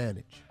first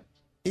manage.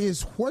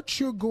 Is what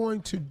you're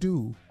going to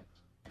do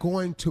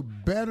going to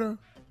better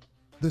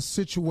the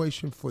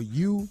situation for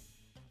you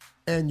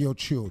and your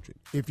children,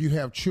 if you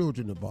have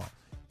children involved?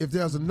 If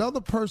there's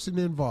another person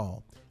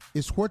involved,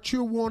 is what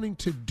you're wanting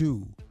to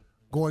do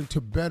going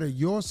to better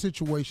your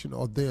situation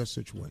or their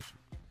situation?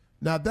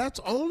 Now, that's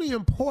only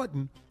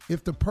important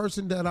if the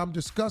person that I'm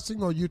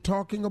discussing or you're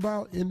talking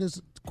about in this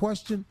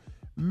question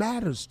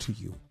matters to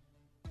you.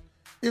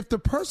 If the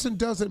person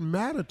doesn't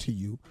matter to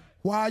you,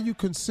 why are you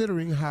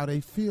considering how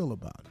they feel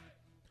about it?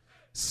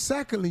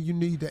 Secondly, you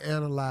need to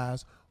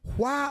analyze,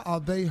 why are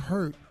they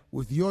hurt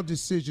with your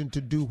decision to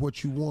do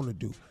what you want to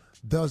do?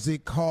 Does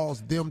it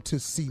cause them to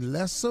see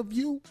less of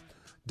you?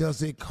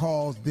 Does it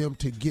cause them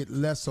to get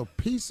less of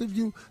piece of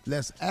you,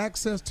 less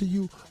access to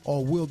you,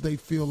 or will they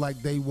feel like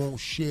they won't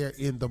share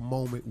in the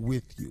moment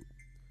with you?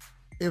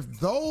 If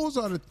those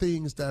are the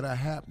things that are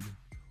happening,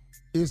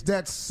 is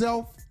that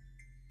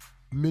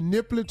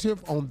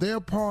self-manipulative on their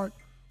part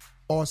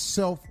or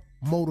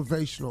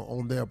self-motivational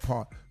on their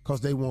part because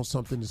they want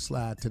something to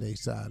slide to their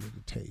side of the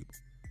table?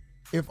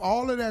 If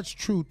all of that's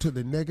true to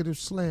the negative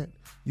slant,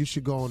 you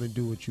should go on and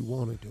do what you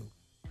want to do.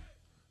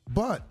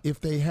 But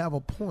if they have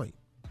a point,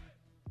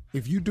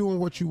 if you're doing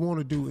what you want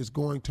to do is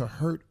going to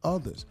hurt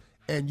others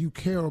and you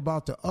care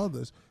about the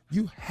others,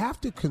 you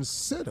have to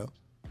consider,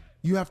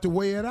 you have to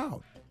weigh it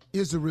out.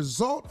 Is the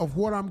result of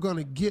what I'm going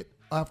to get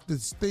of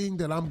this thing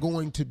that I'm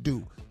going to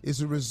do, is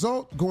the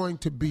result going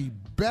to be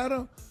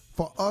better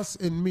for us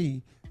and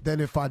me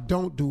than if I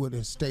don't do it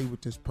and stay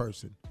with this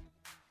person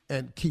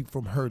and keep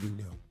from hurting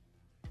them?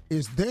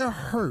 Is their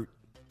hurt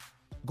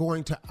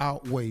going to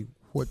outweigh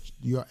what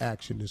your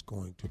action is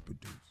going to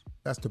produce?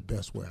 That's the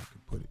best way I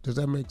can put it. Does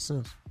that make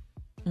sense?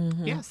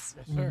 Mm-hmm. Yes.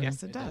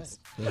 Yes, it does.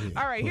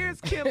 All right,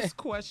 here's Kim's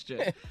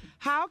question.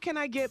 How can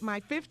I get my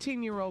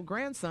 15-year-old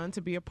grandson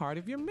to be a part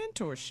of your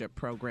mentorship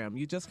program?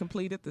 You just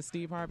completed the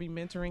Steve Harvey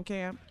mentoring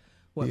camp.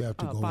 What, you have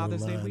to go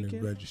Father's Day online weekend?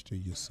 and register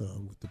your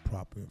son with the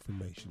proper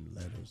information,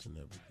 letters and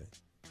everything,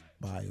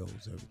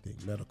 bios, everything,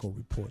 medical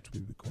reports.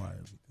 We require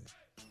everything.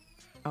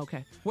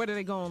 Okay. Where do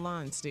they go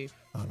online, Steve?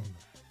 I don't know.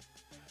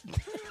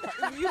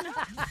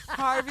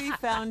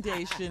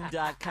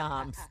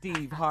 HarveyFoundation.com.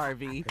 Steve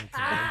Harvey.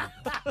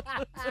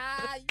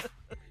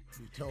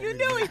 You me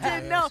knew he that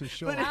didn't know. ass is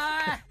short.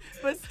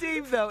 But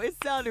Steve, though, it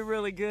sounded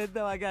really good,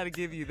 though. I got to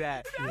give you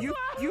that. You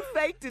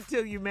faked it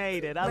till you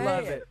made it. I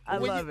love it. I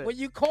love it. When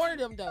you cornered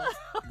him, though.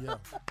 Yeah.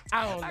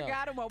 I don't know. I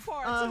got him on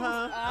part two.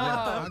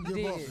 I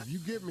give up. If you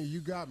get me,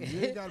 you got me.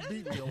 You ain't got to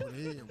beat me over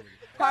the head with it.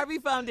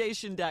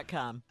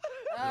 HarveyFoundation.com.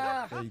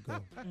 There you go.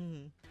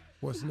 Mm-hmm.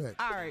 What's next?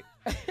 All right.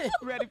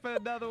 Ready for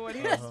another one?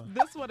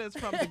 This one is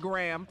from the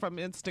gram, from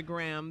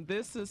Instagram.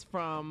 This is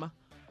from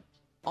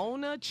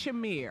Ona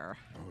Chamir.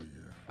 Oh,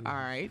 yeah. All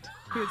right.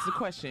 Here's the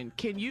question.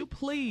 Can you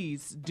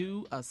please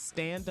do a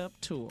stand-up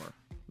tour,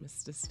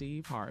 Mr.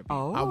 Steve Harvey?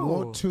 I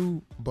want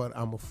to, but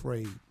I'm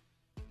afraid.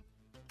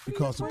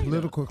 Because the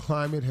political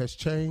climate has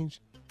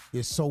changed.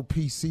 It's so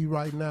PC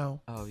right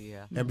now. Oh,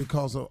 yeah. And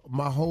because of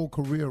my whole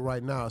career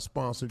right now is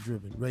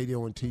sponsor-driven.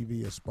 Radio and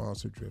TV is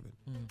sponsor-driven.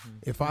 Mm-hmm.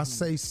 If I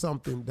say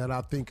something that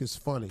I think is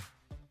funny,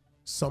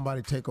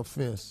 somebody take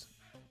offense,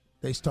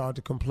 they start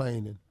to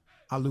complaining,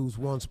 I lose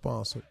one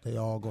sponsor, they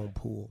all gonna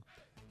pull.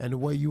 And the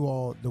way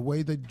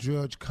they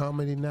judge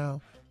comedy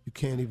now, you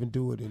can't even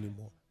do it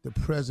anymore. The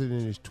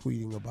president is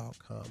tweeting about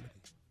comedy.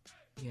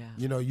 Yeah.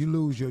 You know, you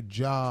lose your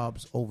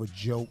jobs over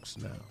jokes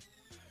now.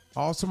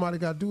 All somebody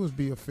got to do is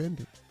be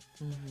offended.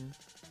 Mm-hmm.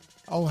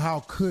 Oh, how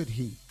could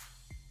he?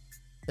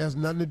 It has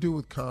nothing to do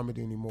with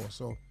comedy anymore.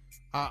 So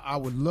I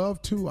would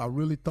love to. I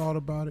really thought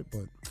about it,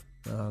 but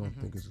I don't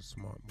think it's a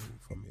smart move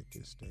for me at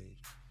this stage.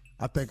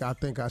 I think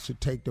I should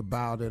take the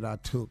bow that I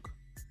took.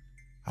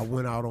 I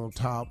went out on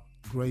top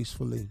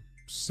gracefully,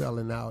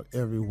 selling out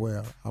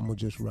everywhere. I'm going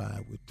to just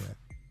ride with that.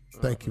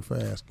 Thank you for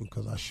asking,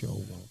 because I sure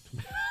want to.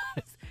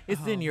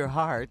 It's in your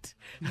heart.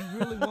 You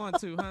really want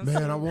to, huh?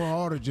 Man, I want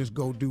all to just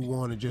go do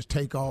one and just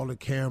take all the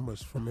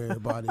cameras from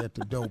everybody at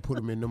the door, put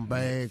them in them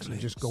bags, and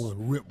just go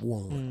and rip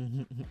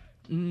one.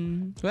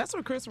 Well, that's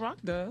what Chris Rock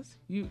does.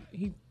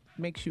 He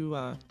makes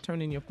you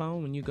turn in your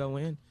phone when you go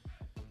in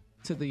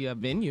to the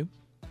venue.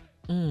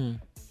 And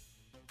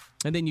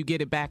then you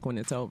get it back when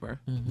it's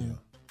over. Mm-hmm.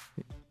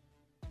 Yeah.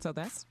 So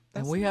that's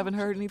and we haven't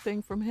heard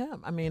anything from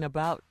him. I mean,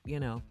 about,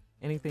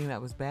 anything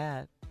that was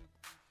bad.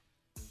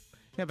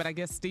 Yeah, but I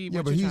guess Steve.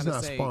 Yeah, but he's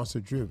not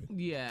sponsor driven.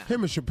 Yeah.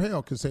 Him and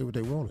Chappelle can say what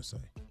they want to say.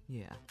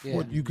 Yeah.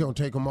 What, you gonna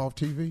take them off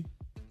TV?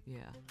 Yeah.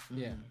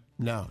 Yeah.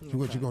 No.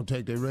 What, you gonna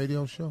take their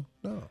radio show?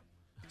 No.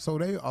 So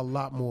they are a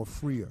lot more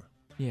freer.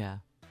 Yeah.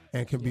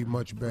 and can be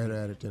much better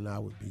at it than I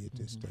would be at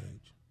this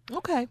stage.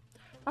 Okay.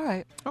 All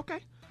right. Okay.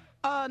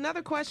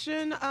 Another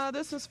question.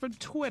 This is for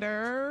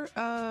Twitter.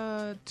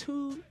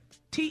 To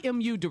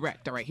TMU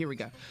Direct. All right, here we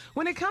go.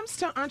 When it comes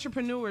to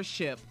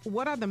entrepreneurship,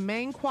 what are the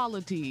main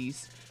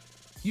qualities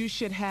you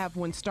should have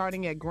when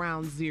starting at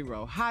ground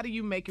zero? How do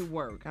you make it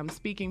work? I'm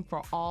speaking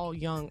for all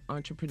young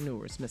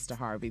entrepreneurs, Mr.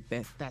 Harvey.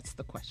 That's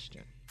the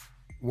question.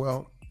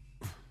 Well,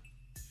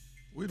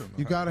 we don't know.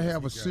 You got to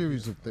have a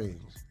series of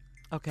things.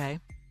 Okay.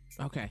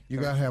 You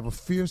got to have a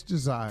fierce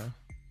desire.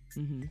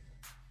 Mm-hmm.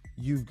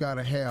 You've got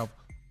to have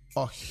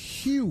a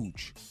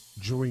huge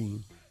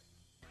dream.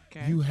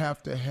 Okay. You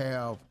have to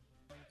have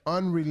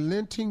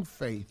unrelenting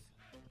faith,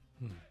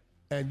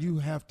 and you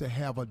have to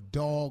have a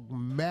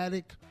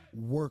dogmatic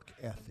work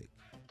ethic.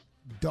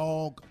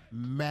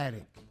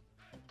 Dogmatic.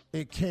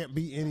 It can't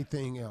be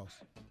anything else.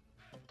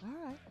 All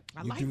right.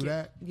 I You like do it.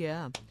 that?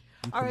 Yeah.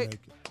 You All can right. make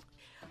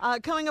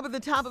it. Coming up at the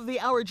top of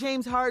the hour,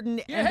 James Harden,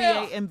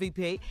 Yeah. NBA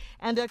MVP,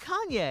 and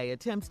Kanye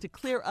attempts to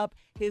clear up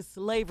his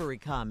slavery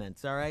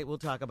comments. All right, we'll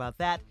talk about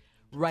that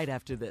right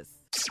after this.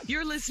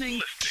 You're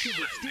listening to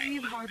the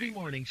Steve Harvey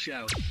Morning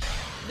Show.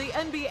 The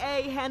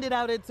NBA handed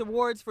out its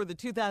awards for the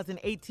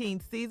 2018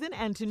 season,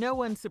 and to no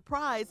one's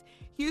surprise,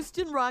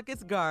 Houston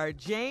Rockets guard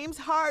James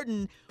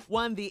Harden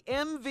won the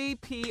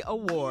MVP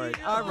award.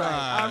 All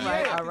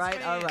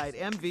right,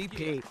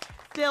 MVP.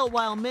 Still,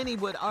 while many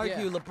would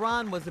argue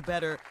LeBron was a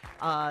better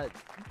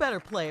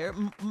player,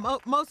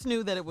 most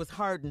knew that it was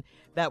Harden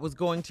that was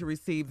going to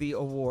receive the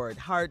award.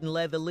 Harden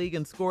led the league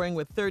in scoring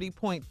with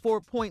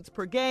 30.4 points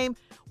per game,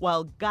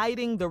 while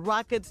guiding the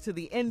Rockets to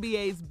the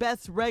NBA's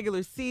best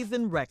regular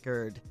season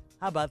record.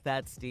 How about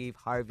that, Steve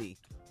Harvey?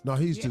 No,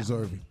 he's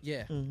deserving.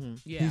 Yeah. Mm-hmm.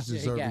 He's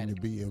deserving to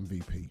be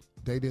MVP.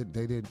 They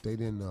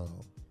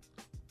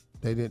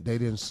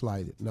didn't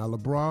slight it. Now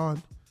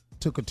LeBron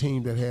took a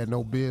team that had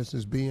no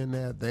business being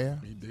there.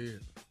 He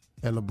did.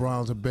 And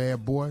LeBron's a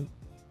bad boy.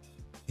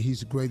 He's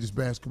the greatest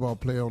basketball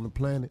player on the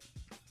planet.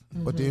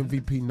 Mm-hmm. But the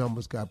MVP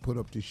numbers got put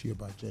up this year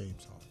by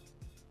James Harden.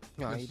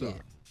 No, he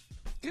did.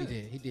 Good.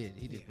 He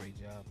did a great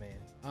job, man.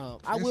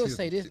 I will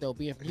say this, though,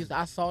 being from Houston,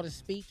 I saw the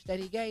speech that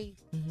he gave.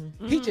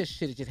 Mm-hmm. He just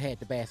should have just had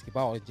the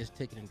basketball and just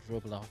took it and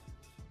dribble off.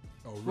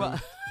 Oh, really?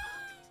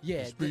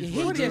 Yeah, speech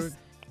he was just,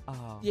 good?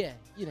 yeah,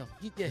 you know,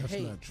 he just, That's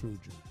hey. not true,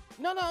 Drew.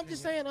 No, I'm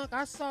just saying, Uncle,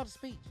 I saw the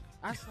speech.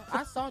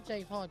 I saw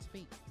James Harden's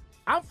speech.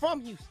 I'm from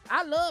Houston.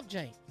 I love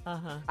James.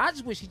 I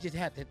just wish he just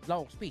had that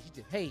long speech.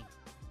 He just, hey,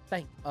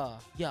 thank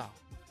y'all,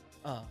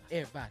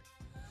 everybody.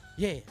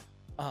 Yeah,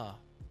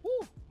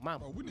 woo,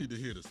 mama. Oh, we need to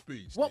hear the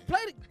speech. Well,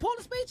 pull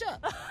the speech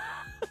up.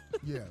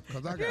 Yeah,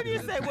 because I got You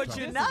didn't say what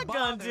you're not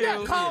going to do.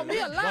 Yeah, call me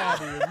a liar.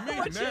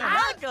 What you're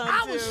not going to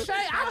I do. was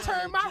ashamed. I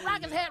turned my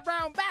Rockets hat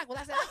round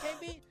backwards. I said, I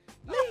can't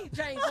leave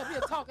James up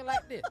here talking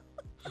like this.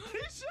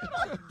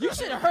 You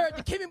should have heard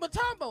the Kimmy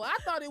Mutombo. I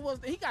thought it was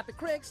he got the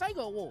Craig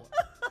Sager Award.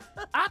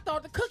 I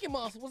thought the Cookie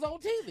Monster was on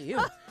TV. It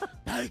was,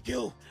 thank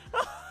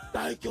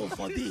you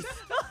for this.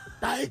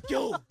 Thank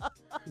you.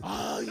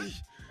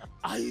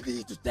 I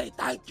need to say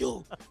thank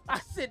you. I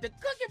said the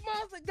Cookie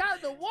Monster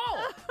got the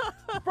wall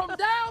from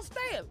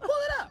downstairs. Pull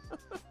it up.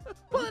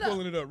 Pull it up.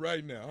 Pulling it up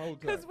right now. Hold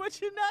tight. Because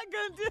what you're not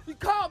going to do. You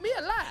called me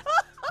a liar.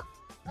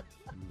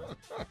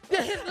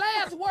 Yeah, his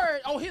last word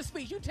on his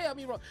speech, you tell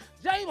me wrong.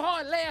 James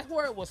Harden's last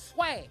word was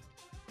swag.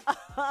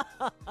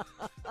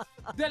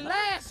 The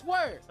last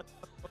word.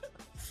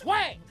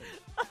 Swag.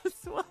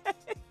 Swag.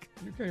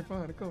 You can't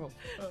find the call.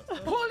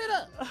 Pull it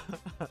up.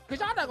 Because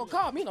y'all not going to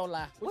call me no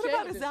lie. What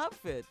about his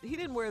outfit? He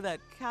didn't wear that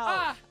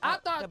cow, I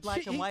thought that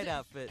black and white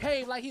outfit.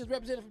 Came like he was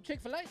represented from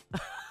Chick-fil-A.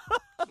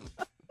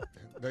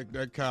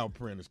 That cow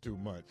print is too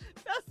much.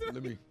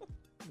 Let me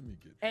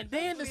get. And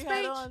then the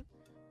speech.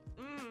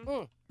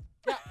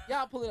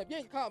 Y'all pull it up. You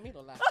ain't call me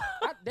no lie.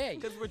 I dare you.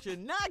 Because what you're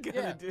not going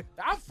to do.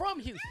 I'm from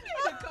Houston.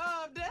 You need to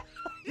calm down.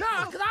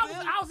 No, because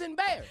I was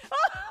embarrassed.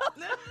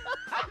 You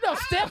know,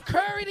 Steph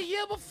Curry the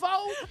year before.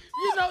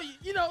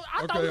 You know.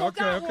 I thought we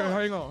got one.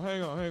 Hang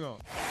on.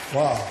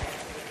 Wow.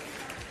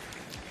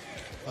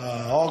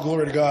 All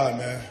glory to God,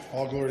 man.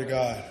 All glory to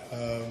God.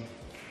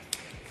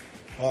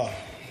 Wow.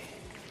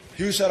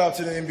 Huge shout out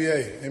to the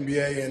NBA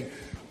and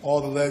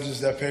all the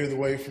legends that paved the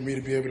way for me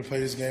to be able to play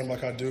this game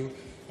like I do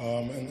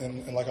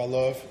and like I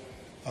love.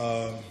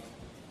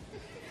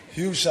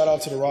 Huge shout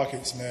out to the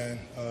Rockets, man.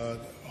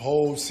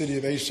 Whole city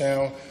of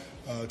H-Town,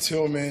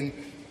 Tillman,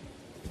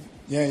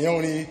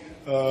 Yanyoni,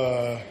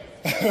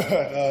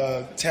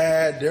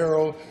 Tad,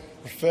 Daryl,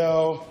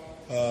 Rafael,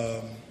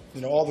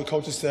 all the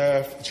coaching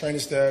staff, the training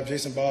staff,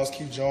 Jason Bowles,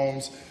 Keith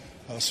Jones,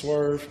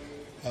 Swerve.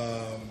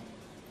 I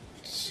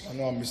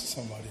know I'm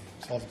missing somebody.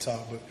 It's off the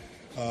top, but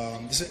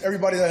this is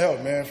everybody that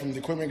helped, man, from the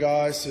equipment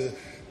guys to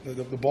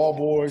the ball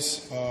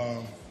boys,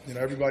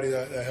 everybody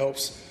that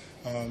helps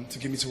to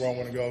get me to where I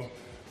want to go.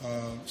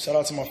 Shout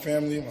out to my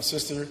family, my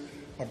sister,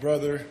 my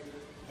brother,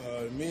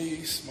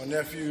 me, my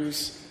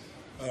nephews,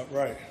 and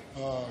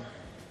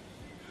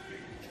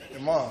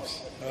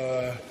moms.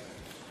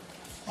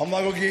 I'm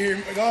not gonna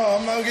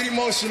get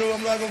emotional.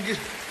 I'm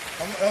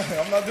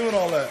not doing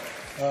all that.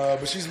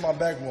 but she's my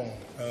backbone.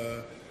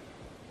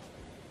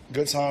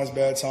 Good times,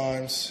 bad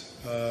times.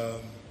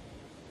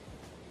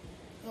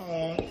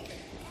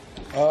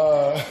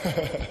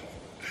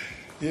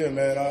 Yeah,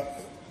 man.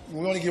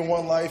 We only get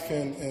one life,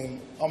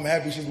 and I'm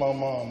happy she's my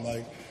mom.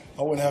 Like,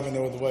 I wouldn't have it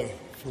no other way,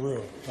 for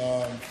real.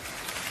 Yeah.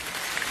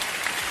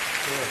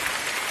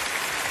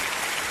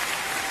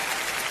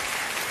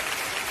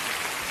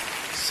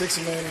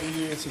 6th man of the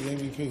year to the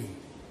MVP.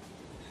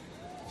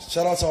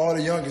 Shout out to all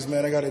the youngest,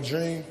 man. I got a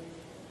dream.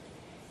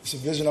 It's a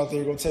vision out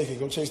there. Go take it.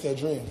 Go chase that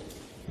dream.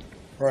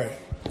 Right.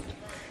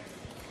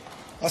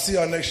 I'll see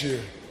y'all next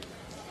year.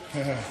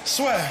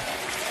 Swag.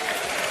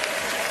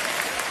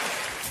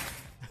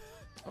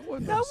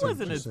 That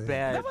wasn't as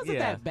bad. That wasn't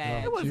that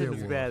bad. It wasn't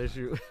as bad as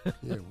you.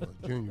 Yeah, well,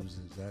 Junior was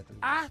exactly.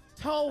 I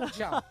told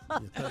y'all.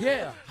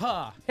 Yeah,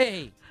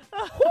 hey.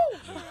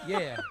 Woo.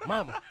 Yeah,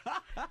 mama.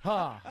 It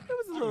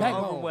was a little Back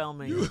home.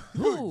 overwhelming.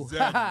 Woo.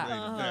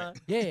 exaggerated that.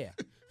 Yeah,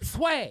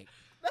 swag.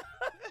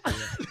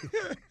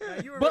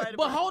 You were But right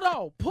about hold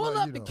on. Pull Well,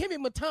 up you the know. Kimmy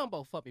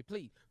Mutombo for me,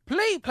 please.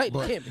 Please play the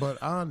Kimmy.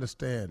 But I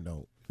understand,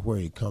 though, where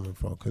he coming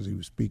from, because he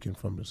was speaking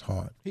from his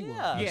heart.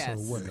 Yeah. So Yes. it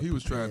wasn't He a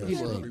was trying to prepared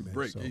show statement, his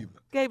break so- either.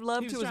 Gave love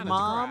He was to his trying to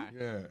mom. cry.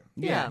 Yeah.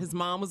 Yeah, his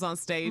mom was on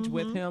stage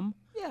with him.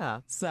 Yeah.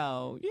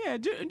 So, yeah,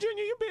 Junior,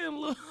 you being a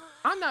little...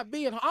 I'm not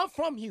being. I'm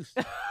from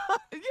Houston.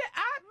 Yeah,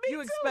 me You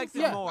too.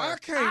 expected Yeah. more. I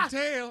can't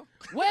tell.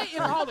 Where is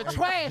all the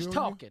trash Junior?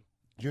 talking?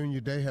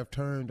 Junior, they have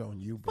turned on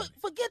you, buddy.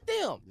 Forget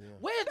them.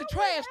 Where's the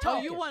trash Oh,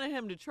 talking? you wanted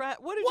him to try.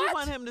 What did you What?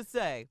 want him to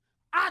say?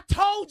 I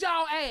told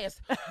y'all ass.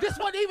 This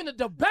wasn't even a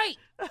debate.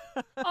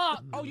 Oh,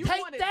 you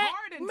take wanted that,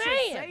 Harden man. to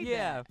say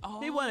Yeah.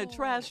 that. He wanted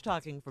trash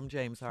talking from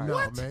James Harden.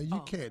 No, man,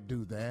 you can't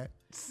do that.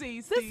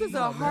 See, This is Steve. a No,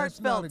 that's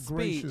not heartfelt a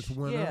gracious speech.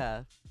 winner.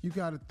 Yeah. You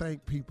got to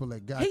thank people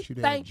that got He you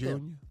there, thanked Junior.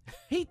 them.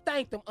 He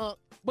thanked them,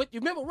 But you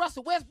remember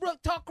Russell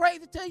Westbrook talk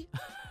crazy to you?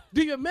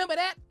 Do you remember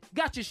that?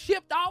 Got you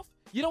shipped off?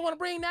 You don't want to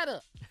bring that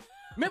up.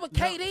 Remember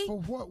KD? For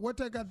what? What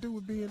that got to do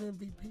with being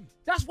MVP?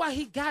 That's why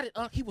he got it.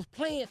 He was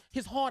playing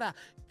his heart out.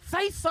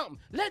 Say something.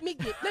 Let me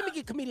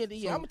get comedian of the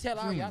year. I'm gonna tell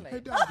all y'all Hey,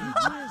 that. dog, you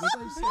did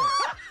say something.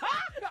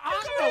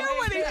 I hear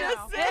what he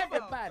just said?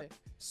 Everybody.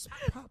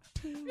 Pop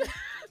team.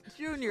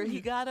 Junior,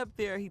 he got up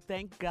there. He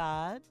thanked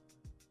God.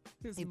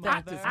 His He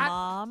thanked his mother.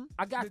 mom.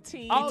 I got The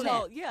team. all He that.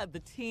 told, yeah, the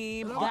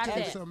team. And all I'll tell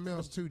you that. something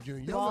else too,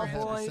 Junior. Ball Your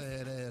happy boys.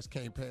 sad ass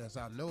can't pass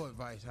out no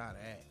advice how to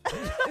act.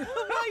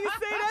 Why you say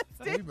that,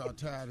 We Steve? about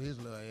tired of his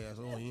little ass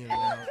on in and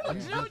out.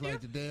 He's just like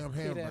the damn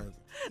hamburger.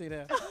 See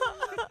that?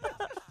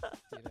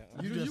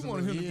 You just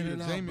want him to an be in the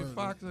and out Jamie burger.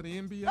 Foxx of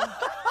the NBA?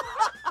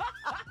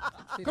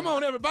 Come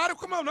on, everybody.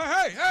 Come on now.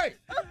 Hey.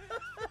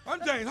 I'm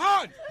James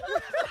Harden.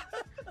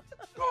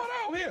 What's going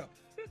on here?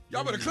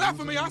 Y'all better clap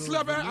for me. I'll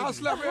slap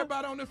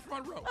everybody on this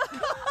front row.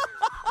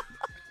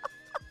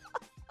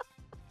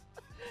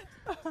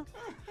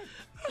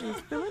 He's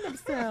feeling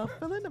himself.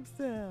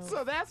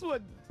 So that's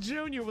what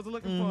Junior was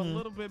looking for, a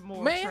little bit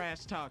more Man,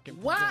 trash talking.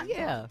 from why? James.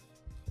 Yeah.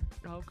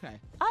 Okay.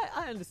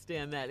 I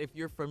understand that if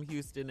you're from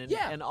Houston and,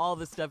 Yeah. and all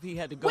the stuff he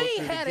had to go We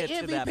through ain't had to an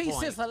get to that MVP point.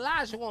 since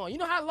Elijah won. You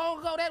know how long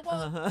ago that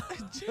was?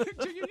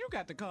 Junior, you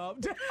got to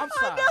calm down. I'm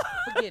sorry.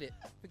 Forget it.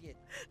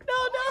 No.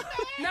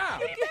 No,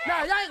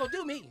 y'all ain't gonna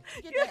do me.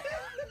 Forget that.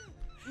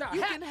 No,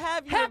 You can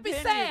have your happy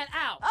opinion. sad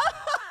out.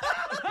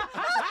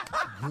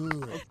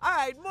 Good. All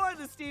right, more of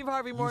the Steve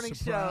Harvey Morning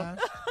Show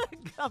surprised?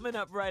 coming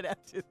up right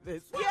after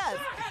this. Yes.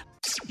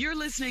 You're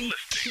listening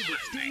to the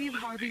Steve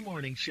Harvey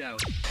Morning Show.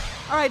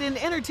 All right, in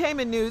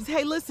entertainment news,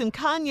 hey, listen,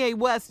 Kanye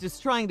West is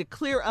trying to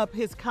clear up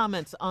his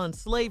comments on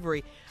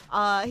slavery.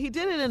 He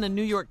did it in a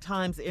New York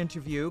Times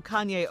interview.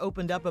 Kanye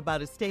opened up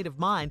about his state of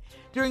mind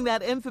during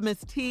that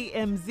infamous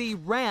TMZ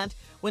rant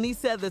when he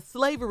said that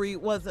slavery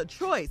was a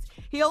choice.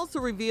 He also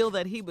revealed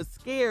that he was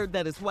scared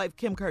that his wife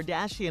Kim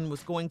Kardashian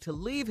was going to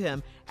leave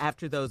him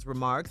after those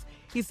remarks.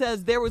 He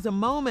says, there was a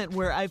moment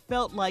where I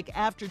felt like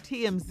after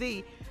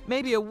TMZ,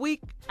 maybe a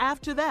week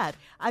after that,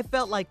 I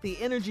felt like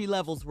the energy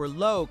levels were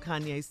low,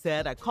 Kanye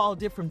said. I called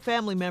different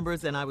family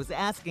members and I was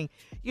asking,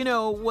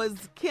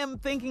 was Kim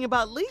thinking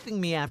about leaving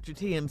me after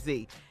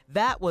TMZ?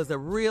 That was a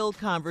real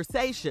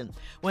conversation.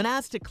 When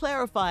asked to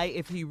clarify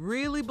if he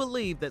really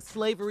believed that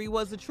slavery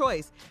was a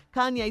choice,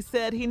 Kanye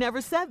said he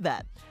never said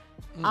that.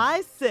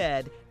 I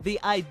said the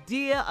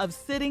idea of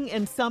sitting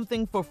in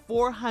something for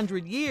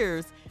 400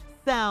 years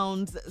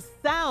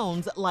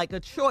sounds like a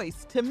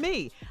choice to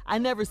me. I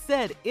never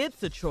said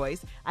it's a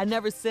choice. I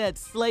never said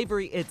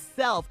slavery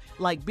itself,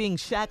 like being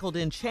shackled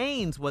in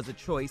chains, was a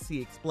choice,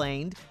 he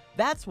explained.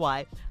 That's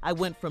why I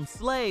went from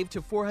slave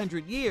to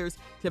 400 years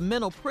to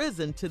mental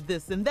prison to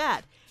this and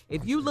that.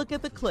 If you look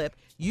at the clip,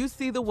 you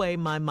see the way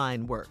my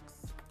mind works.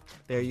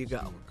 There you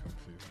go.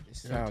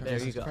 There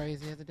you go.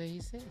 Crazy as the day he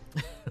said.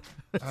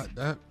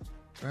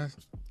 That's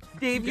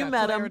Steve, you got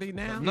met clarity him.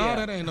 now? No,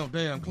 that ain't no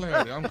damn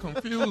clarity. I'm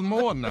confused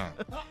more now.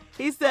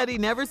 He said he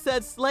never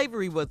said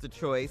slavery was a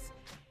choice.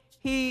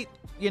 He,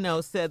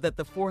 said that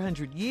the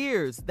 400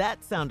 years,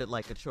 that sounded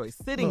like a choice.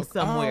 Sitting Look,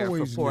 somewhere I for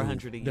always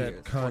 400 knew years.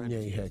 that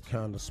Kanye had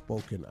kind of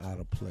spoken out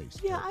of place.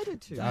 Yeah, I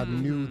did too. I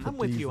knew that I'm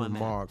with these you on that.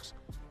 remarks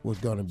was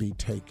going to be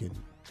taken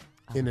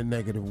in a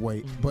negative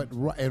way, but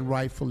and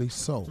rightfully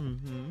so.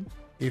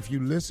 If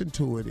you listen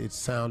to it, it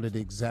sounded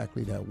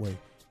exactly that way.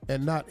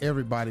 And not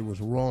everybody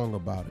was wrong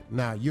about it.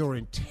 Now, your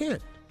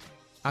intent,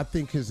 I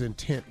think his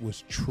intent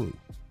was true.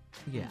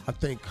 Yeah. I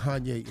think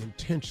Kanye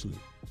intentionally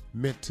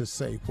meant to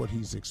say what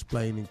he's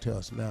explaining to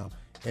us now,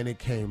 and it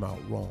came out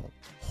wrong,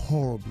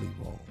 horribly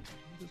wrong.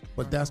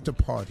 But that's the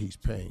part he's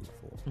paying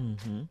for.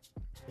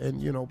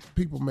 And, you know,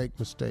 people make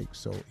mistakes,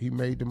 so he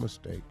made the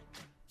mistake.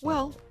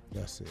 Well,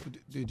 that's it.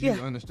 Did you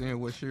understand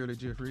what Shirley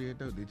just read,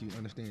 though? Did you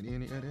understand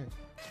any of that?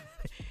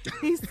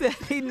 He said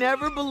he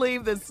never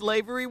believed that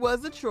slavery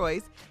was a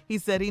choice. He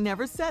said he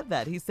never said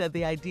that. He said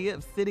the idea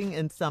of sitting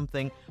in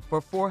something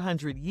for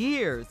 400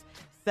 years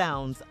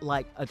sounds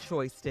like a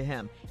choice to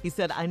him. He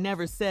said, I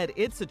never said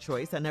it's a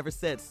choice. I never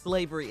said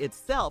slavery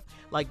itself,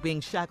 like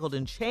being shackled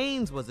in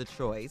chains, was a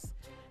choice.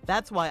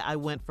 That's why I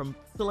went from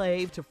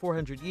slave to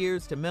 400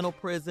 years to mental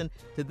prison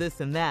to this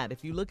and that.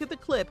 If you look at the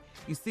clip,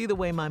 you see the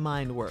way my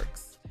mind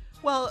works.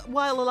 Well,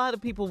 while a lot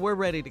of people were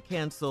ready to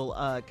cancel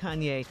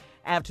Kanye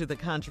after the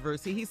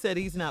controversy, he said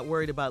he's not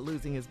worried about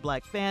losing his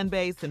black fan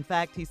base. In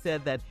fact, he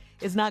said that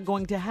it's not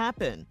going to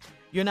happen.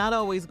 You're not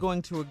always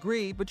going to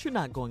agree, but you're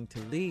not going to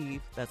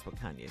leave. That's what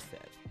Kanye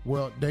said.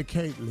 Well, they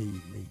can't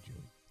leave me, June.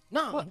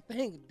 No,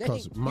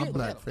 because my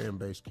black fan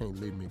base can't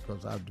leave me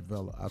because I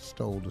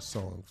stole the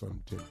song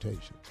from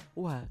Temptation.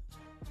 What?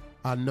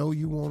 I know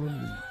you want to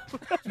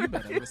leave, You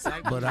better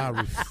recycle. but I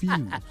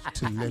refuse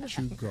to let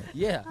you go.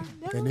 Yeah.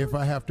 And if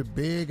I have to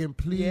beg and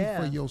plead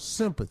for your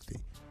sympathy,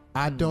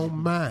 I don't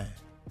mind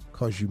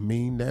because you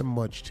mean that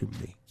much to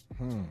me.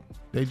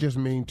 They just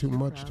mean too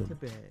much to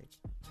me.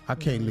 I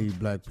can't leave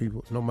black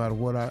people no matter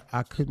what.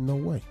 I couldn't, no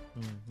way.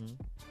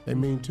 They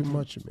mean too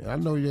much to me. I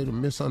know they'd have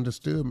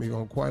misunderstood me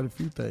on quite a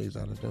few things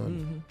I've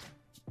done.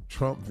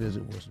 Trump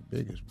visit was the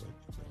biggest,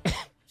 but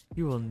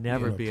you will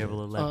never be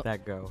able to let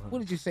that go. Huh? What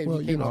did you say? Well,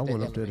 you know, I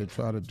went up there to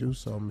try to do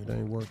something. It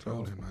ain't worked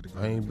out.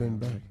 I ain't been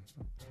back.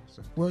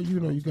 Well, you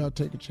know, you got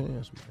to take a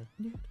chance,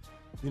 man.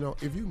 You know,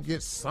 if you can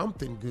get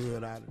something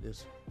good out of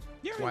this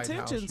Your White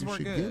intentions House, you were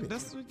should good.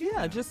 get it.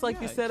 Yeah, just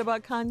like you said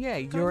about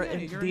Kanye.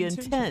 The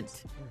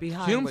intent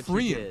behind Him what you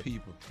freeing did.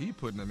 people, he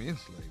putting them in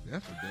slavery.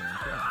 That's a damn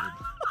crap.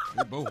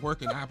 They both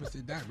work in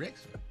opposite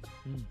directions.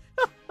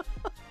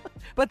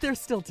 But they're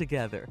still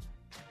together.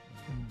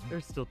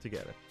 They're still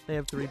together. They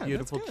have three Yeah,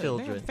 beautiful that's good.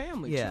 children. They have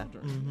family yeah.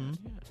 children.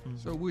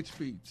 So which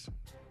speech?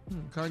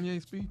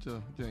 Kanye's speech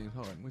or James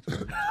Harden? Which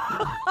one?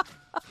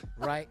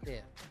 Right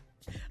there.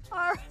 All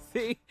right,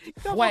 see,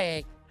 come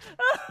Swag.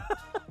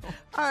 All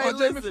right,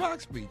 Jamie listen.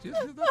 Foxx speech.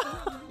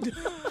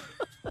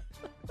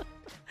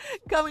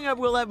 Coming up,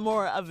 we'll have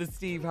more of the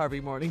Steve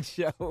Harvey Morning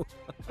Show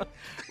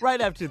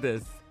right after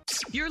this.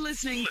 You're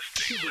listening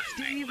to the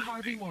Steve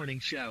Harvey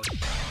Morning Show.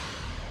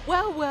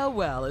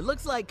 Well, it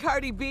looks like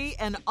Cardi B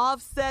and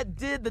Offset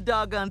did the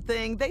doggone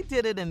thing. They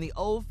did it in the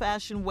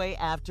old-fashioned way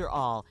after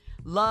all.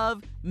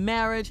 Love,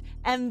 marriage,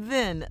 and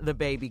then the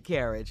baby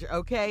carriage,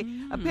 okay?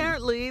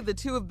 Apparently, the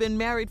two have been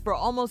married for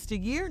almost a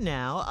year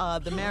now.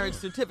 The marriage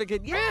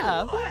certificate,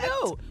 yeah, who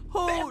knew?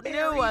 Who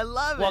knew? I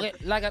love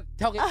it. Like a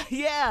talking.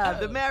 Yeah,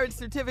 the marriage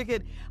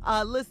certificate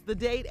lists the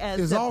date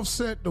as... Is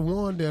Offset the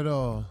one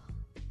that,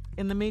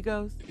 in the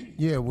Migos?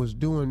 yeah, was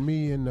doing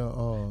me in the,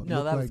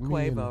 No, that was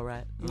Quavo,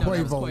 right?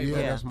 Quavo,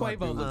 yeah, that's my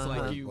Quavo dude. looks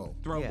like you.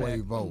 Throwback.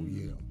 Quavo,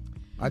 yeah.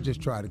 I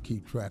just try to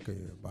keep track of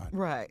everybody.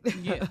 Right.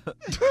 Yeah.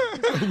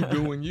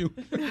 Doing you.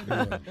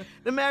 Yeah.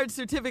 The marriage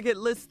certificate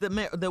lists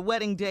the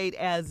wedding date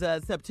as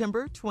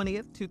September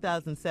 20th,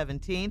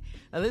 2017.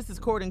 Now, this is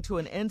according to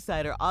an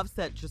insider.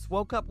 Offset just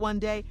woke up one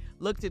day,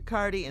 looked at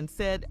Cardi, and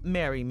said,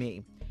 "Marry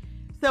me."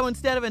 So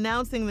instead of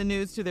announcing the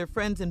news to their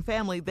friends and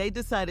family, they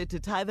decided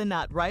to tie the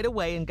knot right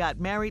away and got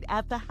married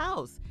at the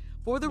house.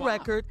 For the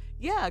record,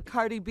 yeah,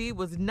 Cardi B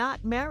was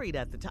not married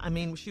at the time. I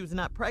mean, she was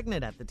not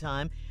pregnant at the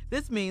time.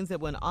 This means that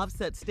when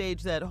Offset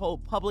staged that whole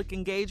public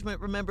engagement,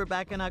 remember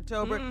back in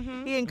October,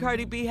 he and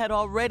Cardi B had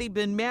already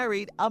been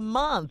married a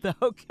month,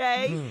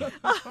 okay?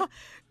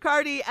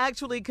 Cardi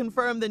actually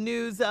confirmed the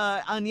news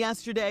on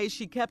yesterday.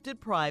 She kept it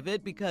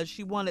private because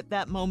she wanted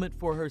that moment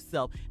for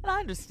herself. And I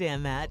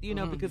understand that, you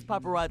know, because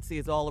paparazzi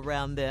is all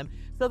around them.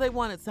 So they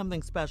wanted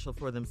something special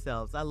for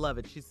themselves. I love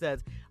it. She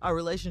says, our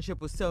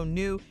relationship was so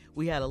new.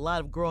 We had a lot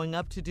of growing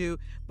up to do,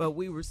 but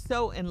we were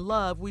so in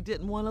love, we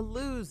didn't want to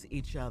lose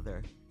each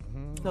other.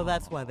 So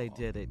that's why they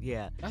did it,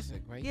 yeah. That's a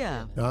great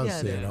Yeah. I've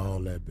said all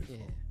that before.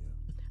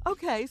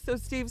 Okay, so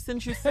Steve,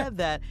 since you said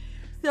that,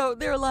 so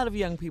there are a lot of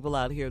young people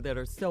out here that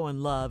are so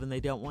in love and they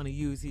don't want to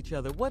use each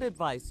other. What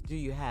advice do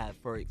you have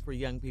for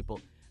young people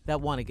that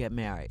want to get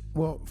married?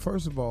 Well,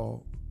 first of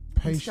all,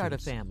 And patience. start a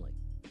family.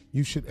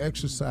 You should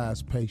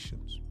exercise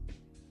patience,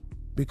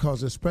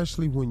 because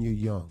especially when you're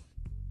young,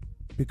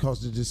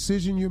 because the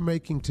decision you're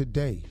making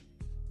today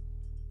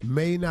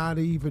may not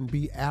even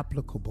be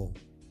applicable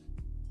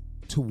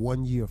to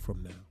 1 year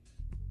from now.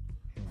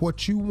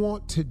 What you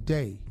want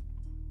today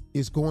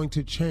is going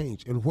to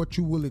change, and what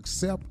you will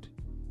accept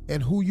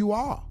and who you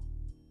are.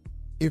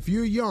 If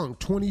you're young,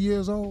 20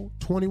 years old,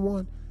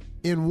 21,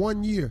 In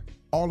 1 year,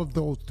 all of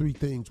those 3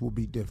 things will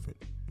be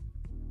different.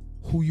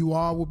 Who you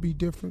are will be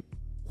different.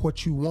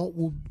 What you want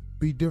will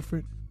be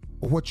different.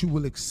 Or what you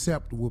will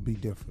accept will be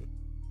different.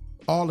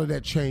 All of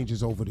that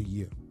changes over the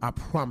year. I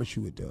promise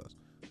you it does.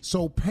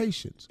 So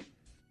patience.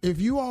 If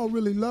you all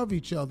really love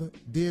each other,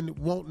 then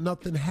won't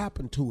nothing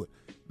happen to it.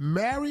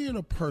 Marrying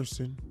a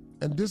person,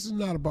 and this is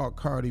not about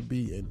Cardi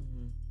B and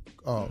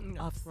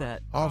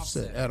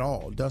Offset at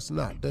all. That's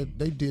not.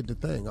 They did the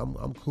thing.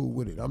 I'm cool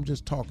with it. I'm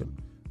just talking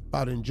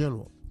about in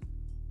general.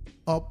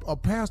 A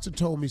pastor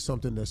told me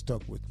something that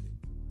stuck with me.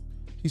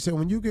 He said,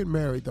 when you get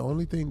married, the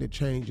only thing that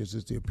changes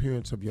is the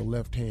appearance of your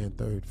left hand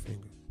third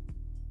finger.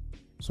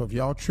 So if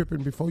y'all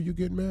tripping before you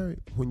get married,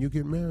 when you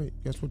get married,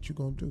 guess what you're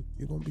going to do?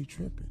 You're going to be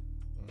tripping.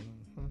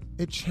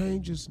 It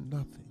changes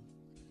nothing.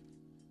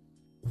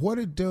 What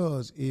it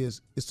does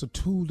is it's a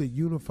tool that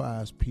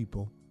unifies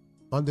people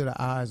under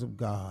the eyes of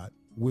God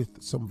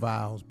with some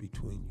vows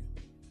between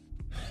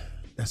you.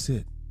 That's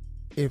it.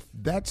 If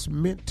that's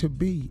meant to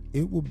be,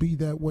 it will be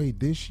that way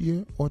this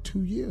year or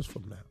 2 years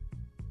from now.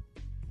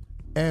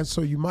 And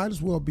so you might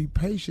as well be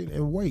patient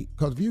and wait.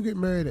 Because if you get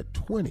married at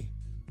 20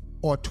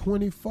 or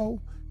 24,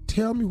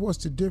 tell me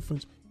what's the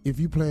difference if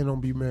you plan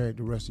on being married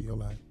the rest of your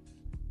life.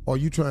 Or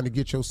you trying to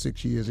get your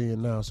 6 years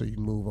in now so you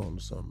can move on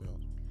to something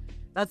else.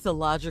 That's a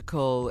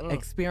logical,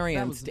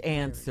 experienced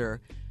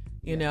answer,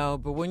 you know.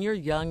 But when you're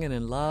young and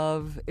in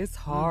love, it's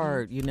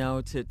hard, you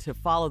know, to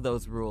follow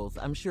those rules.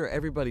 I'm sure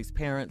everybody's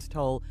parents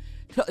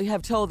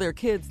have told their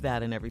kids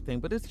that and everything,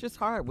 but it's just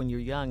hard when you're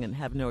young and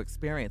have no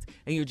experience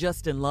and you're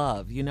just in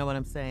love. You know what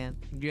I'm saying?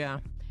 Yeah.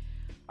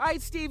 All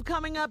right, Steve,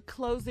 coming up,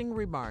 closing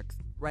remarks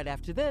right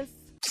after this.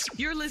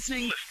 You're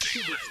listening to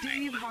the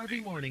Steve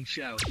Harvey Morning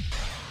Show.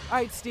 All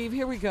right, Steve,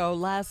 here we go.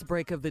 Last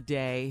break of the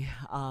day.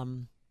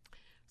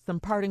 Some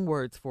parting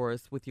words for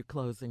us with your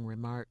closing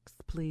remarks,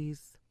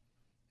 please.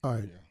 All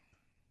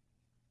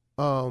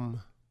right.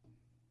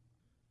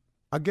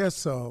 I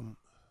guess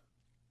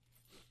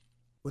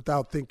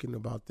without thinking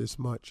about this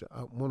much,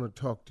 I want to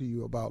talk to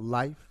you about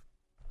life,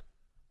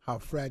 how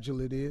fragile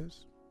it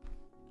is.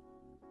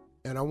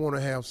 And I want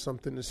to have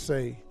something to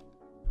say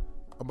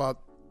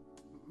about,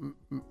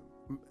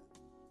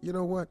 you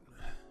know what?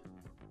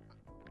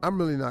 I'm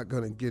really not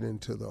going to get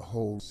into the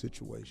whole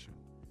situation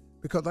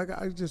because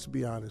I just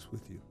be honest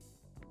with you.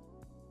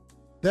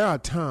 There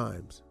are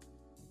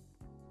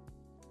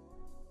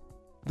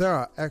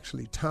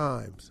actually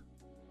times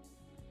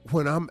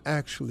when I'm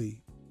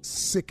actually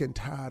sick and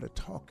tired of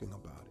talking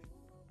about it.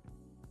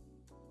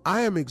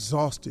 I am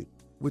exhausted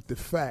with the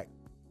fact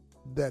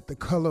that the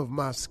color of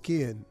my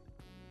skin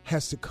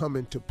has to come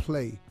into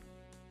play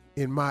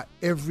in my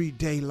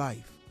everyday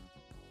life,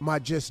 my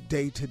just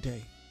day to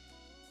day.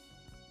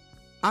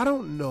 I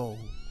don't know.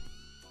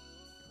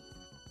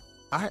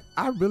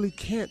 I really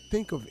can't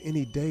think of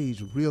any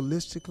days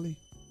realistically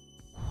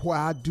where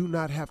I do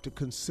not have to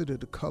consider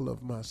the color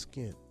of my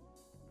skin,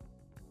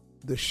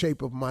 the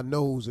shape of my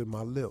nose and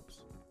my lips.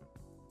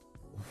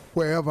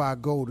 Wherever I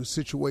go, the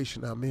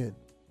situation I'm in.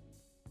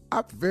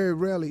 I very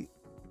rarely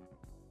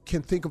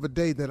can think of a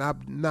day that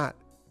I'm not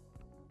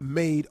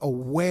made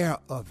aware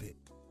of it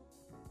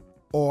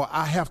or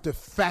I have to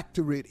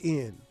factor it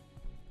in.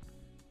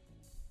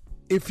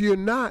 If you're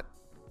not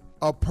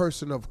a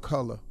person of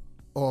color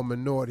or a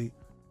minority,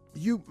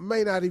 you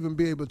may not even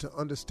be able to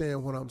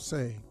understand what I'm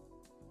saying.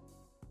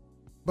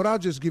 But I'll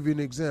just give you an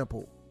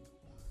example.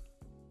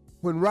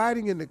 When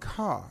riding in the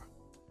car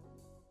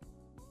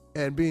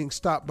and being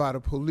stopped by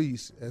the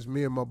police, as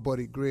me and my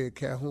buddy Greg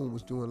Calhoun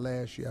was doing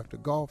last year after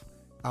golf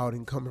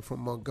outing coming from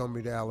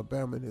Montgomery to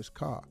Alabama in his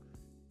car.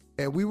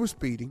 And we were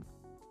speeding,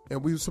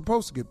 and we were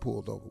supposed to get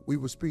pulled over. We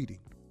were speeding.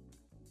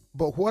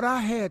 But what I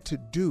had to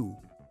do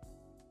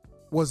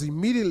was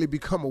immediately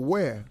become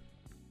aware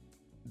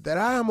that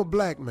I am a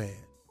black man.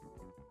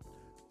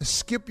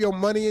 Skip your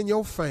money and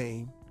your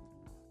fame.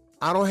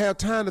 I don't have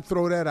time to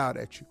throw that out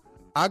at you.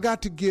 I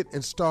got to get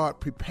and start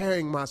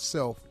preparing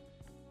myself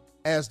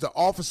as the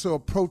officer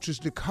approaches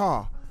the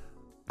car.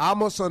 I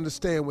must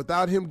understand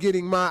without him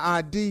getting my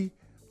ID,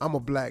 I'm a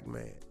black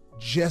man,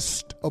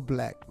 just a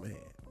black man.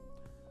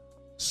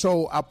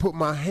 So I put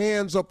my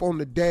hands up on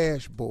the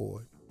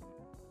dashboard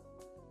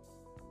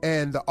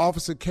and the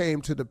officer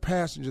came to the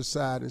passenger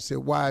side and said,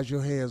 "Why is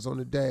your hands on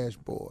the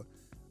dashboard?"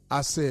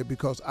 I said,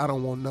 "Because I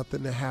don't want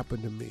nothing to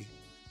happen to me."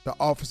 The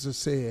officer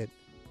said,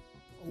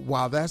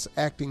 "Wow, that's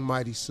acting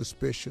mighty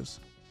suspicious."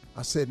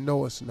 I said,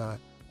 "No, it's not.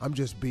 I'm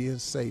just being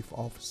safe,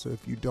 officer,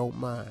 if you don't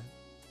mind."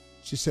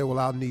 She said, "Well,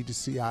 I'll need to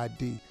see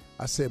ID."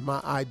 I said, "My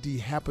ID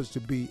happens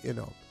to be in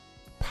a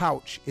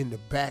pouch in the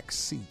back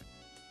seat.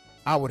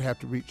 I would have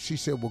to reach." She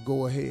said, "Well,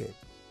 go ahead."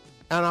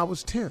 And I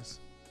was tense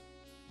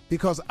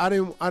because I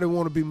didn't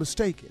want to be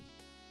mistaken.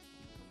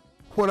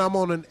 When I'm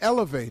on an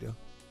elevator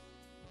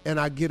and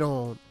I get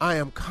on, I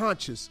am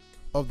conscious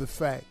of the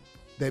fact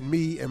that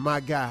me and my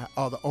guy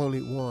are the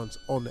only ones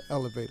on the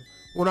elevator.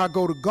 When I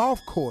go to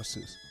golf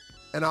courses,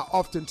 and I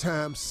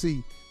oftentimes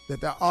see that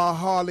there are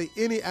hardly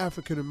any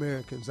African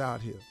Americans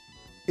out here,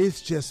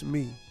 it's just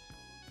me.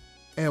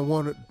 and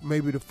want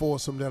maybe the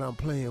foursome that I'm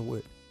playing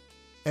with.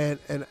 And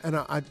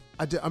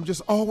I'm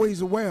just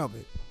always aware of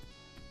it.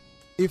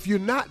 If you're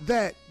not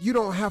that, you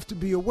don't have to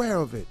be aware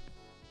of it.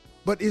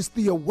 But it's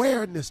the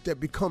awareness that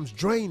becomes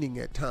draining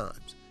at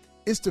times.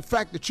 It's the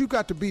fact that you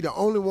got to be the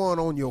only one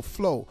on your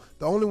floor,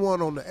 the only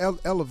one on the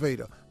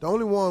elevator, the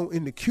only one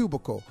in the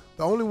cubicle,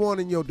 the only one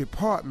in your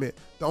department,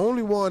 the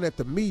only one at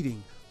the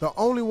meeting, the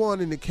only one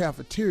in the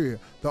cafeteria,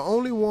 the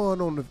only one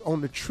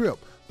on the trip,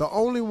 the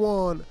only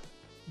one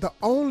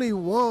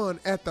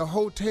at the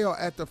hotel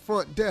at the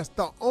front desk,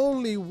 the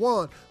only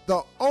one's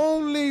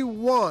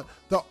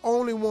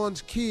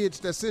kids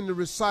that's in the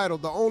recital,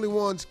 the only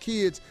one's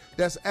kids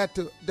that's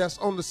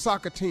on the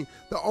soccer team,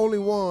 the only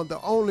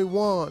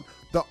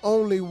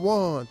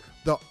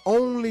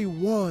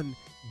one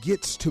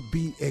gets to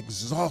be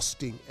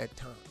exhausting at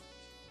times.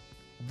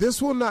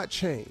 This will not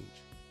change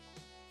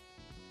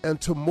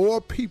until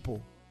more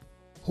people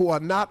who are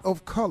not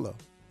of color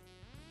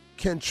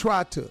can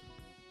try to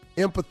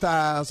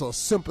empathize or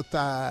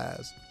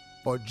sympathize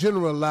or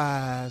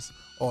generalize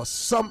or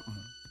something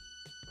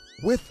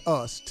with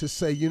us to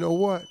say, you know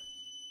what?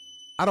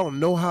 I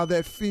don't know how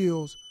that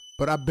feels,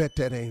 but I bet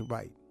that ain't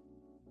right.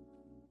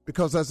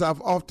 Because as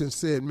I've often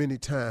said many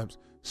times,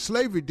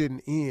 slavery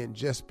didn't end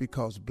just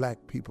because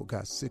black people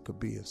got sick of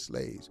being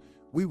slaves.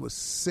 We were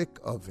sick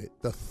of it,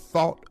 the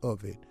thought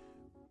of it,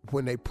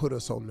 when they put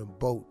us on them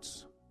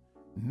boats.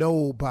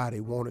 Nobody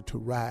wanted to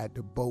ride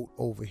the boat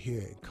over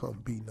here and come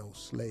be no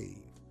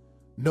slave.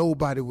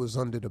 Nobody was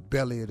under the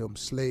belly of them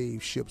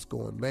slave ships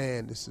going,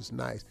 man, this is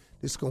nice.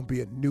 This is going to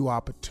be a new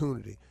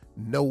opportunity.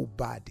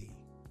 Nobody.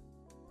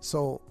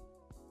 So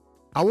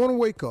I want to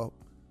wake up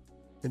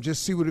and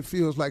just see what it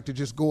feels like to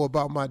just go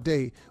about my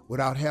day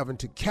without having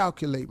to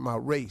calculate my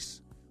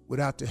race,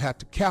 without to have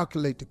to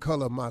calculate the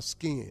color of my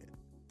skin.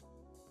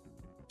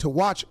 To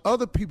watch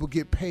other people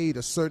get paid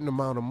a certain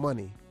amount of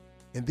money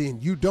and then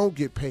you don't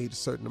get paid a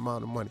certain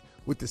amount of money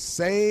with the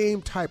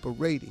same type of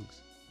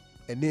ratings.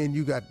 And then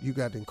you got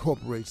to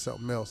incorporate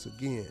something else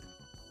again.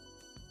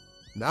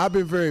 Now, I've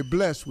been very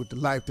blessed with the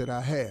life that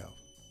I have,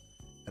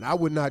 and I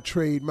would not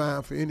trade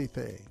mine for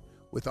anything.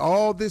 With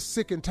all this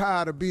sick and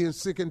tired of being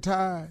sick and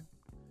tired,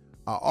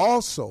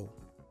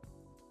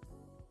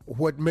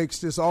 what makes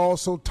this all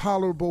so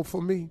tolerable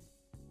for me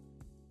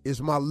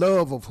is my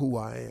love of who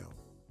I am.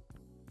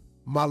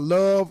 My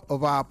love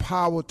of our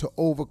power to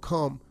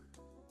overcome,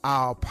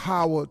 our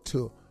power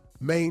to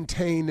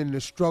maintain in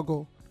the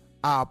struggle,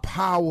 our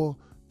power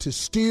to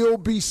still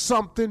be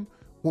something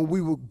when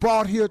we were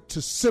brought here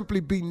to simply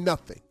be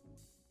nothing.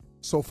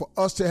 So for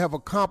us to have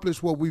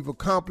accomplished what we've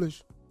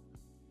accomplished,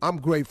 I'm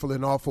grateful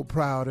and awful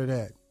proud of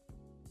that.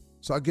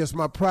 So I guess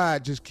my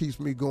pride just keeps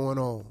me going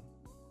on.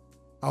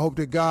 I hope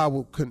that God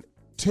will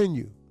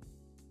continue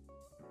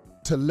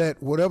to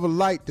let whatever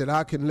light that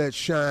I can let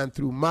shine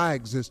through my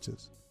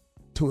existence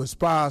to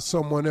inspire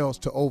someone else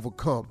to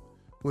overcome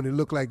when it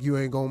look like you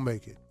ain't gonna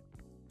make it.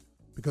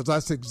 Because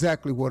that's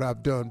exactly what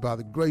I've done. By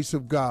the grace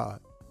of God,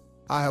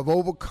 I have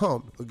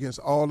overcome against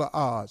all the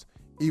odds,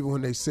 even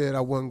when they said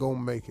I wasn't gonna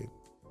make it.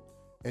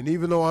 And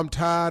even though I'm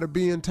tired of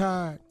being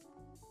tired,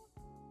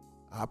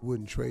 I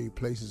wouldn't trade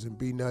places and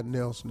be nothing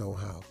else no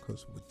how,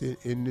 because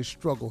in this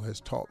struggle has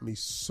taught me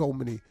so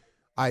many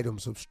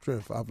items of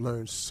strength. I've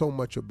learned so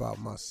much about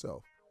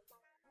myself.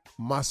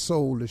 My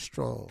soul is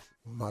strong.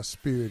 My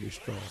spirit is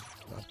strong.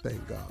 I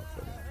thank God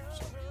for that.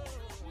 So,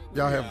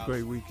 y'all have a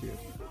great weekend.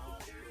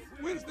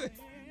 Wednesday.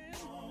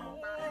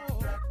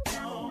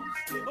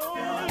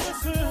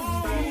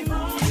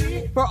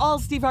 For all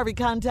Steve Harvey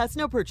contests,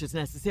 no purchase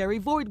necessary,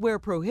 void where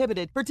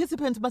prohibited.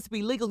 Participants must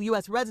be legal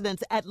U.S.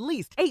 residents at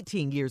least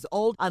 18 years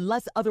old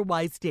unless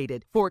otherwise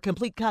stated. For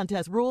complete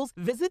contest rules,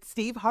 visit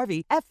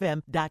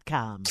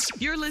SteveHarveyFM.com.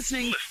 You're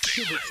listening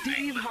to the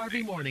Steve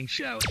Harvey Morning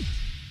Show.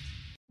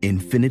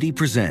 Infiniti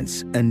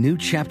presents a new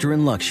chapter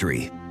in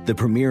luxury, the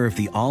premiere of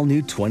the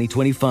all-new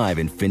 2025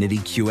 Infiniti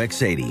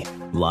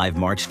QX80, live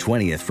March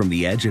 20th from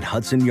the Edge at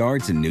Hudson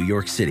Yards in New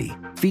York City,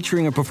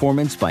 featuring a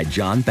performance by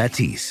John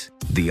Batiste.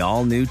 The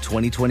all-new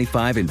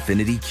 2025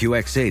 Infiniti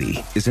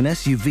QX80 is an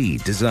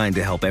SUV designed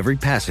to help every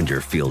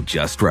passenger feel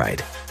just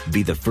right.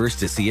 Be the first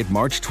to see it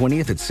March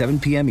 20th at 7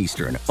 p.m.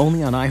 Eastern,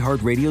 only on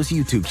iHeartRadio's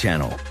YouTube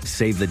channel.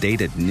 Save the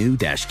date at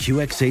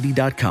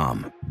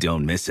new-QX80.com.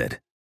 Don't miss it.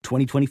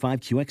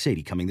 2025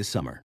 QX80 coming this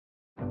summer.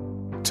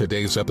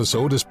 Today's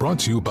episode is brought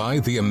to you by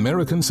the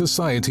American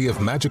Society of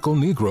Magical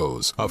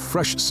Negroes, a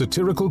fresh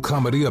satirical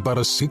comedy about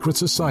a secret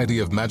society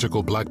of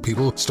magical black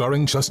people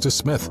starring Justice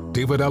Smith,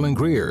 David Allen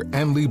Greer,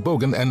 Ann Lee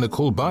Bogan, and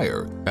Nicole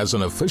Byer. As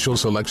an official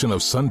selection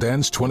of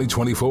Sundance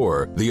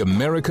 2024, the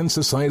American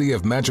Society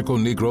of Magical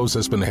Negroes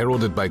has been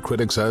heralded by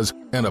critics as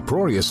an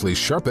uproariously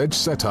sharp-edged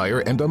satire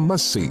and a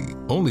must-see.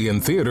 Only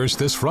in theaters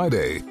this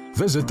Friday.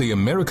 Visit the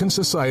American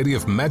Society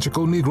of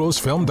Magical Negroes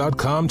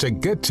Film.com to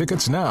get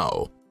tickets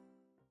now.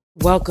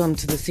 Welcome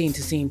to the Scene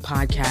to Scene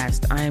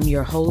podcast. I am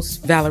your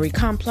host, Valerie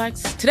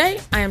Complex. Today,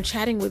 I am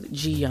chatting with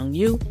Ji Young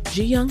Yu.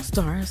 Ji Young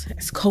stars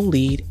as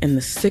co-lead in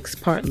the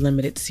 6-part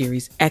limited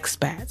series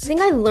Expats. I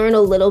think I learn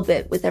a little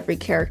bit with every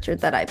character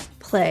that I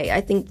play. I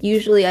think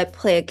usually I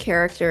play a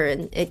character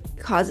and it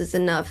causes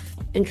enough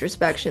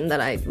introspection that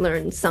I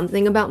learn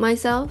something about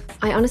myself.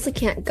 I honestly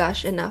can't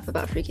gush enough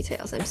about Freaky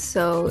Tales. I'm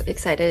so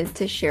excited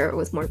to share it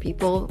with more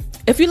people.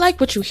 If you like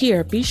what you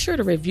hear, be sure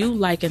to review,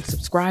 like, and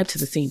subscribe to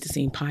the Scene to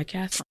Scene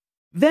podcast.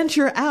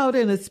 Venture out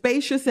in a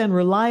spacious and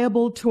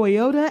reliable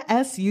Toyota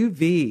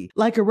SUV.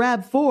 Like a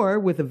RAV4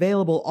 with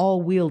available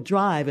all-wheel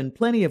drive and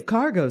plenty of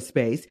cargo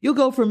space, you'll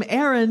go from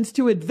errands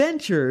to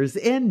adventures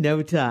in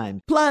no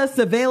time. Plus,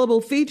 available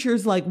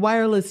features like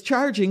wireless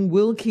charging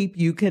will keep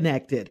you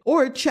connected.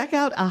 Or check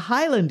out a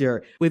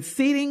Highlander with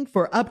seating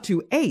for up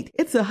to 8.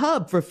 It's a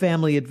hub for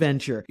family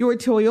adventure. Your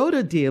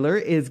Toyota dealer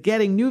is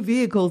getting new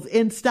vehicles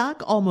in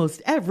stock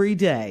almost every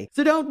day.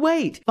 So don't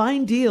wait.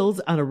 Find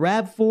deals on a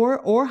RAV4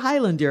 or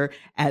Highlander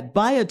at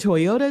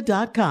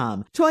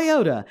buyatoyota.com.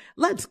 Toyota,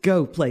 let's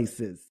go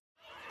places.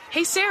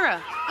 Hey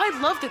Sarah, I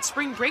love that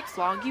spring break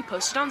vlog you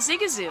posted on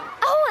Zigazoo.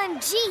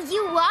 OMG,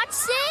 you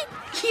watched it?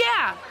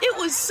 Yeah, it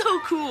was so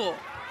cool.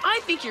 I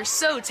think you're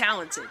so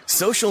talented.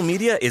 Social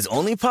media is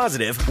only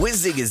positive with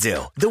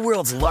Zigazoo, the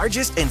world's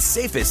largest and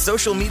safest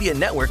social media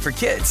network for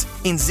kids.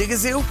 In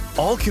Zigazoo,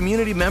 all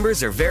community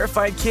members are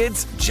verified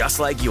kids just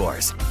like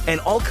yours, and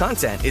all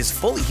content is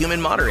fully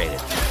human moderated.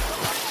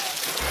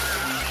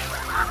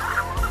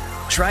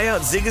 Try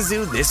out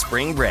Zigazoo this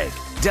spring break.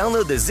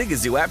 Download the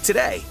Zigazoo app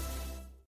today